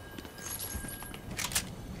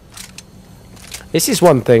 This is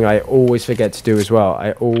one thing I always forget to do as well.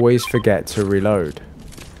 I always forget to reload.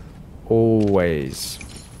 Always.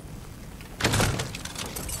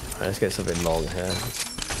 Right, let's get something long here.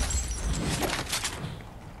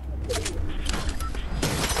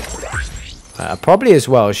 I probably as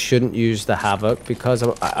well shouldn't use the Havoc because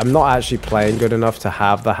I'm not actually playing good enough to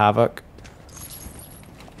have the Havoc.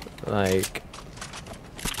 Like,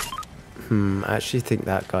 I actually think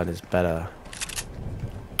that gun is better.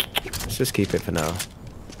 Let's just keep it for now.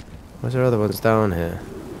 Where's there other ones down here?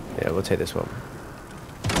 Yeah, we'll take this one.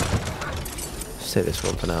 Let's take this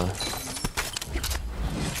one for now.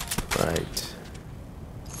 Right.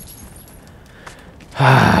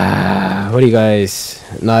 What do you guys?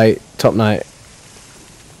 Night. Top night.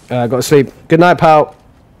 Got to sleep. Good night, pal.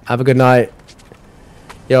 Have a good night.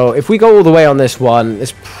 Yo, if we go all the way on this one,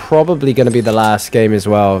 it's probably going to be the last game as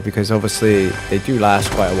well, because obviously they do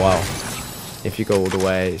last quite a while if you go all the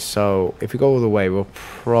way. So if we go all the way, we'll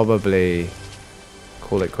probably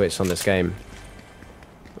call it quits on this game.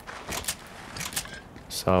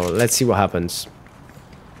 So let's see what happens.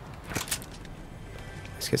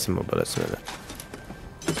 Let's get some more bullets in it.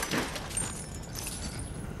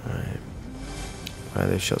 Alright. Where are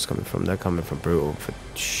those shots coming from? They're coming from Brutal for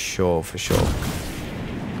sure,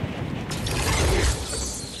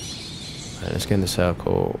 Right, let's get in the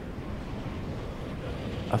circle.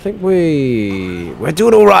 I think we're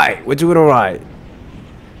doing alright. We're doing alright.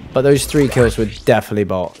 But those 3 kills were definitely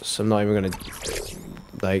bots. I'm not even gonna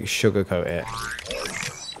like sugarcoat it.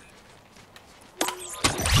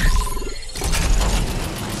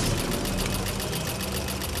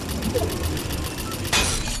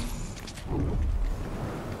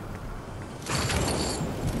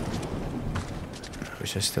 I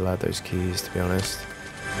wish I still had those keys, to be honest.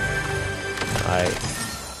 Right,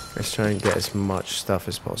 let's try and get as much stuff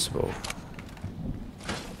as possible.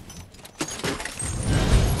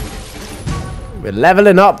 We're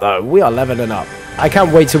leveling up, though. We are leveling up. I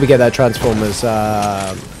can't wait till we get that Transformers.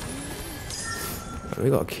 We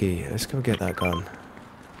got a key. Let's go get that gun.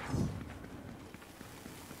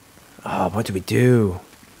 Oh, what do we do?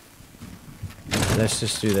 Let's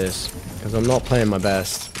just do this, because I'm not playing my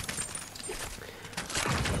best.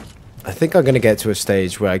 I think I'm going to get to a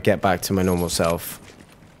stage where I get back to my normal self.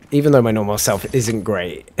 Even though my normal self isn't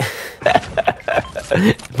great.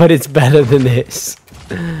 But it's better than this.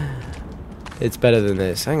 It's better than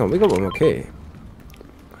this. Hang on, we got one more key.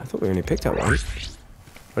 I thought we only picked up one. What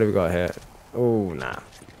have we got here? Oh, nah.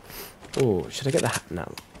 Oh, should I get the hat?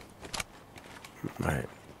 No. Right.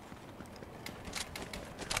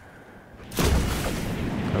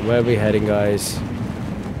 And where are we heading, guys?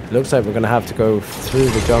 Looks like we're gonna have to go through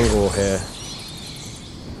the jungle here.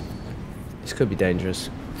 This could be dangerous.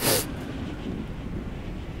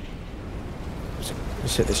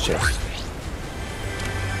 Let's hit this chest.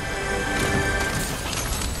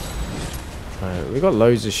 Right, we got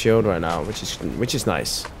loads of shield right now, which is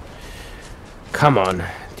nice. Come on.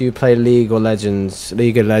 Do you play League of Legends?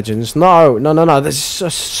 No. There's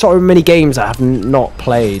just so many games I have not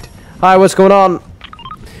played. Hi, what's going on?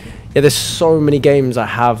 Yeah, there's so many games I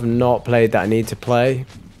have not played that I need to play.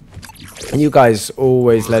 And you guys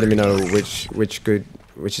always letting me know which is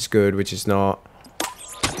good, which is not.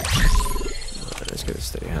 Right, let's get the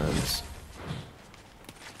steady hands.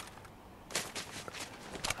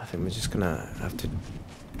 I think we're just gonna have to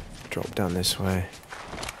drop down this way.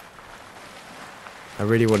 I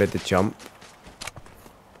really wanted to jump.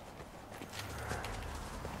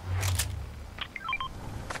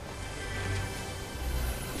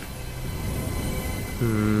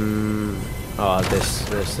 Oh, this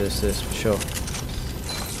for sure.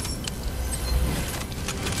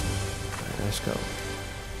 Right, let's go.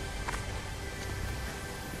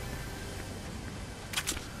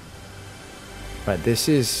 Right, this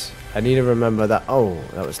is. I need to remember that. Oh,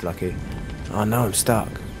 that was lucky. Oh no, I'm stuck.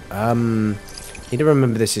 Need to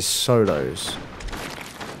remember this is solos.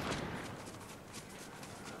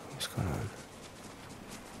 What's going on?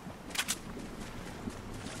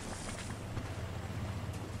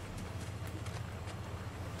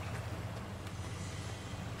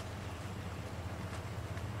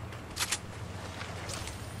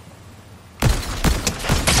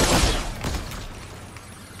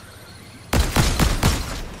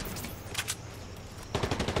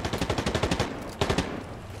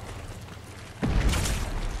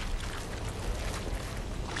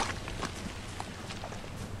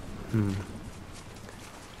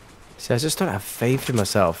 See, I just don't have faith in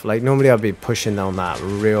myself. Like, normally I'd be pushing down that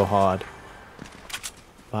real hard.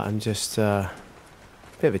 But I'm just, a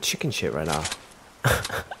bit of a chicken shit right now.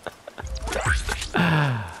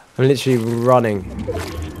 I'm literally running.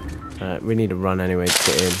 We need to run anyway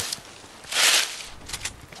to get in.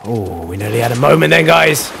 Oh, we nearly had a moment then,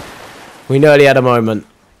 guys. We nearly had a moment.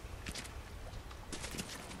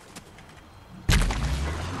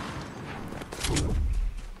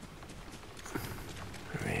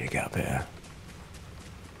 Get up here.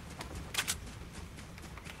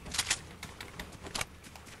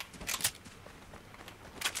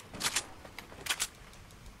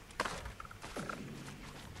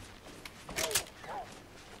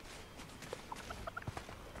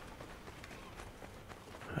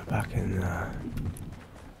 We're back in the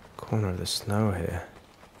corner of the snow here.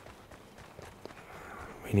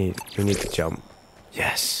 We need to jump.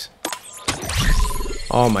 Yes.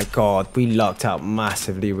 Oh my god, we lucked out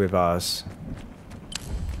massively with ours.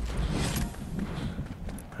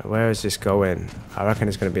 Where is this going? I reckon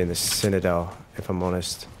it's going to be in the Citadel, if I'm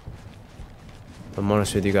honest. If I'm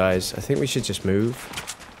honest with you guys, I think we should just move.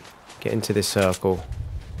 Get into this circle.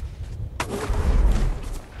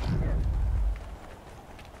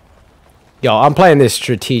 Yo, I'm playing this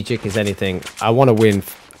strategic as anything. I want to win.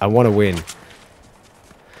 I want to win.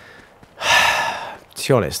 To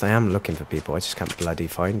be honest, I am looking for people. I just can't bloody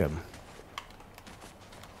find them.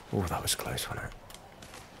 Oh, that was close, wasn't it?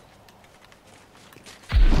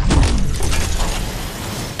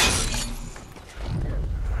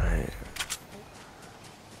 Right.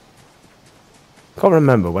 Can't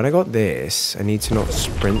remember. When I got this, I need to not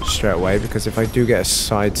sprint straight away, because if I do get a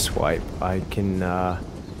side swipe, I can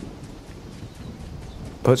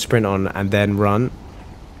put sprint on and then run.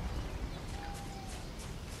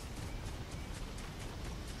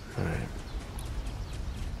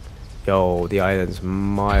 Yo, the island's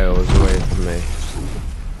miles away from me.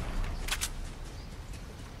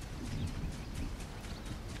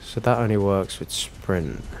 So that only works with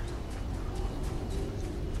sprint.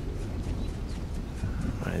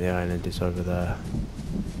 Right, the island is over there.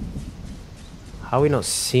 How are we not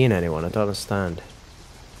seeing anyone? I don't understand.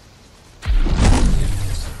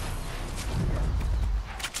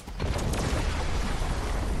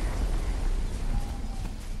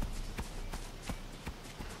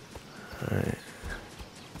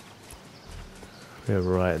 We're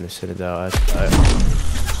right in the Citadel.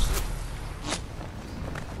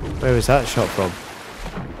 Where was that shot from?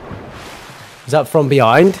 Is that from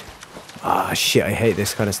behind? Ah, shit, I hate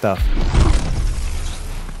this kind of stuff.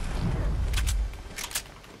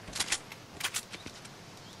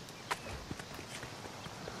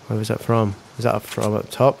 Where was that from? Was that from up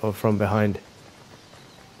top or from behind?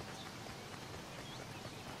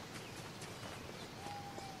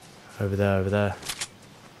 Over there, over there.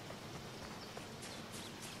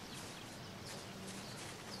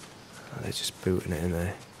 Oh, they're just booting it in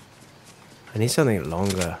there. I need something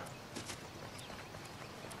longer.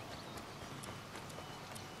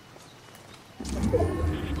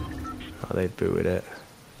 Oh, they booted it.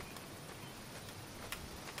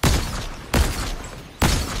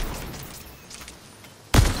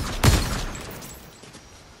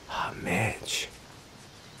 Oh, Mitch.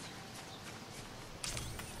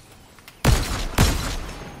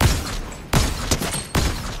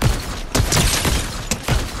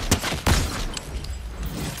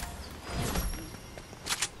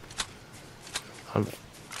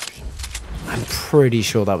 I'm pretty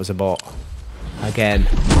sure that was a bot. Again.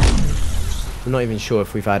 I'm not even sure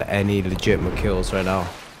if we've had any legitimate kills right now.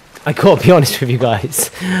 I gotta be honest with you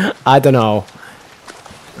guys. I don't know.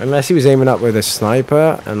 Unless he was aiming up with a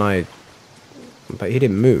sniper and but he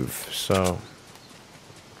didn't move, so.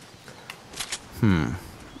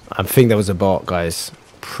 I think that was a bot, guys.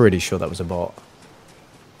 Pretty sure that was a bot.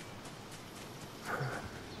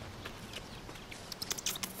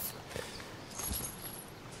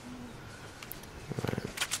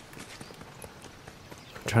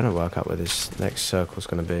 Trying to work out where this next circle's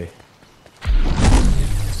going to be.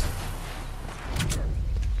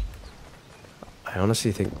 I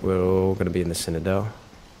honestly think we're all going to be in the Citadel.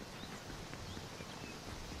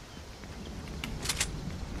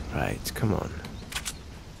 Right, come on.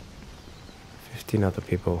 15 other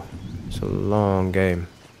people. It's a long game.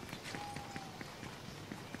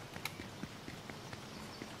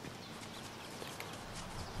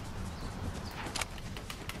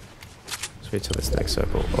 Wait till this next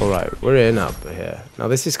circle. Alright, we're in up here. Now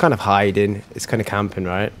this is kind of hiding. It's kind of camping,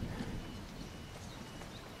 right?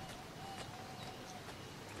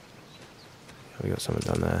 We got someone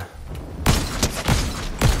down there.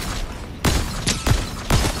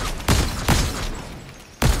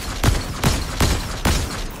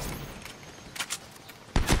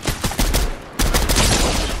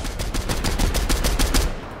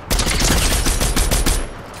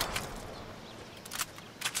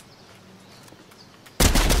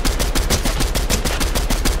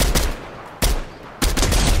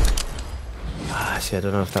 I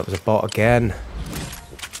don't know if that was a bot again.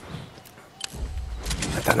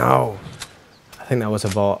 I don't know. I think that was a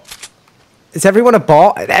bot. Is everyone a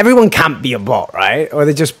bot? Everyone can't be a bot, right? Or are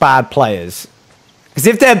they just bad players? Because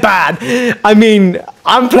if they're bad, I mean,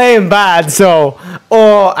 I'm playing bad, so...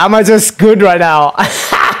 Or am I just good right now?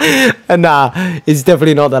 Nah, it's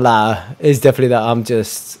definitely not the latter. It's definitely that I'm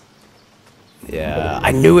just... Yeah,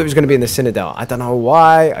 I knew it was going to be in the Citadel. I don't know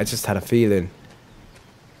why. I just had a feeling.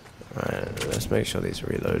 Alright, let's make sure these are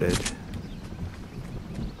reloaded.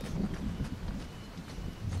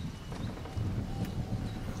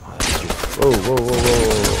 Whoa, whoa, whoa,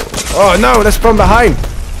 whoa. Oh no, that's from behind!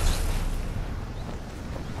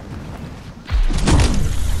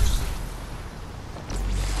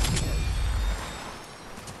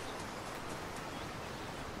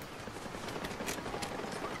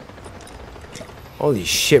 Holy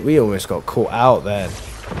shit, we almost got caught out then.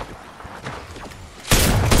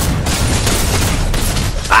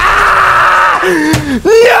 No!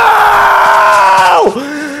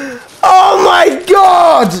 Oh my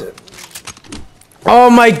god! Oh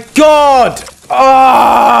my god!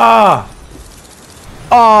 Oh!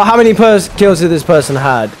 Oh, how many kills did this person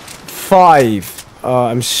had? 5. Oh,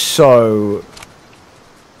 I'm so...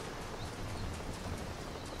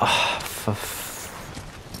 Oh,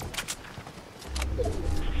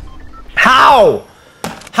 how?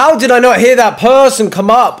 How did I not hear that person come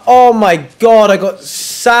up? Oh my god, I got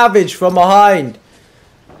savage from behind.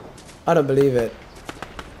 I don't believe it.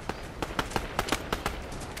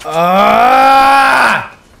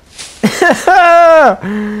 Ah!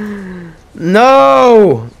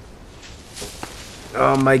 No!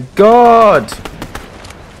 Oh my god!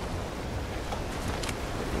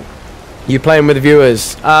 You playing with the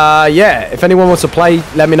viewers? Yeah. If anyone wants to play,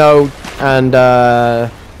 let me know, and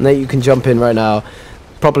Nate, you can jump in right now.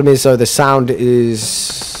 Problem is, though, the sound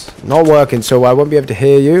is not working, so I won't be able to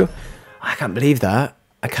hear you. I can't believe that.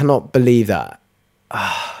 I cannot believe that.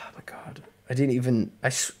 Oh my god! I didn't even.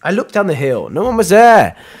 I looked down the hill. No one was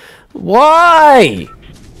there. Why?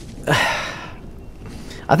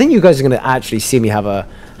 I think you guys are gonna actually see me have a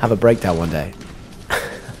breakdown one day.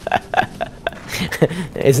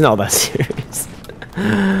 It's not that serious.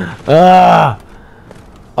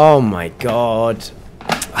 Oh my god.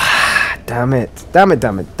 Damn it. Damn it,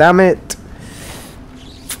 damn it, damn it.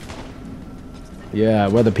 Yeah,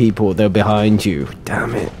 we're the people. They're behind you.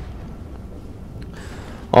 Damn it.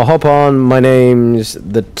 I'll hop on. My name's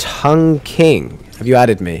the Tongue King. Have you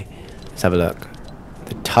added me? Let's have a look.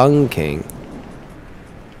 The Tongue King.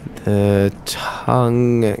 The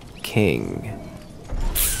Tongue King.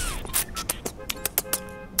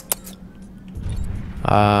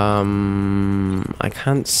 I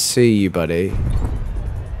can't see you, buddy.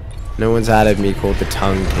 No one's added me called the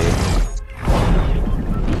Tongue King.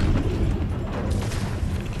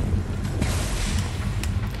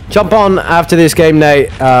 Jump on after this game,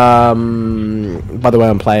 Nate. By the way,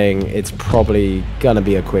 I'm playing. It's probably gonna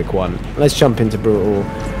be a quick one. Let's jump into Brutal.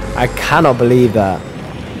 I cannot believe that.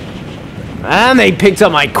 And they picked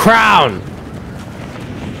up my crown.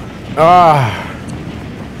 Ah.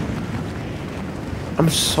 I'm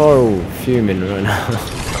so fuming right now.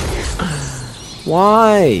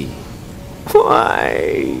 Why?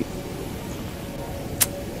 Why?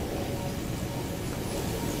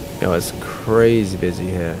 Yo, it's crazy busy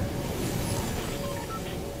here.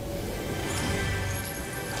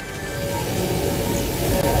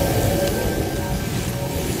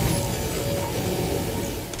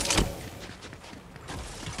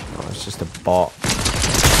 Oh, it's just a bot.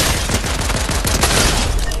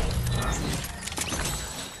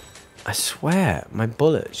 I swear, my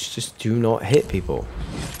bullets just do not hit people.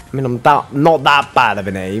 I mean, I'm not that bad of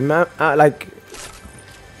an aim. Like,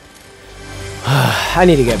 I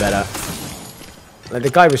need to get better. Like, the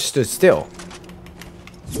guy was stood still.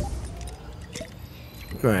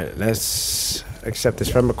 Right, let's accept this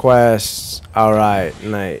friend request. Alright,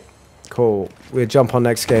 mate. Cool. We'll jump on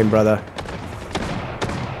next game, brother.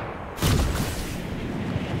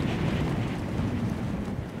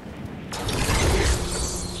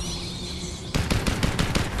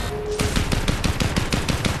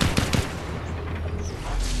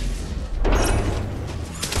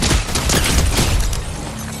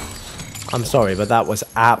 I'm sorry, but that was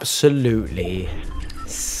absolutely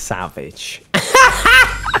savage.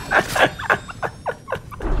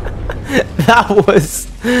 That was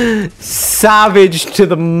savage to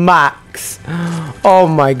the max. Oh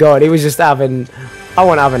my god, he was just having... I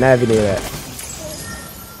wasn't having heavy near it.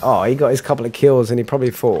 Oh, he got his couple of kills and he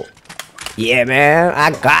probably thought, yeah, man,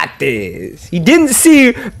 I got this. He didn't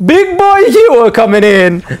see Big Boy Hero coming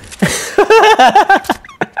in.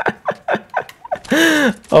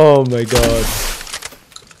 Oh my god.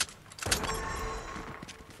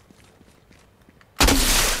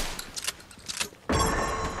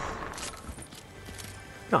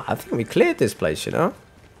 No, I think we cleared this place, you know?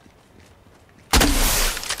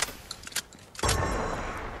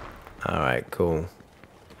 Alright, cool.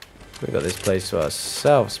 We got this place to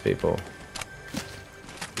ourselves, people.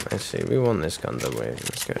 Actually, we want this gun, don't we?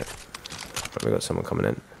 Let's go. We got someone coming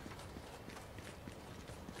in.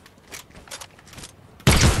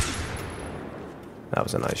 That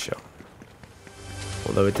was a nice shot.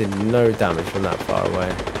 Although it did no damage from that far away.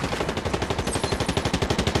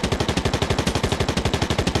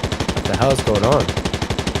 What the hell's going on?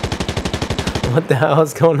 What the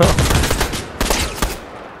hell's going on?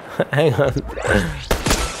 Hang on.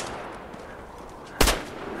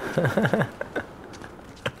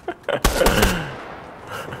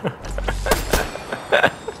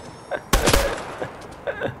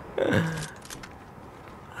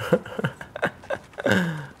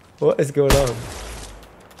 What is going on?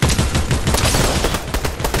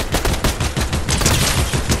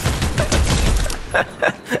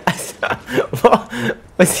 What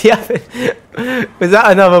was he having? Was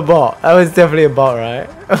that another bot? That was definitely a bot, right?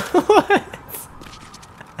 What?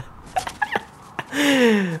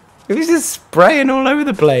 He was just spraying all over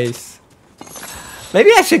the place.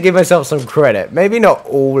 Maybe I should give myself some credit. Maybe not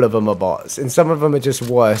all of them are bots, and some of them are just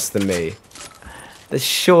worse than me.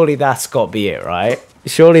 Surely that's got to be it, right?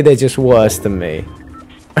 Surely they're just worse than me.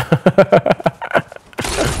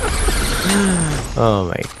 Oh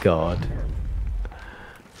my god.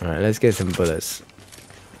 Alright, let's get some bullets.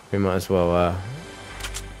 We might as well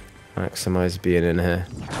maximize being in here.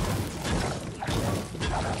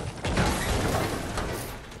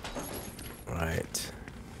 Right.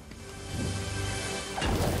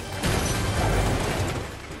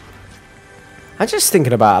 I'm just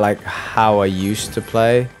thinking about like how I used to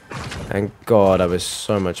play. Thank God I was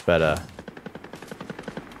so much better.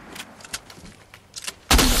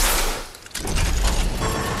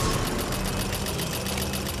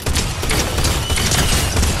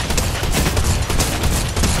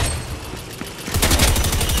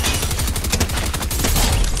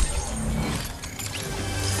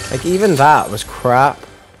 Like even that was crap.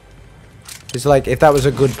 It's like if that was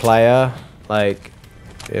a good player, like,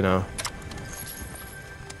 you know.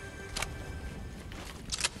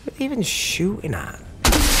 Even shooting at?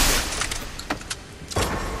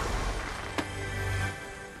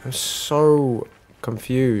 I'm so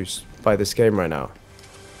confused by this game right now.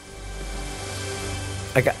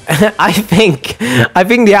 Like, I think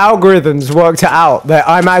the algorithms worked it out that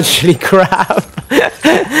I'm actually crap,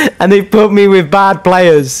 and they put me with bad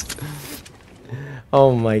players.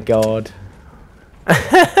 Oh my god.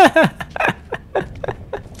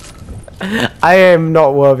 I am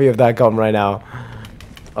not worthy of that gun right now.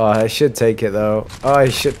 Oh, I should take it though. Oh, I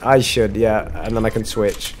should, yeah, and then I can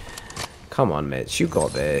switch. Come on, Mitch, you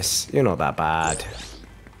got this. You're not that bad.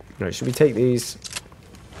 No, should we take these?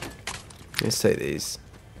 Let's take these.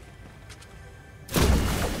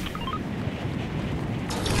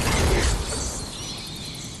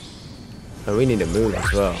 Oh, we need to move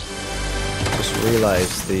as well. Just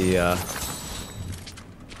realized the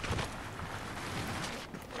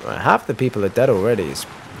right, half the people are dead already.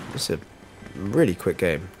 It's a really quick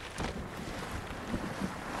game.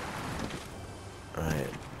 Alright.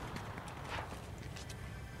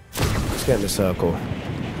 Let's get in the circle.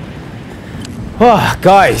 Oh,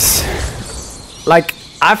 guys. Like,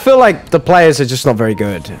 I feel like the players are just not very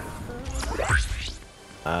good.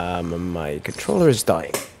 My controller is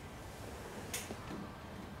dying.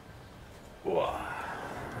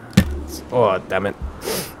 Oh, damn it.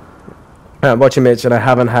 I'm watching Mitch and I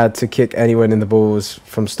haven't had to kick anyone in the balls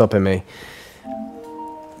from stopping me.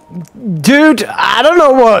 Dude, I don't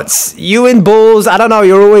know what's you in balls. I don't know.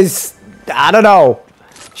 You're always... I don't know.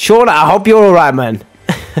 Sean, I hope you're alright, man.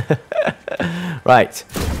 Right.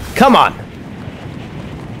 Come on.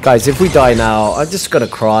 Guys, if we die now, I'm just gonna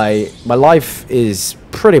cry. My life is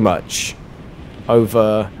pretty much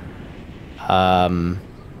over. And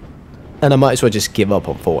I might as well just give up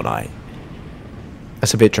on Fortnite.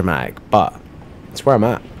 That's a bit dramatic, but it's where I'm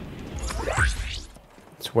at.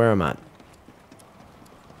 It's where I'm at.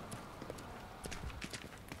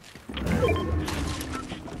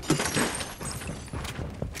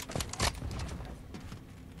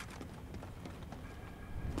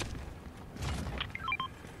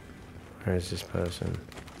 Where is this person?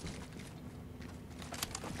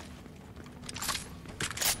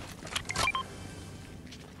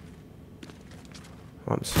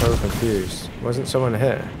 I'm so confused. Wasn't someone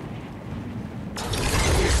here?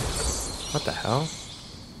 What the hell?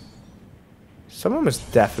 Someone was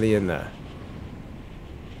definitely in there.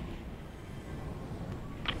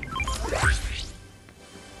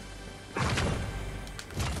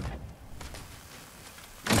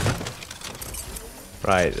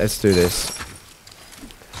 Right, let's do this.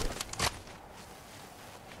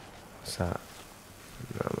 What's that?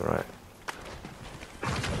 No, I'm alright.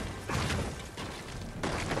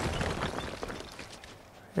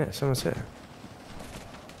 Yeah, someone's here.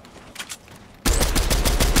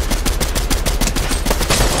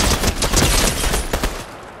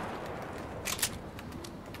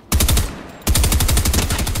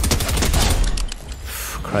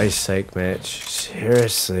 For Christ's sake, Mitch.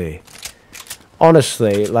 Seriously.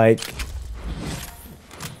 Honestly, like...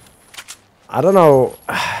 I don't know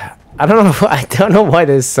why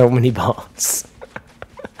there's so many bots.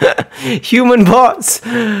 Human bots!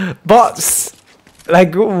 Bots!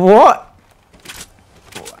 Like, what?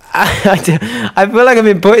 I feel like I've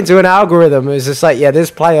been put into an algorithm. It's just like, yeah, this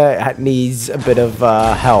player needs a bit of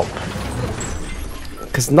help.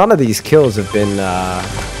 Because none of these kills have been,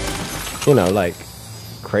 you know, like,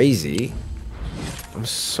 crazy. I'm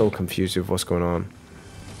so confused with what's going on.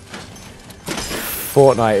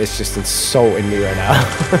 Fortnite is just insulting me right now.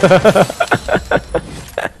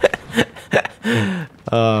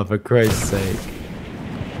 Oh, for Christ's sake.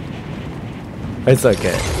 It's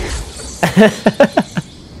okay.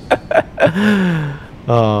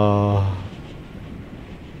 Oh.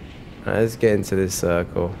 Let's get into this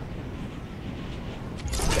circle.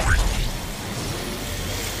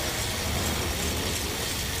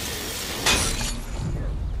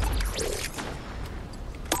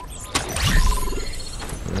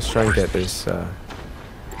 Let's try and get this. I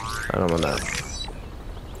don't want that.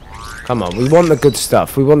 Come on, we want the good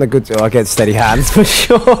stuff. We want the good. Oh, I get steady hands for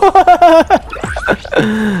sure.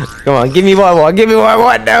 Come on, give me what I want. Give me what I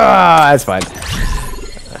want. No, that's fine.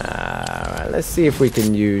 Alright, let's see if we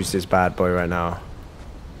can use this bad boy right now.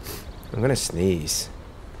 I'm gonna sneeze.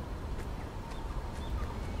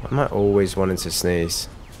 Why am I always wanting to sneeze?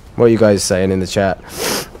 What are you guys saying in the chat?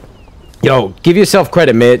 Yo, give yourself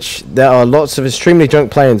credit, Mitch. There are lots of extremely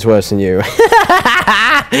drunk players worse than you.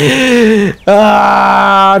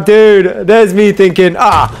 Ah, dude, there's me thinking,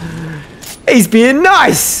 he's being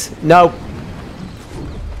nice. Nope.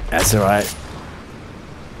 That's alright.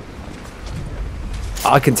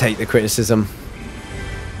 I can take the criticism.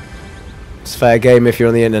 It's fair game if you're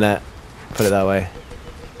on the internet. Put it that way.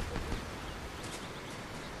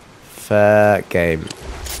 Fair game.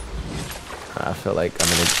 I feel like I'm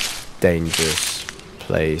in a dangerous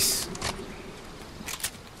place.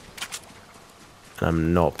 And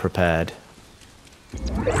I'm not prepared.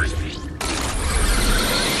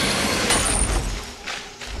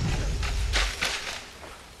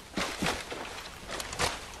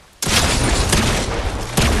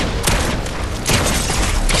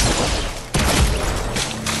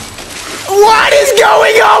 What is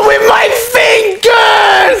going on with my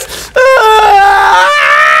fingers?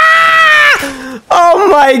 Oh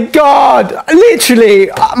my god. Literally,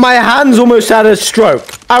 my hands almost had a stroke.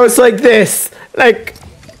 I was like this. Like...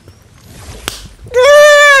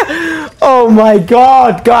 Oh my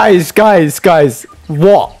god. Guys.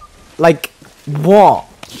 What? Like, what?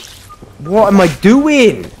 What am I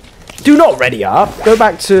doing? Do not ready up. Go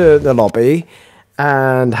back to the lobby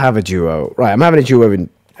and have a duo. Right, I'm having a duo in...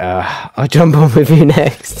 I'll jump on with you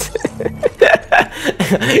next.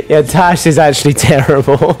 Yeah, Tash is actually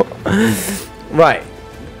terrible. Right.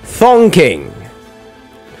 Thonking.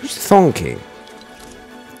 Who's Thonking?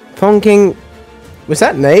 Thonking... Was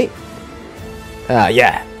that Nate?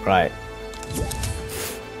 Yeah. Right.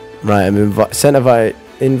 Right, I'm sent an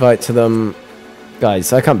invite to them.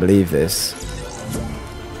 Guys, I can't believe this.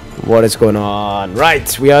 What is going on?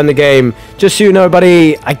 Right, we are in the game. Just so you know,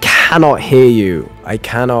 buddy, I cannot hear you. I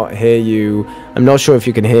cannot hear you. I'm not sure if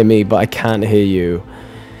you can hear me, but I can't hear you.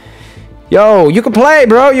 Yo, you can play,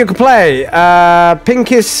 bro. You can play.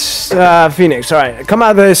 Pinkest Phoenix. All right, come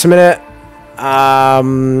out of this a minute.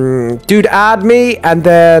 Dude, add me, and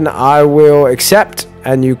then I will accept,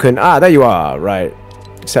 and you can... Ah, there you are. Right.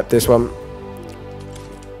 Accept this one.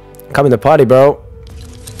 Come in the party, bro.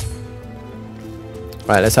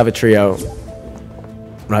 Right, let's have a trio.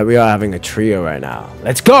 Right, we are having a trio right now.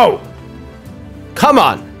 Let's go! Come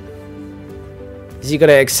on! Is he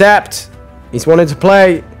gonna accept? He's wanting to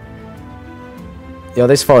play. Yo,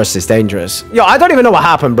 this forest is dangerous. Yo, I don't even know what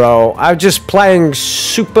happened, bro. I'm just playing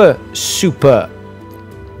super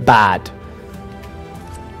bad.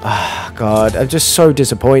 Ah, God, I'm just so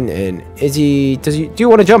disappointed. Is he... Do you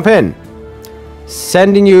want to jump in?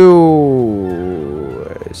 Sending you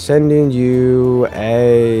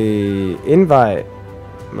a invite,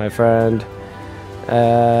 my friend.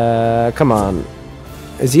 Come on.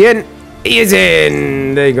 Is he in? He is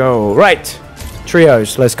in. There you go. Right.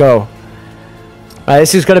 Trios. Let's go.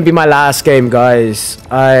 This is going to be my last game, guys.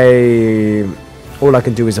 All I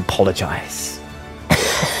can do is apologize.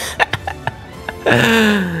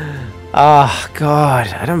 Ah, God.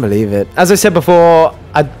 I don't believe it. As I said before,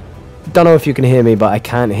 I don't know if you can hear me, but I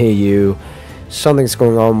can't hear you. Something's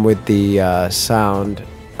going on with the sound.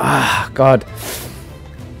 Ah, God.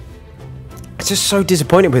 I'm just so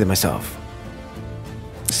disappointed with myself.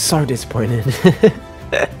 So disappointed.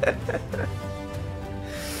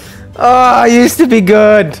 Oh, I used to be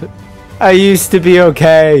good. I used to be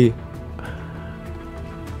okay.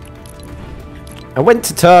 I went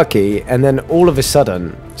to Turkey, and then all of a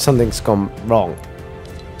sudden, something's gone wrong.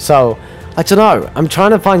 So, I don't know. I'm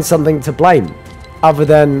trying to find something to blame, other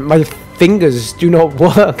than my fingers do not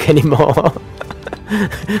work anymore.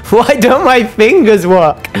 Why don't my fingers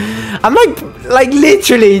work? I'm like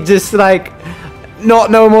literally just like not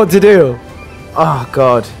knowing what to do. Oh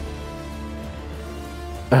God.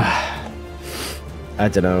 I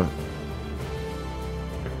don't know.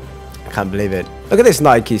 I can't believe it. Look at this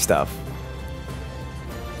Nike stuff.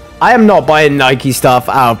 I am not buying Nike stuff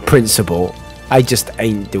out of principle. I just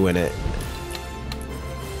ain't doing it.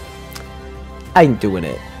 Ain't doing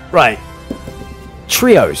it. Right.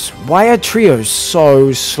 Trios. Why are trios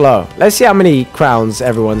so slow? Let's see how many crowns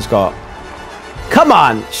everyone's got. Come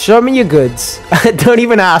on. Show me your goods. Don't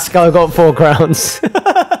even ask. I got 4 crowns.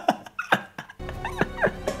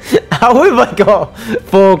 How have I got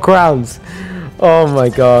 4 crowns? Oh my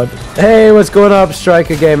God. Hey, what's going up,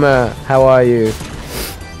 Striker Gamer? How are you?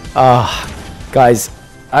 Guys,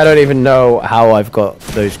 I don't even know how I've got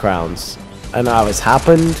those crowns. And how it's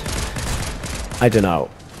happened. I don't know.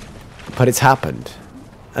 But it's happened.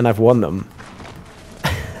 And I've won them.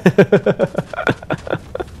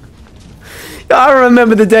 I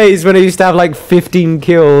remember the days when I used to have like 15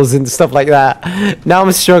 kills and stuff like that. Now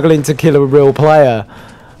I'm struggling to kill a real player.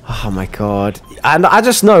 Oh my God. And I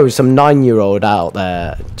just know some 9-year-old out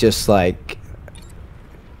there just like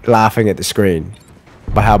laughing at the screen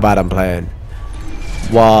by how bad I'm playing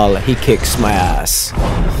while he kicks my ass.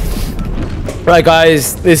 Right,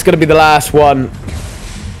 guys, this is going to be the last one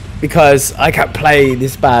because I can't play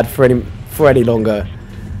this bad for any longer.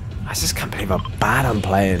 I just can't believe how bad I'm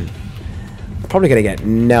playing. I'm probably going to get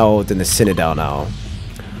nailed in the Citadel now.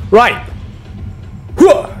 Right.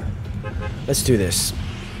 Let's do this.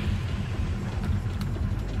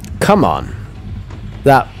 Come on.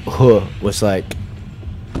 That was like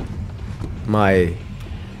my...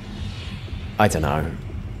 I don't know.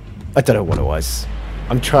 I don't know what it was.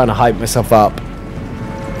 I'm trying to hype myself up.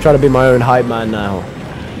 I'm trying to be my own hype man now.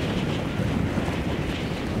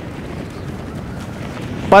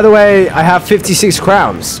 By the way, I have 56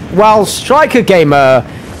 crowns. Well, Striker Gamer,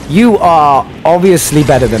 you are obviously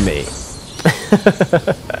better than me.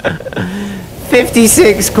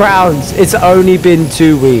 56 crowns. It's only been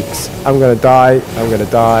 2 weeks. I'm gonna die. I'm gonna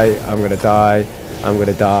die. I'm gonna die. I'm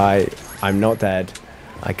gonna die. I'm not dead.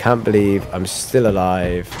 I can't believe I'm still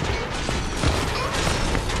alive.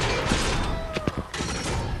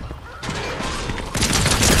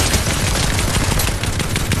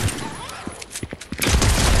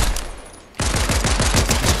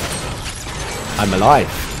 I'm alive.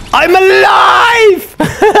 I'm alive!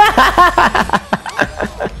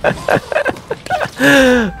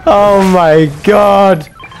 Oh my god.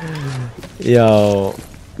 Yo.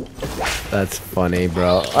 That's funny,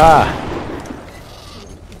 bro. Ah.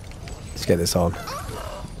 Let's get this on.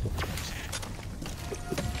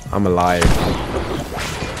 I'm alive.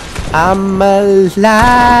 I'm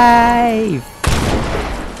alive.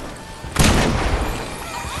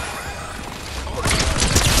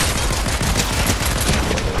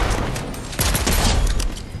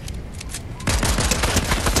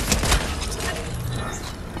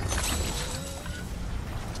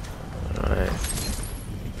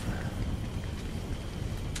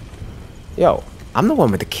 Yo, I'm the one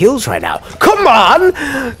with the kills right now. Come on!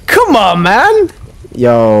 Come on, man!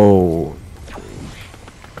 Yo.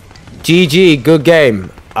 GG, good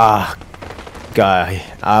game. Ah, guy,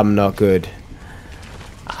 I'm not good.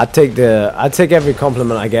 I take every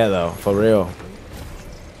compliment I get though, for real.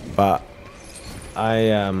 But I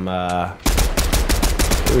am who are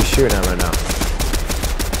we shooting at right now?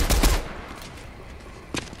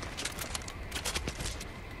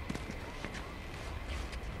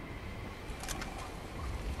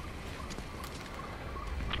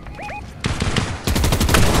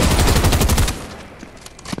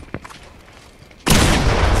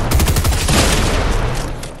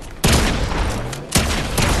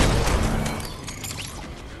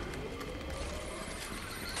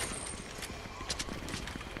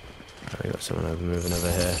 We got someone moving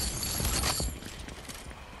over here.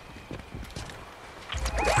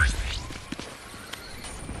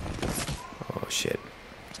 Oh shit.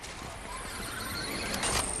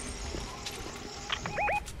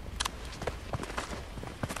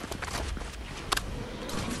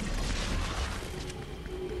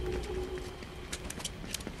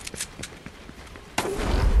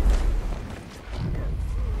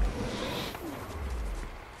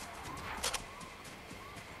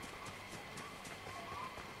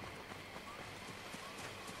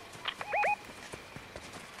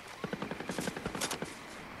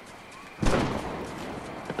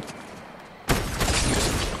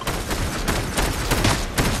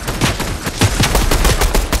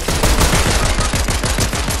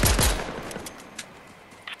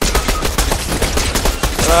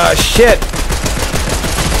 Ah, shit!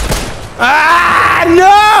 Ah,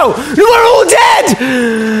 no! We're all dead!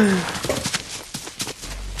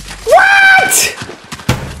 What?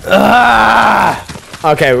 Ah!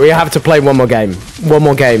 Okay, we have to play one more game. One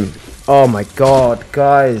more game. Oh my god,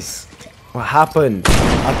 guys. What happened?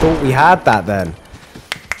 I thought we had that then.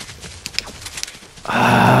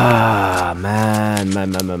 Ah, man.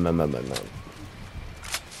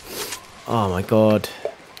 Oh my god.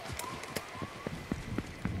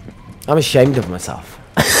 I'm ashamed of myself.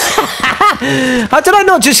 How did I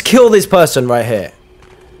not just kill this person right here?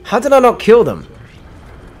 How did I not kill them?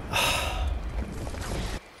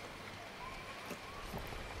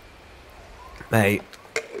 Mate,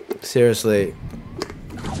 seriously,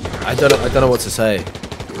 I don't know what to say.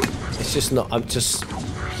 It's just not. I'm just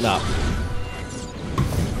no.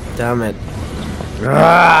 Damn it!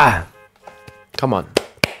 Ah! Come on,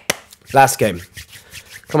 last game.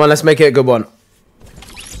 Come on, let's make it a good one.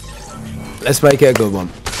 Let's make it a good one.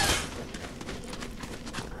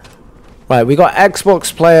 Right, we got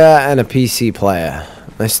Xbox player and a PC player.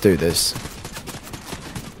 Let's do this.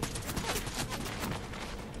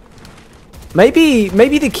 Maybe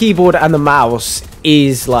the keyboard and the mouse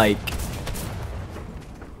is like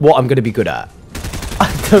what I'm gonna be good at.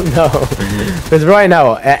 I don't know. Because right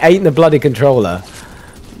now, it ain't the bloody controller.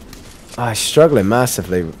 I'm struggling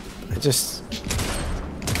massively. It just...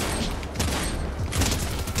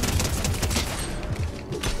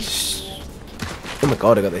 Oh my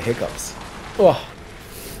god, I got the hiccups. Oh.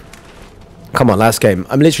 Come on, last game.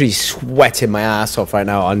 I'm literally sweating my ass off right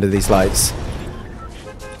now under these lights.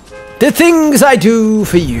 The things I do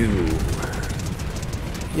for you.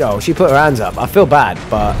 Yo, she put her hands up. I feel bad,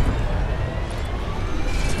 but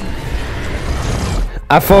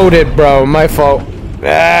I folded, bro. My fault.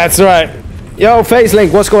 That's right. Yo, FaZe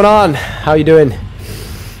Link, what's going on? How you doing?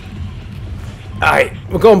 Alright,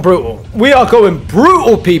 we're going brutal. We are going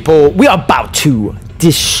brutal, people. We are about to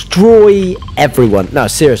destroy everyone. No,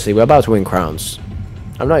 seriously, we're about to win crowns.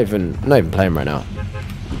 I'm not even playing right now.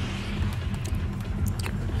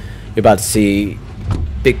 You're about to see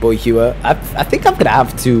Big Boy Hewer. I think I'm gonna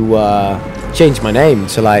have to change my name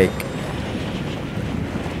to like,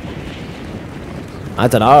 I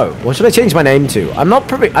don't know. What should I change my name to? I'm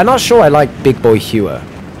not sure I like Big Boy Hewer.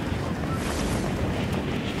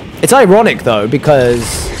 It's ironic though,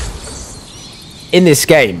 because in this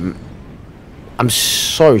game I'm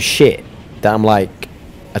so shit that I'm like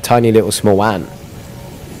a tiny little small ant.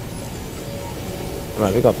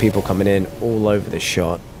 Right, we got people coming in all over this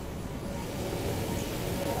shot.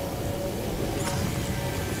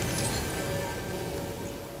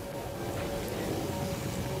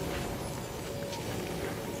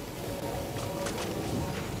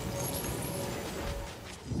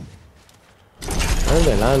 Where are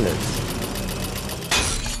they landing?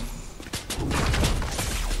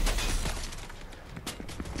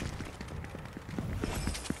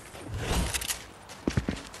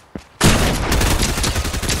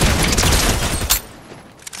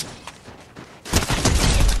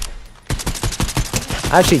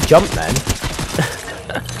 I actually jumped then.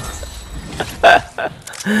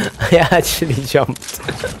 I actually jumped.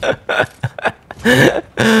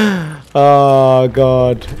 Oh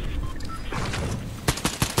god.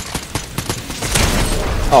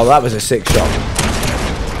 Oh, that was a sick shot.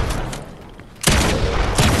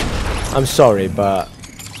 I'm sorry, but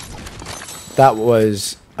that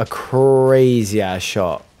was a crazy ass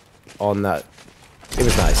shot on that. It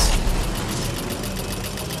was nice.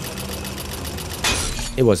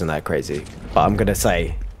 It wasn't that crazy, but I'm gonna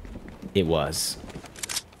say it was.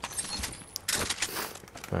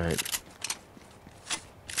 Alright.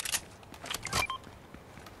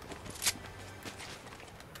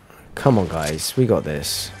 Come on, guys. We got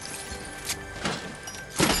this.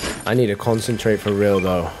 I need to concentrate for real,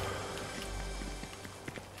 though.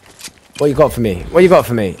 What you got for me? What you got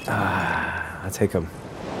for me? Ah, I'll take them.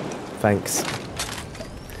 Thanks.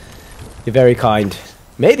 You're very kind.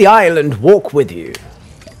 May the island walk with you.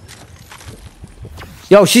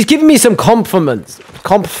 Yo, she's giving me some compliments.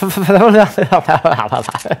 I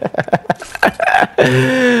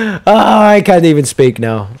can't even speak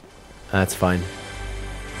now. That's fine.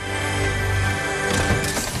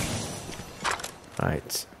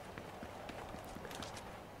 Right.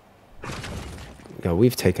 Yo,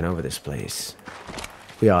 we've taken over this place.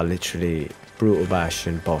 We are literally brutal bash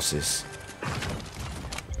and bosses.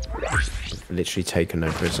 We've literally taken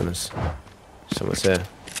no prisoners. Someone's here.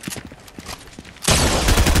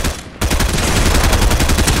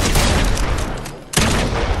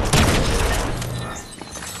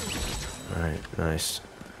 Alright, nice.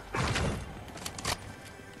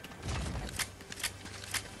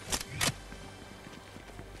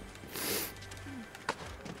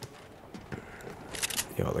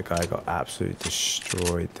 Yo, the guy got absolutely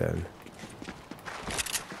destroyed then.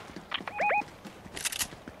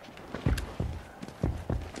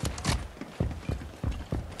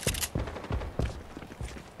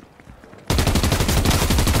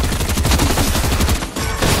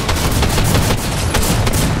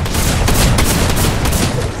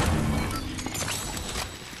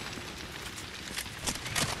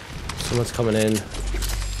 Someone's coming in.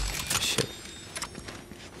 Shit.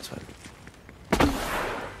 That's fine.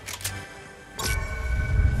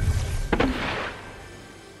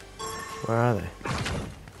 Where are they?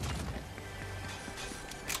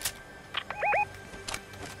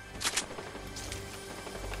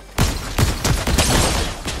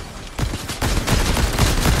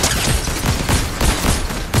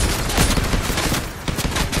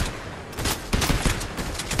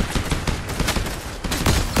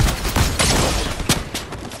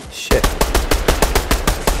 Shit.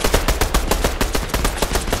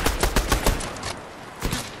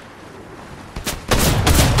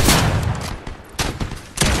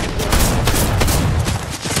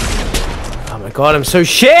 Oh my god, I'm so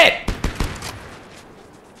shit!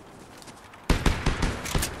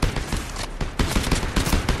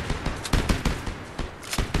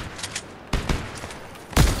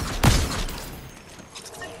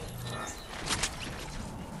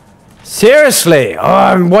 Seriously? Oh,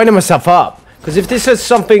 I'm winding myself up. Because if this is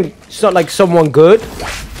something, it's not like someone good,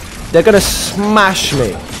 they're gonna smash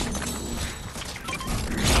me.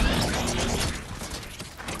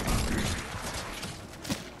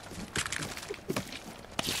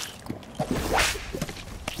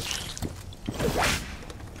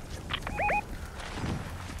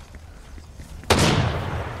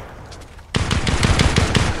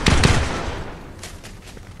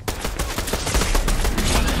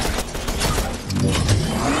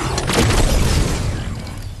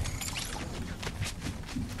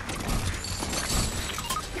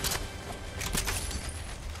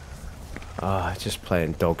 Ah, just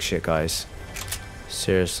playing dog shit, guys.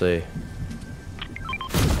 Seriously.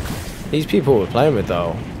 These people we're playing with,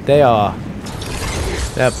 though, they're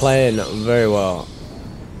playing very well.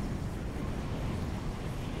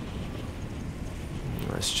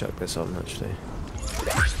 Let's chuck this on, actually.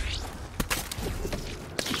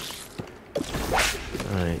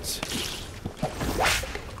 Alright.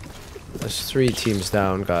 There's 3 teams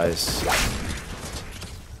down, guys.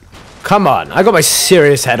 Come on, I got my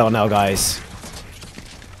serious head on now, guys.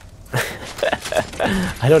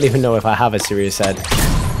 I don't even know if I have a serious head.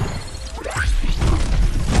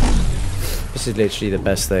 This is literally the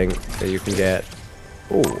best thing that you can get.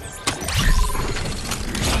 Ooh.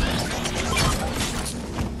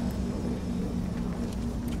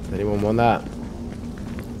 Does anyone want that?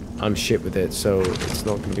 I'm shit with it, so it's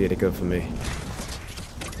not going to be any good for me.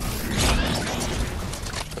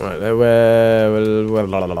 Alright,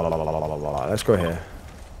 let's go here.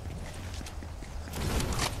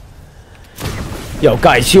 Yo,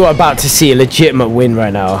 guys, you are about to see a legitimate win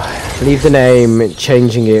right now. Leave the name,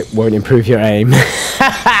 changing it won't improve your aim.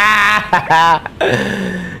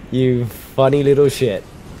 You funny little shit.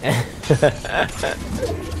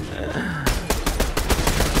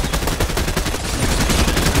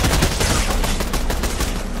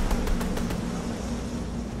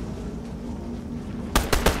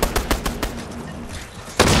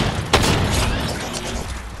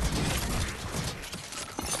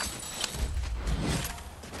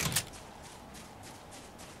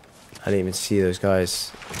 I didn't even see those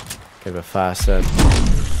guys. Give a fast then. I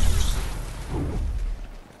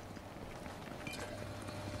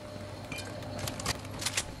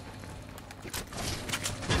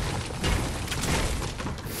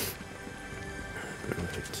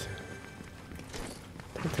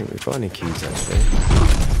don't think we've got any keys actually.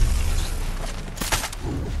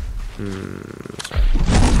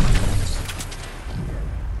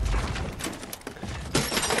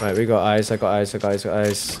 Right, we got eyes, I got eyes, I got eyes, I got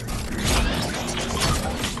eyes.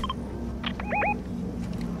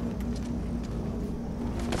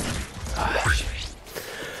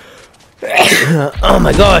 Oh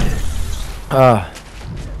my god! Ah.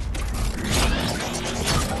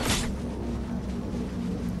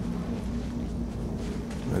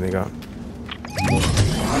 Where they go?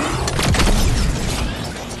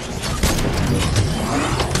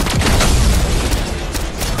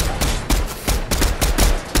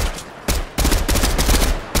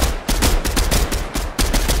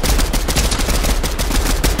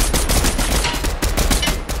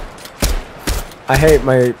 I hate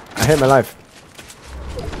my life.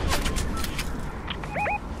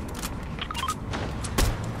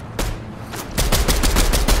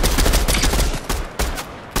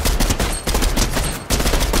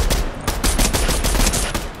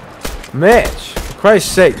 Mitch, for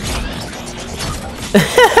Christ's sake.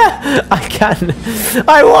 I can't.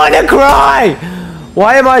 I want to cry!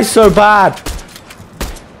 Why am I so bad?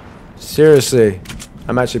 Seriously.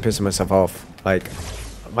 I'm actually pissing myself off. Like,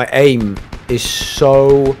 my aim is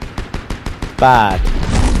so bad.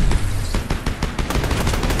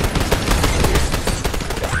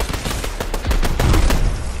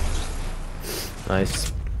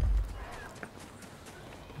 Nice.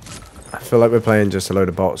 I feel like we're playing just a load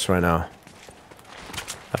of bots right now.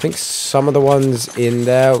 I think some of the ones in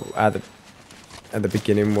there at the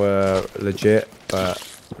beginning were legit, but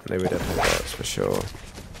they were definitely bots for sure.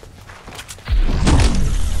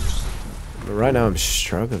 But right now I'm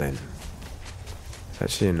struggling. It's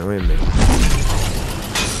actually annoying me.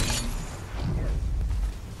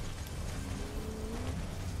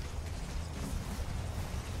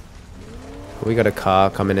 We got a car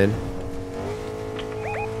coming in.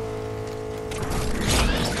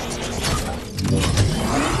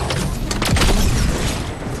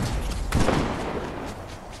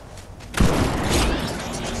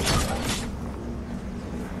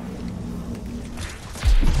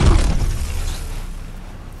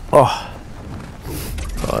 Oh,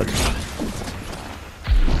 God.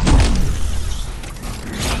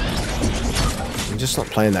 I'm just not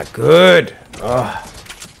playing that good. Oh.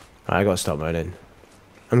 I gotta stop moaning.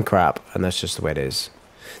 I'm crap, and that's just the way it is.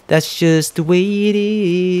 That's just the way it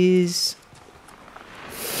is.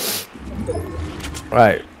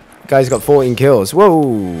 Right. Guy's got 14 kills. Whoa.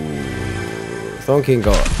 Thonkin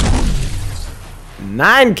got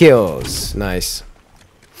 9 kills. Nice.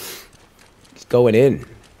 He's going in.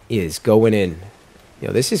 He is going in.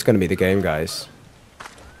 Yo, this is going to be the game, guys.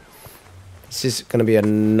 This is going to be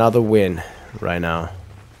another win right now.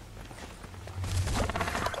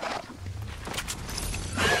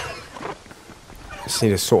 Just need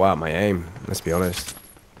to sort out my aim, let's be honest.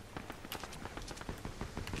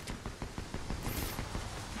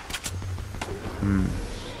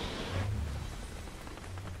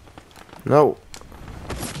 No.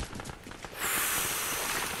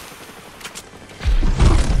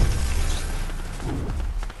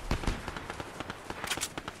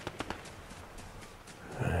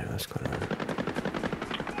 Alright, what's going on?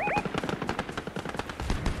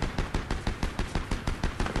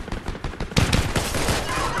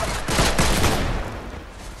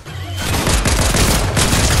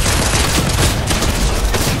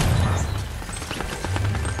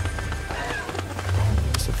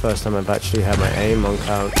 First time I've actually had my aim on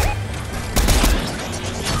count.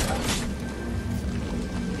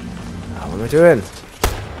 Oh, what am I doing?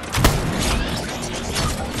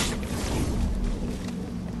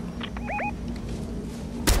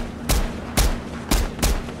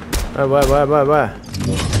 Where?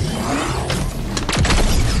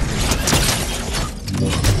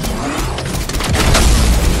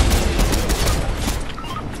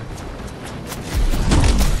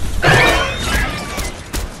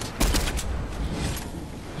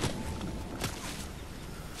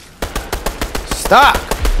 Stop!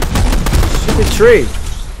 Stupid tree.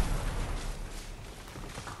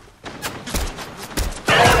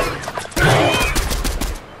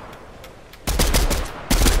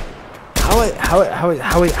 How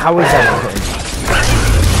is that happening?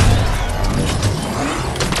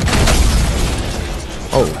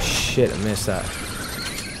 Oh shit, I missed that.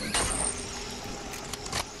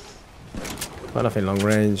 Got nothing long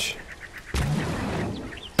range.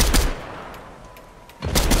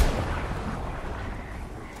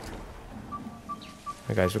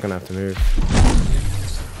 Hey guys, we're gonna have to move.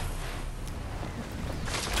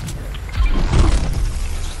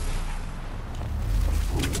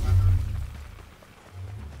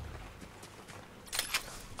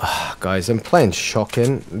 Guys, I'm playing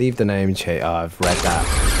shocking. Leave the name chat. Oh, I've read that.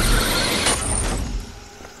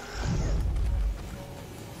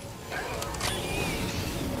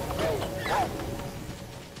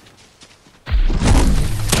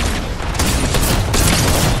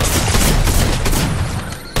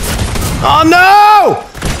 Oh no!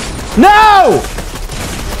 No!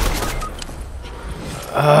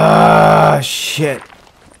 Ah, shit.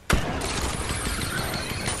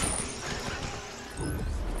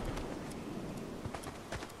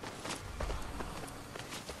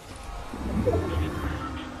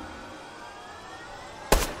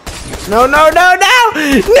 No, no, no, no!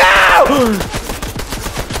 No!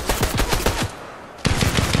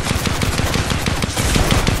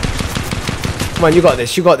 Come on, you got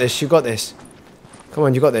this, you got this, you got this. Come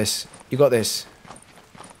on, you got this, you got this.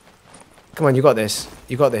 Come on, you got this,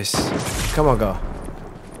 you got this. Come on, go.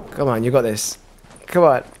 Come on, you got this. Come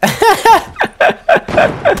on.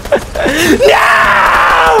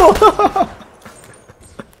 No!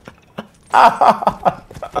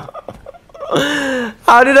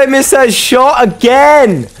 How did I miss that shot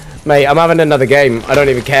again? Mate, I'm having another game. I don't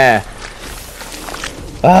even care.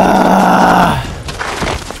 Ah.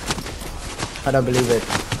 I don't believe it.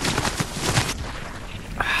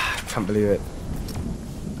 I can't believe it.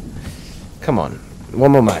 Come on.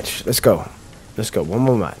 One more match. Let's go. Let's go. One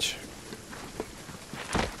more match.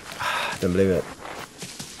 I don't believe it.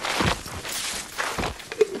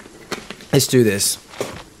 Let's do this.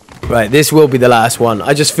 Right, this will be the last one.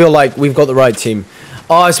 I just feel like we've got the right team.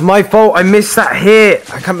 Oh, it's my fault. I missed that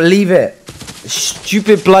hit. I can't believe it.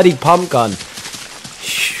 Stupid bloody pump gun.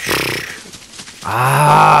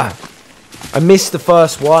 Ah. I missed the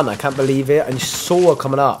first one. I can't believe it. I saw her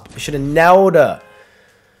coming up. I should have nailed her.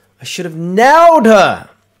 I should have nailed her.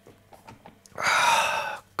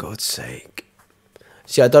 God's sake.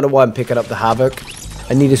 See, I don't know why I'm picking up the Havoc.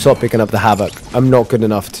 I need to stop picking up the Havoc. I'm not good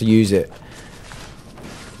enough to use it.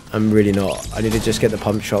 I'm really not. I need to just get the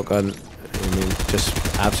pump shotgun and just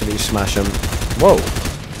absolutely smash them. Whoa.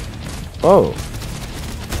 Whoa.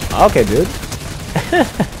 Okay, dude.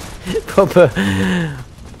 Proper.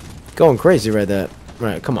 Going crazy right there.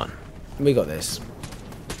 Right, come on. We got this.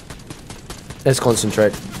 Let's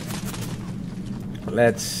concentrate.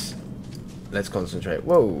 Let's concentrate.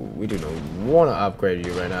 Whoa, we do not want to upgrade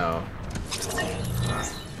you right now.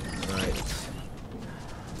 Right.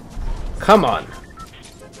 Come on.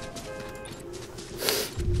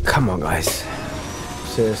 Come on, guys.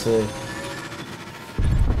 Seriously.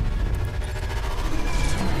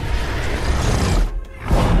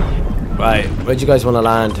 Right, where'd you guys want to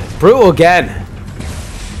land? Brutal again.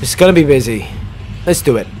 It's gonna be busy. Let's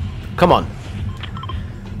do it. Come on.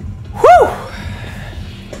 Woo!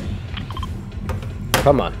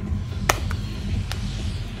 Come on.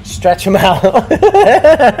 Stretch them out.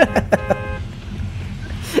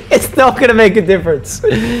 It's not gonna make a difference.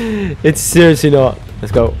 It's seriously not.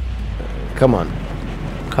 Let's go. Come on.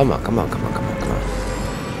 Come on, come on, come on, come on, come on.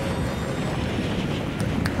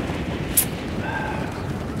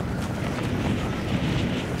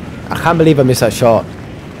 can't believe I missed that shot.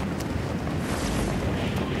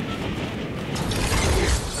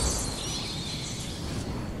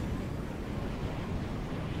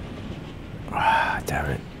 Ah, damn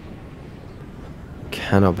it.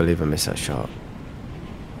 Cannot believe I missed that shot.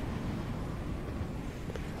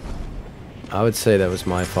 I would say that was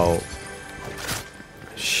my fault.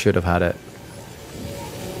 Should have had it.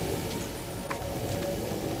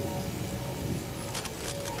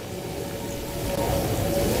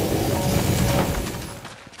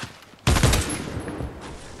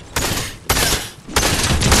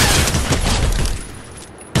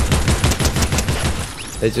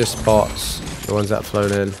 They're just bots, the ones that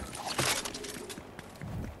flown in.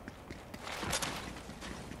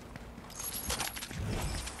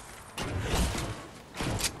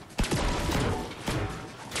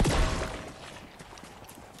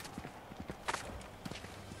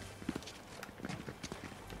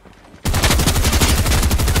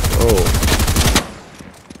 Oh.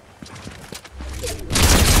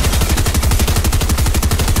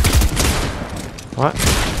 What?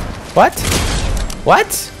 What?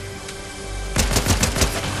 What?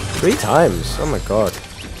 3 times. Oh my god.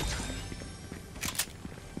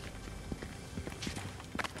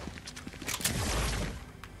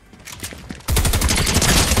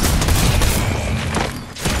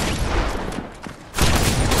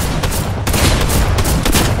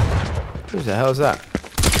 Who the hell is that?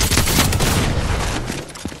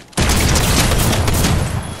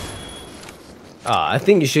 I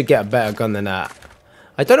think you should get a better gun than that.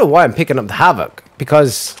 I don't know why I'm picking up the Havoc,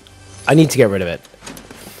 because I need to get rid of it.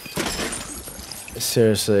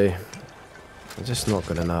 Seriously. It's just not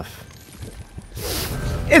good enough.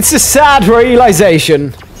 It's a sad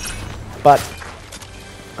realization, but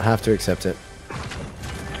I have to accept it.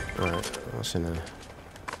 Alright, what's in there?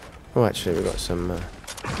 Oh, actually, we got some...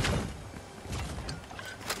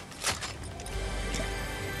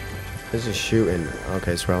 There's a shooting.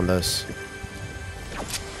 Okay, it's around us.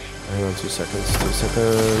 Hang on 2 seconds, 2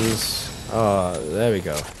 seconds. Oh, there we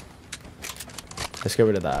go. Let's get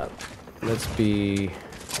rid of that. Let's be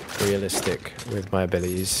realistic with my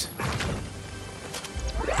abilities.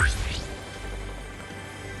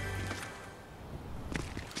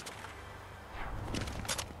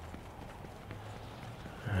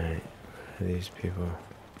 Alright, where are these people?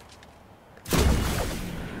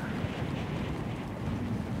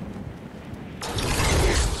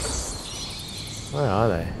 Where are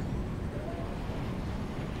they?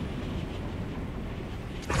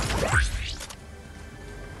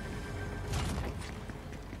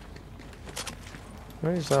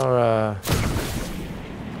 Where's our,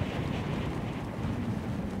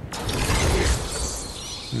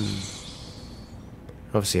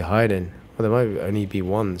 Obviously hiding. Well, there might only be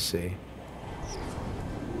one, see?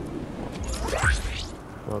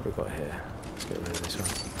 What have we got here? Let's get rid of this one.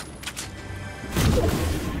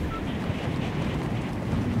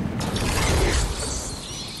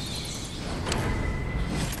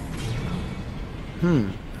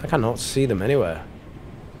 I cannot see them anywhere.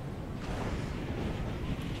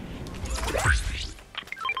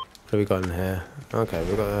 What have we got in here? Okay,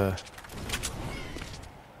 we've got a...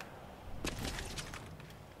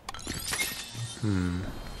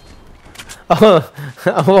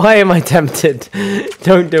 Oh, why am I tempted?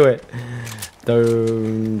 Don't do it.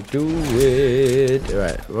 Don't do it.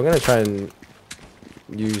 Alright, we're gonna try and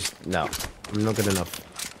use... No, I'm not good enough.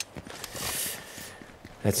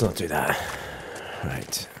 Let's not do that.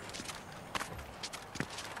 Right.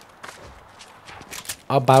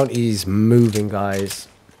 Our bounty's moving, guys.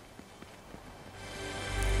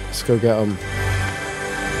 Let's go get them.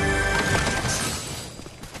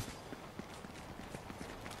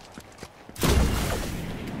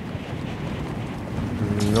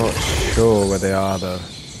 I'm not sure where they are, though.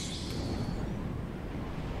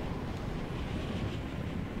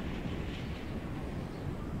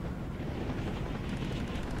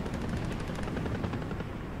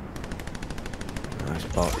 Nice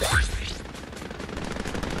box.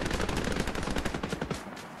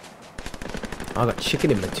 I got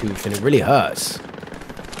chicken in my tooth and it really hurts.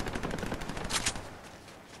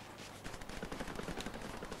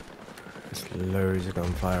 There's loads of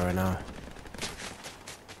gunfire right now.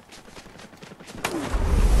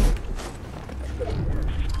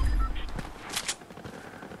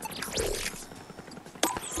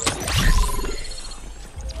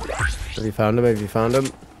 Have you found him? Have you found him?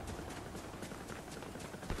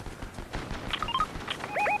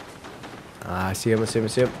 Ah, I see him, I see him, I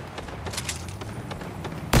see him.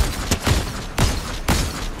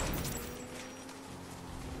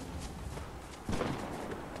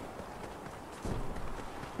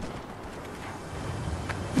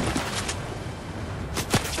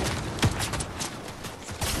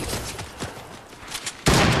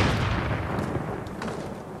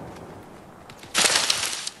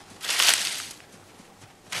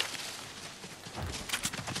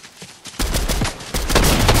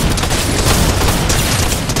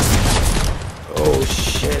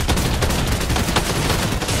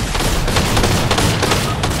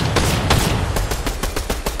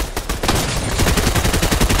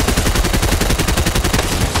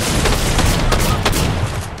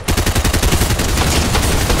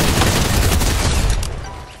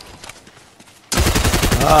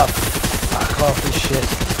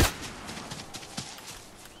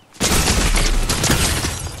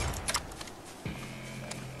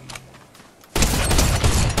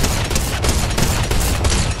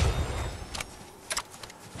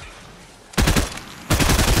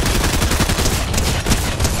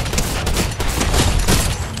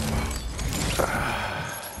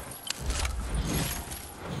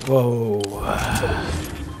 Whoa.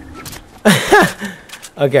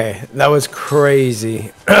 Okay, that was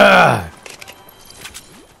crazy.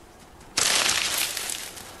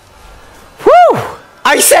 Woo!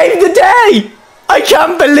 I saved the day! I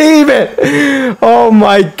can't believe it! Oh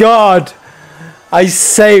my god! I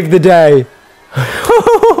saved the day!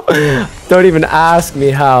 Don't even ask me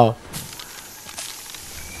how.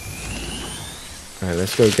 Alright,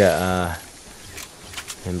 let's go get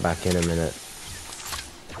him back in a minute.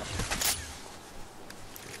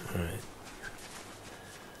 Alright.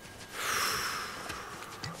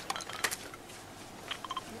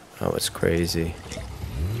 That was crazy.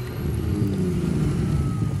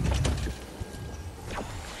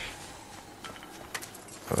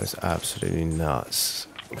 That was absolutely nuts.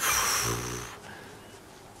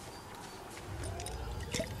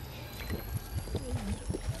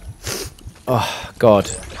 Oh, God.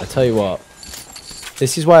 I tell you what.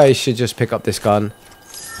 This is why I should just pick up this gun.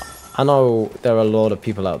 I know there are a lot of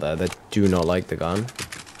people out there that do not like the gun.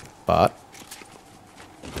 But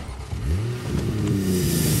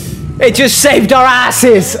it just saved our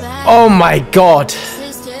asses! Oh my God.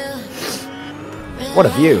 What a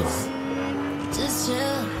view.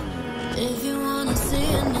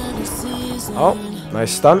 Oh,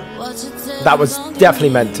 nice stunt. That was definitely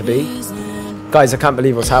meant to be. Guys, I can't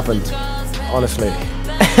believe what's happened. Honestly.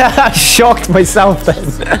 I shocked myself then.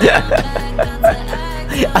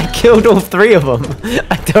 I killed all three of them.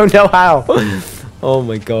 I don't know how. Oh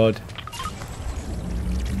my God.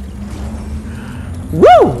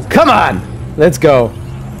 Woo! Come on! Let's go.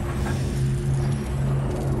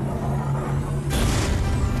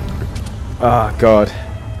 Oh God.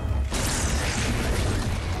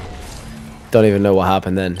 Don't even know what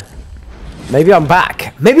happened then. Maybe I'm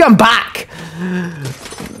back. Maybe I'm back.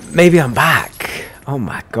 Maybe I'm back. Oh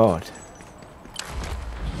my God.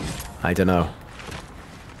 I don't know.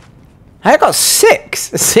 I got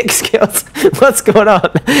 6 kills. What's going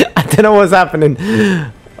on? I don't know what's happening.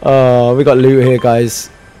 Oh, we got loot here, guys.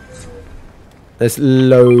 There's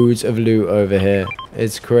loads of loot over here.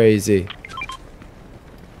 It's crazy.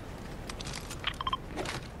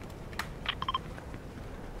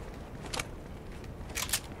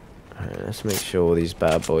 Alright, let's make sure all these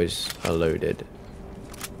bad boys are loaded.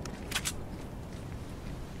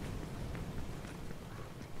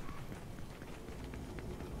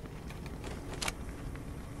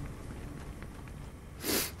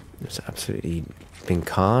 There's absolutely been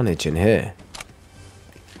carnage in here.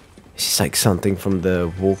 It's just like something from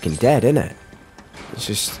The Walking Dead, isn't it? It's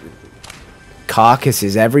just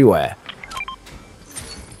carcasses everywhere.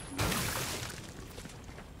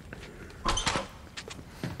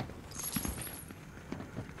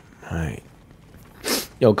 Right.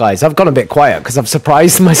 Yo, guys, I've gone a bit quiet because I've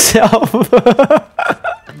surprised myself.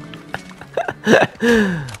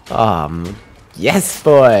 Yes,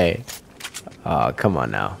 boy. Oh, come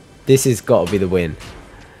on now. This has got to be the win.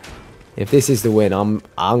 If this is the win, I'm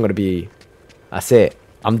gonna be. That's it.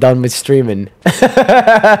 I'm done with streaming.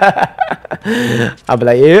 I'll be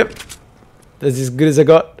like, yep. That's as good as I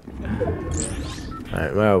got.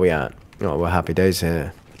 Alright, where are we at? Oh, we're happy days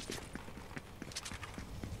here.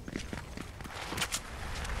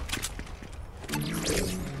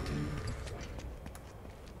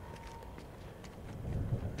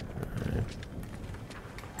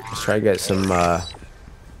 Let's try to get some.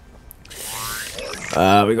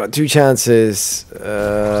 We got 2 chances.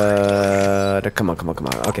 Come on.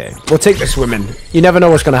 Okay, we'll take this, women. You never know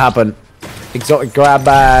what's gonna happen. Exotic grab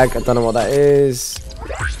bag. I don't know what that is.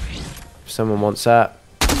 If someone wants that.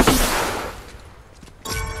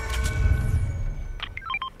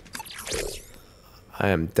 I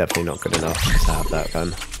am definitely not good enough to have that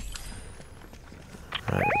gun.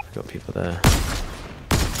 Right, we've got people there.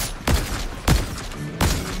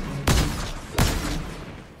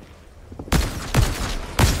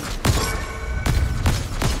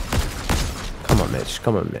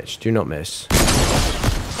 Come on, Mitch. Do not miss.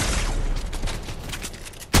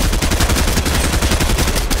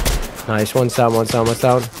 Nice. One's down.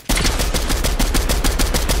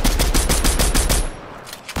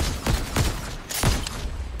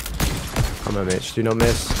 Come on, Mitch. Do not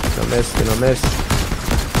miss. Do not miss.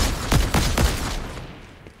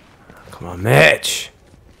 Come on, Mitch.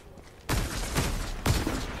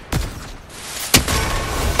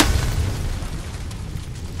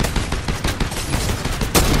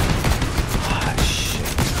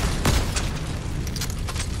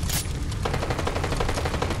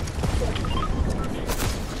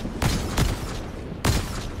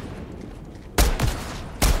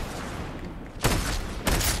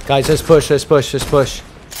 Guys, let's push.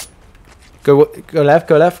 Go left.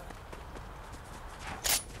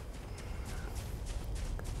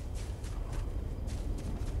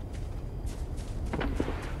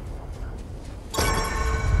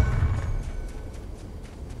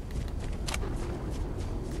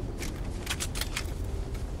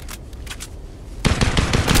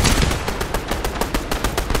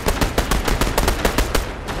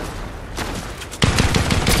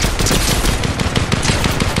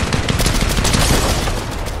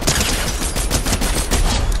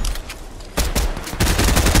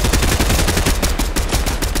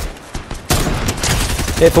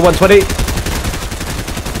 Hit for 120.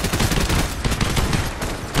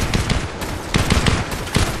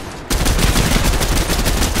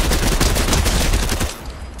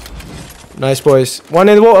 Nice, boys. One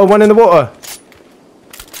in the water, one in the water.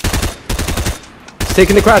 He's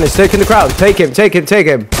taking the crown, he's taking the crown. Take him, take him, take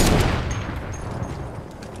him.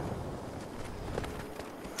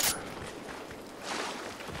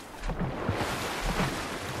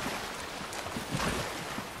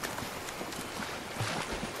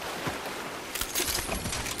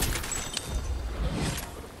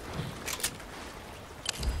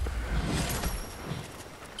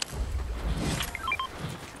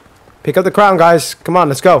 Pick up the crown, guys. Come on,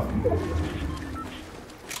 let's go.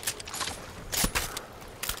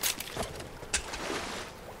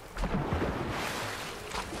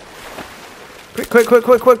 Quick, quick, quick,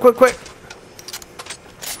 quick, quick, quick, quick.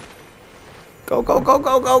 Go, go, go,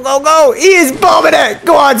 go, go, go, go. He is bombing it.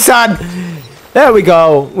 Go on, son. There we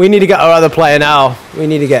go. We need to get our other player now. We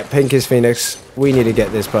need to get Pinkest Phoenix. We need to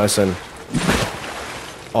get this person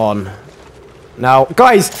on. Now,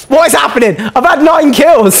 guys, what is happening? I've had 9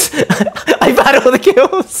 kills. I've had all the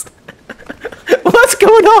kills. What's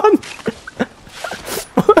going on?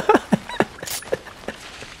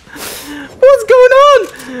 What's going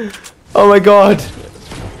on? Oh my god.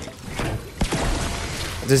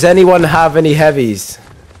 Does anyone have any heavies?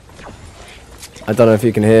 I don't know if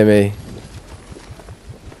you can hear me.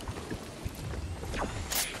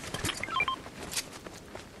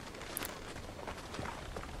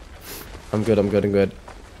 I'm good, I'm good, I'm good.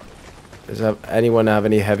 Does anyone have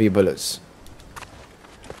any heavy bullets?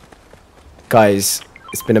 Guys,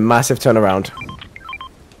 it's been a massive turnaround.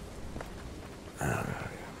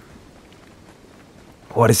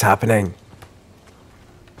 What is happening?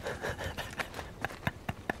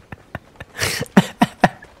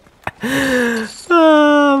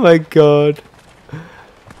 Oh my god.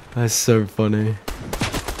 That's so funny.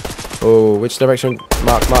 Oh, which direction?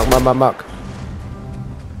 Mark, mark, mark, mark, mark.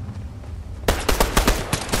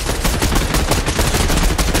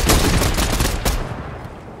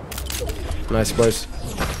 Nice, boys.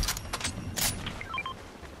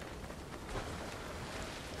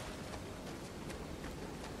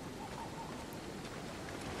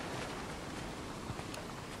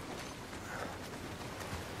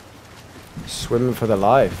 Swimming for their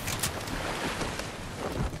life.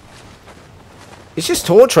 He's just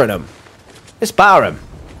torturing him. Let's bar him.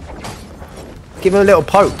 Give him a little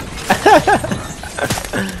poke.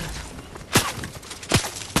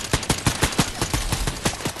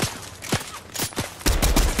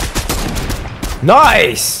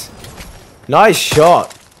 Nice! Nice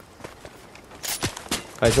shot.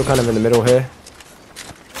 Guys, you're kind of in the middle here.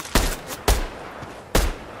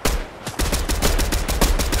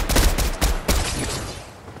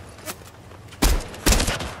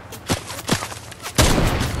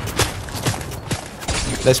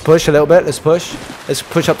 Let's push a little bit. Let's push. Let's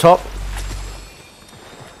push up top.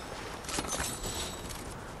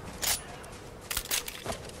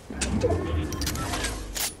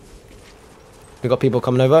 We got people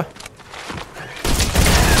coming over.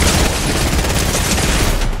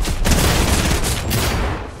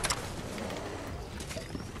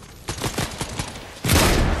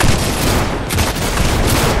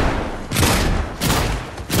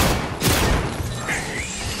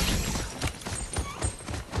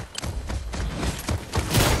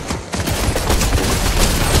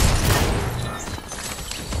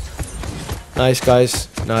 Nice, guys.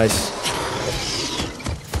 Nice.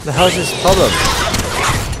 What the hell is this problem?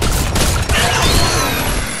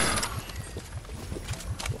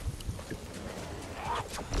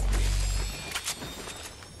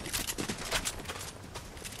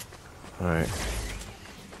 Alright.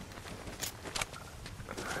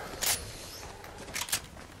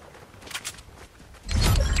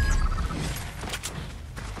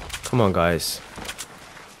 Come on, guys.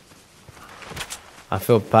 I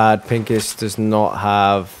feel bad. Pinkest does not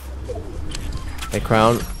have a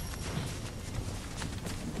crown.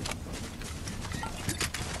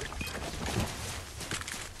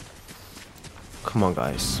 Come on,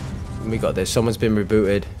 guys. We got this. Someone's been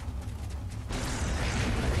rebooted.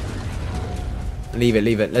 Leave it,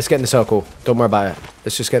 leave it. Let's get in the circle. Don't worry about it.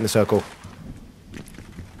 Let's just get in the circle.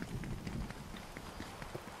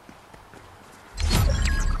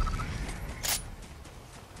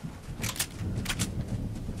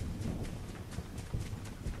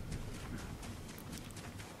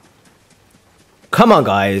 Come on,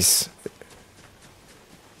 guys.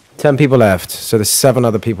 10 people left. So there's 7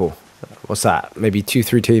 other people. What's that? Maybe 2,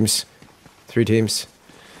 3 teams? 3 teams?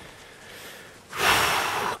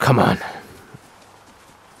 Come on.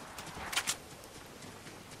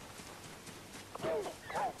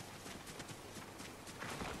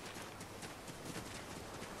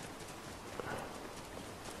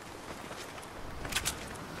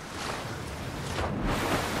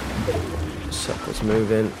 Let's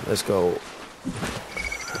move in. Let's go.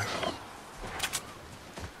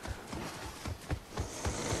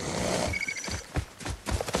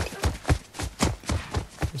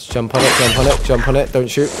 Let's jump on it, jump on it, jump on it. Don't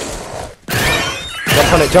shoot.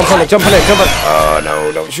 Jump on it, jump on it, jump on it, jump on it. Oh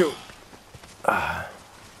no, don't shoot.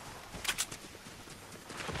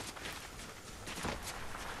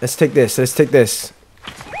 Let's take this, let's take this.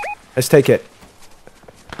 Let's take it.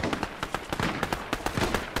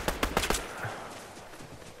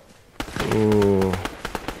 Ooh.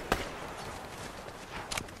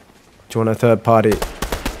 Do you want a third party?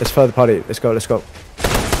 Let's third party. Let's go, let's go.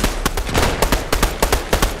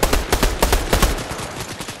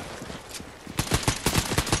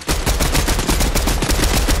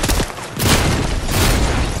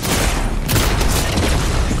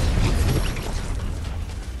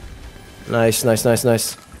 Nice, nice, nice,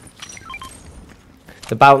 nice.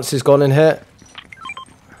 The bounce is gone in here.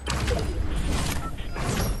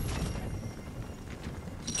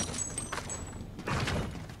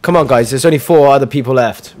 Come on, guys. There's only 4 other people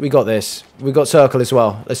left. We got this. We got circle as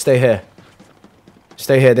well. Let's stay here.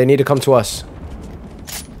 Stay here. They need to come to us.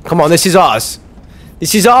 Come on, this is ours.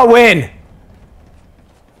 This is our win.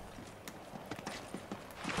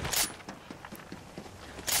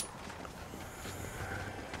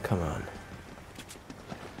 Come on.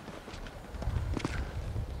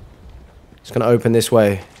 It's going to open this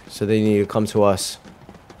way, so they need to come to us.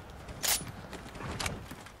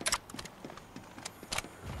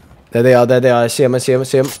 There they are, there they are. I see them, I see them, I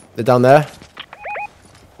see them. They're down there.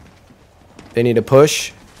 They need a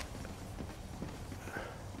push.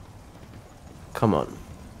 Come on.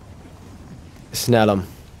 Snell them.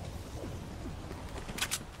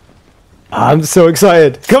 I'm so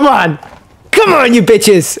excited. Come on. Come on, you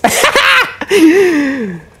bitches.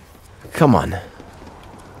 Come on.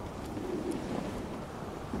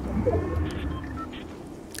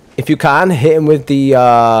 If you can, hit him with the...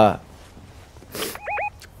 yeah,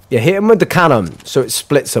 hit him with the cannon so it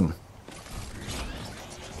splits them.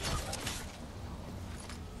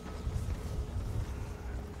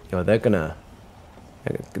 Yo, they're gonna...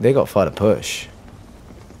 They got far to push.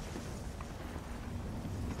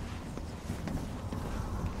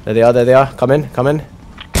 There they are, there they are. Come in, come in.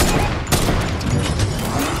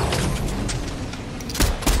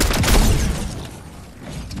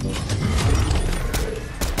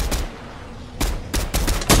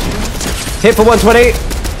 Hit for 120.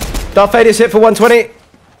 Darth Vader's hit for 120.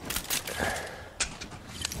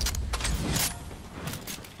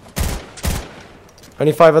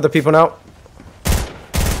 Only 5 other people now.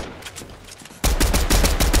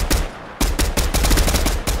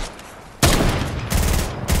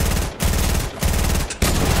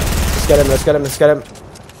 Let's get him, let's get him, let's get him.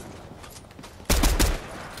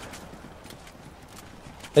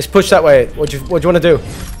 Let's push that way. What do you want to do?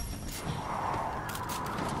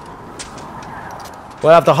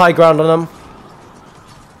 We'll have the high ground on them.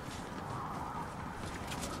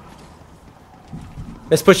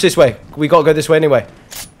 Let's push this way. We gotta go this way anyway.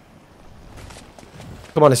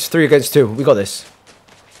 Come on, it's 3 against 2. We got this.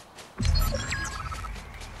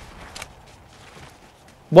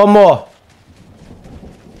 One more.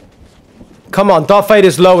 Come on, Darth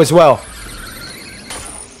Vader's low as well.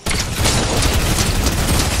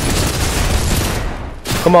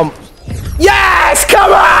 Come on. Yes!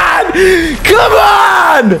 Come on! Come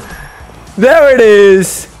on! There it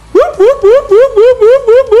is. Whoop, whoop, whoop, whoop, whoop, whoop,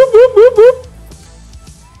 whoop, whoop, whoop, whoop, whoop.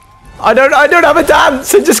 I don't have a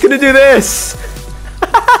dance. I'm just gonna do this.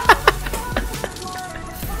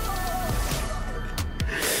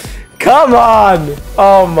 Come on!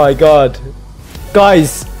 Oh my god.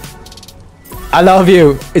 Guys, I love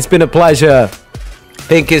you. It's been a pleasure.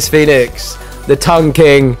 Pinkest Phoenix, the Tongue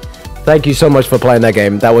King. Thank you so much for playing that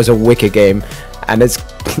game. That was a wicked game. And it's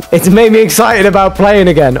made me excited about playing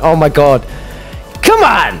again. Oh my god. Come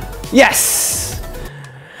on! Yes!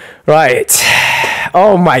 Right.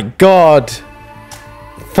 Oh my god.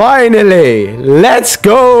 Finally! Let's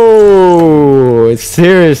go!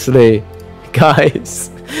 Seriously. Guys.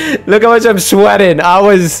 Look how much I'm sweating. I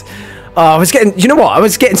was getting... You know what? I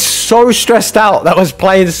was getting so stressed out that I was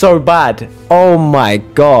playing so bad. Oh my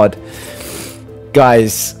god.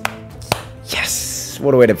 Guys. Yes.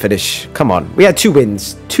 What a way to finish. Come on. We had 2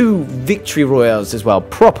 wins. 2 victory royals as well.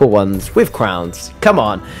 Proper ones with crowns. Come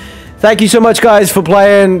on. Thank you so much, guys, for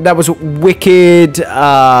playing. That was wicked. Like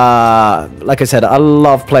I said, I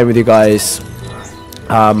love playing with you guys.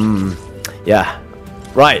 Yeah.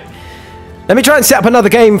 Right. Let me try and set up another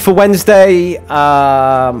game for Wednesday.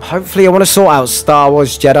 Hopefully, I want to sort out Star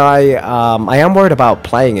Wars Jedi. I am worried about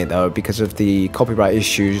playing it, though, because of the copyright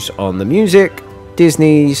issues on the music.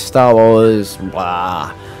 Disney, Star Wars,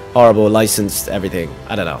 blah, horrible, licensed, everything.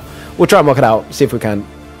 I don't know. We'll try and work it out, see if we can.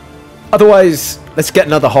 Otherwise, let's get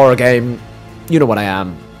another horror game. You know what I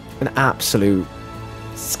am. An absolute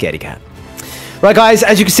scaredy cat. Right, guys,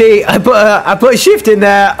 as you can see, I put a shift in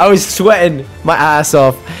there. I was sweating my ass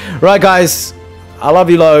off. Right, guys, I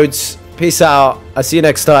love you loads. Peace out. I'll see you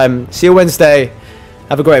next time. See you Wednesday.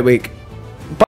 Have a great week.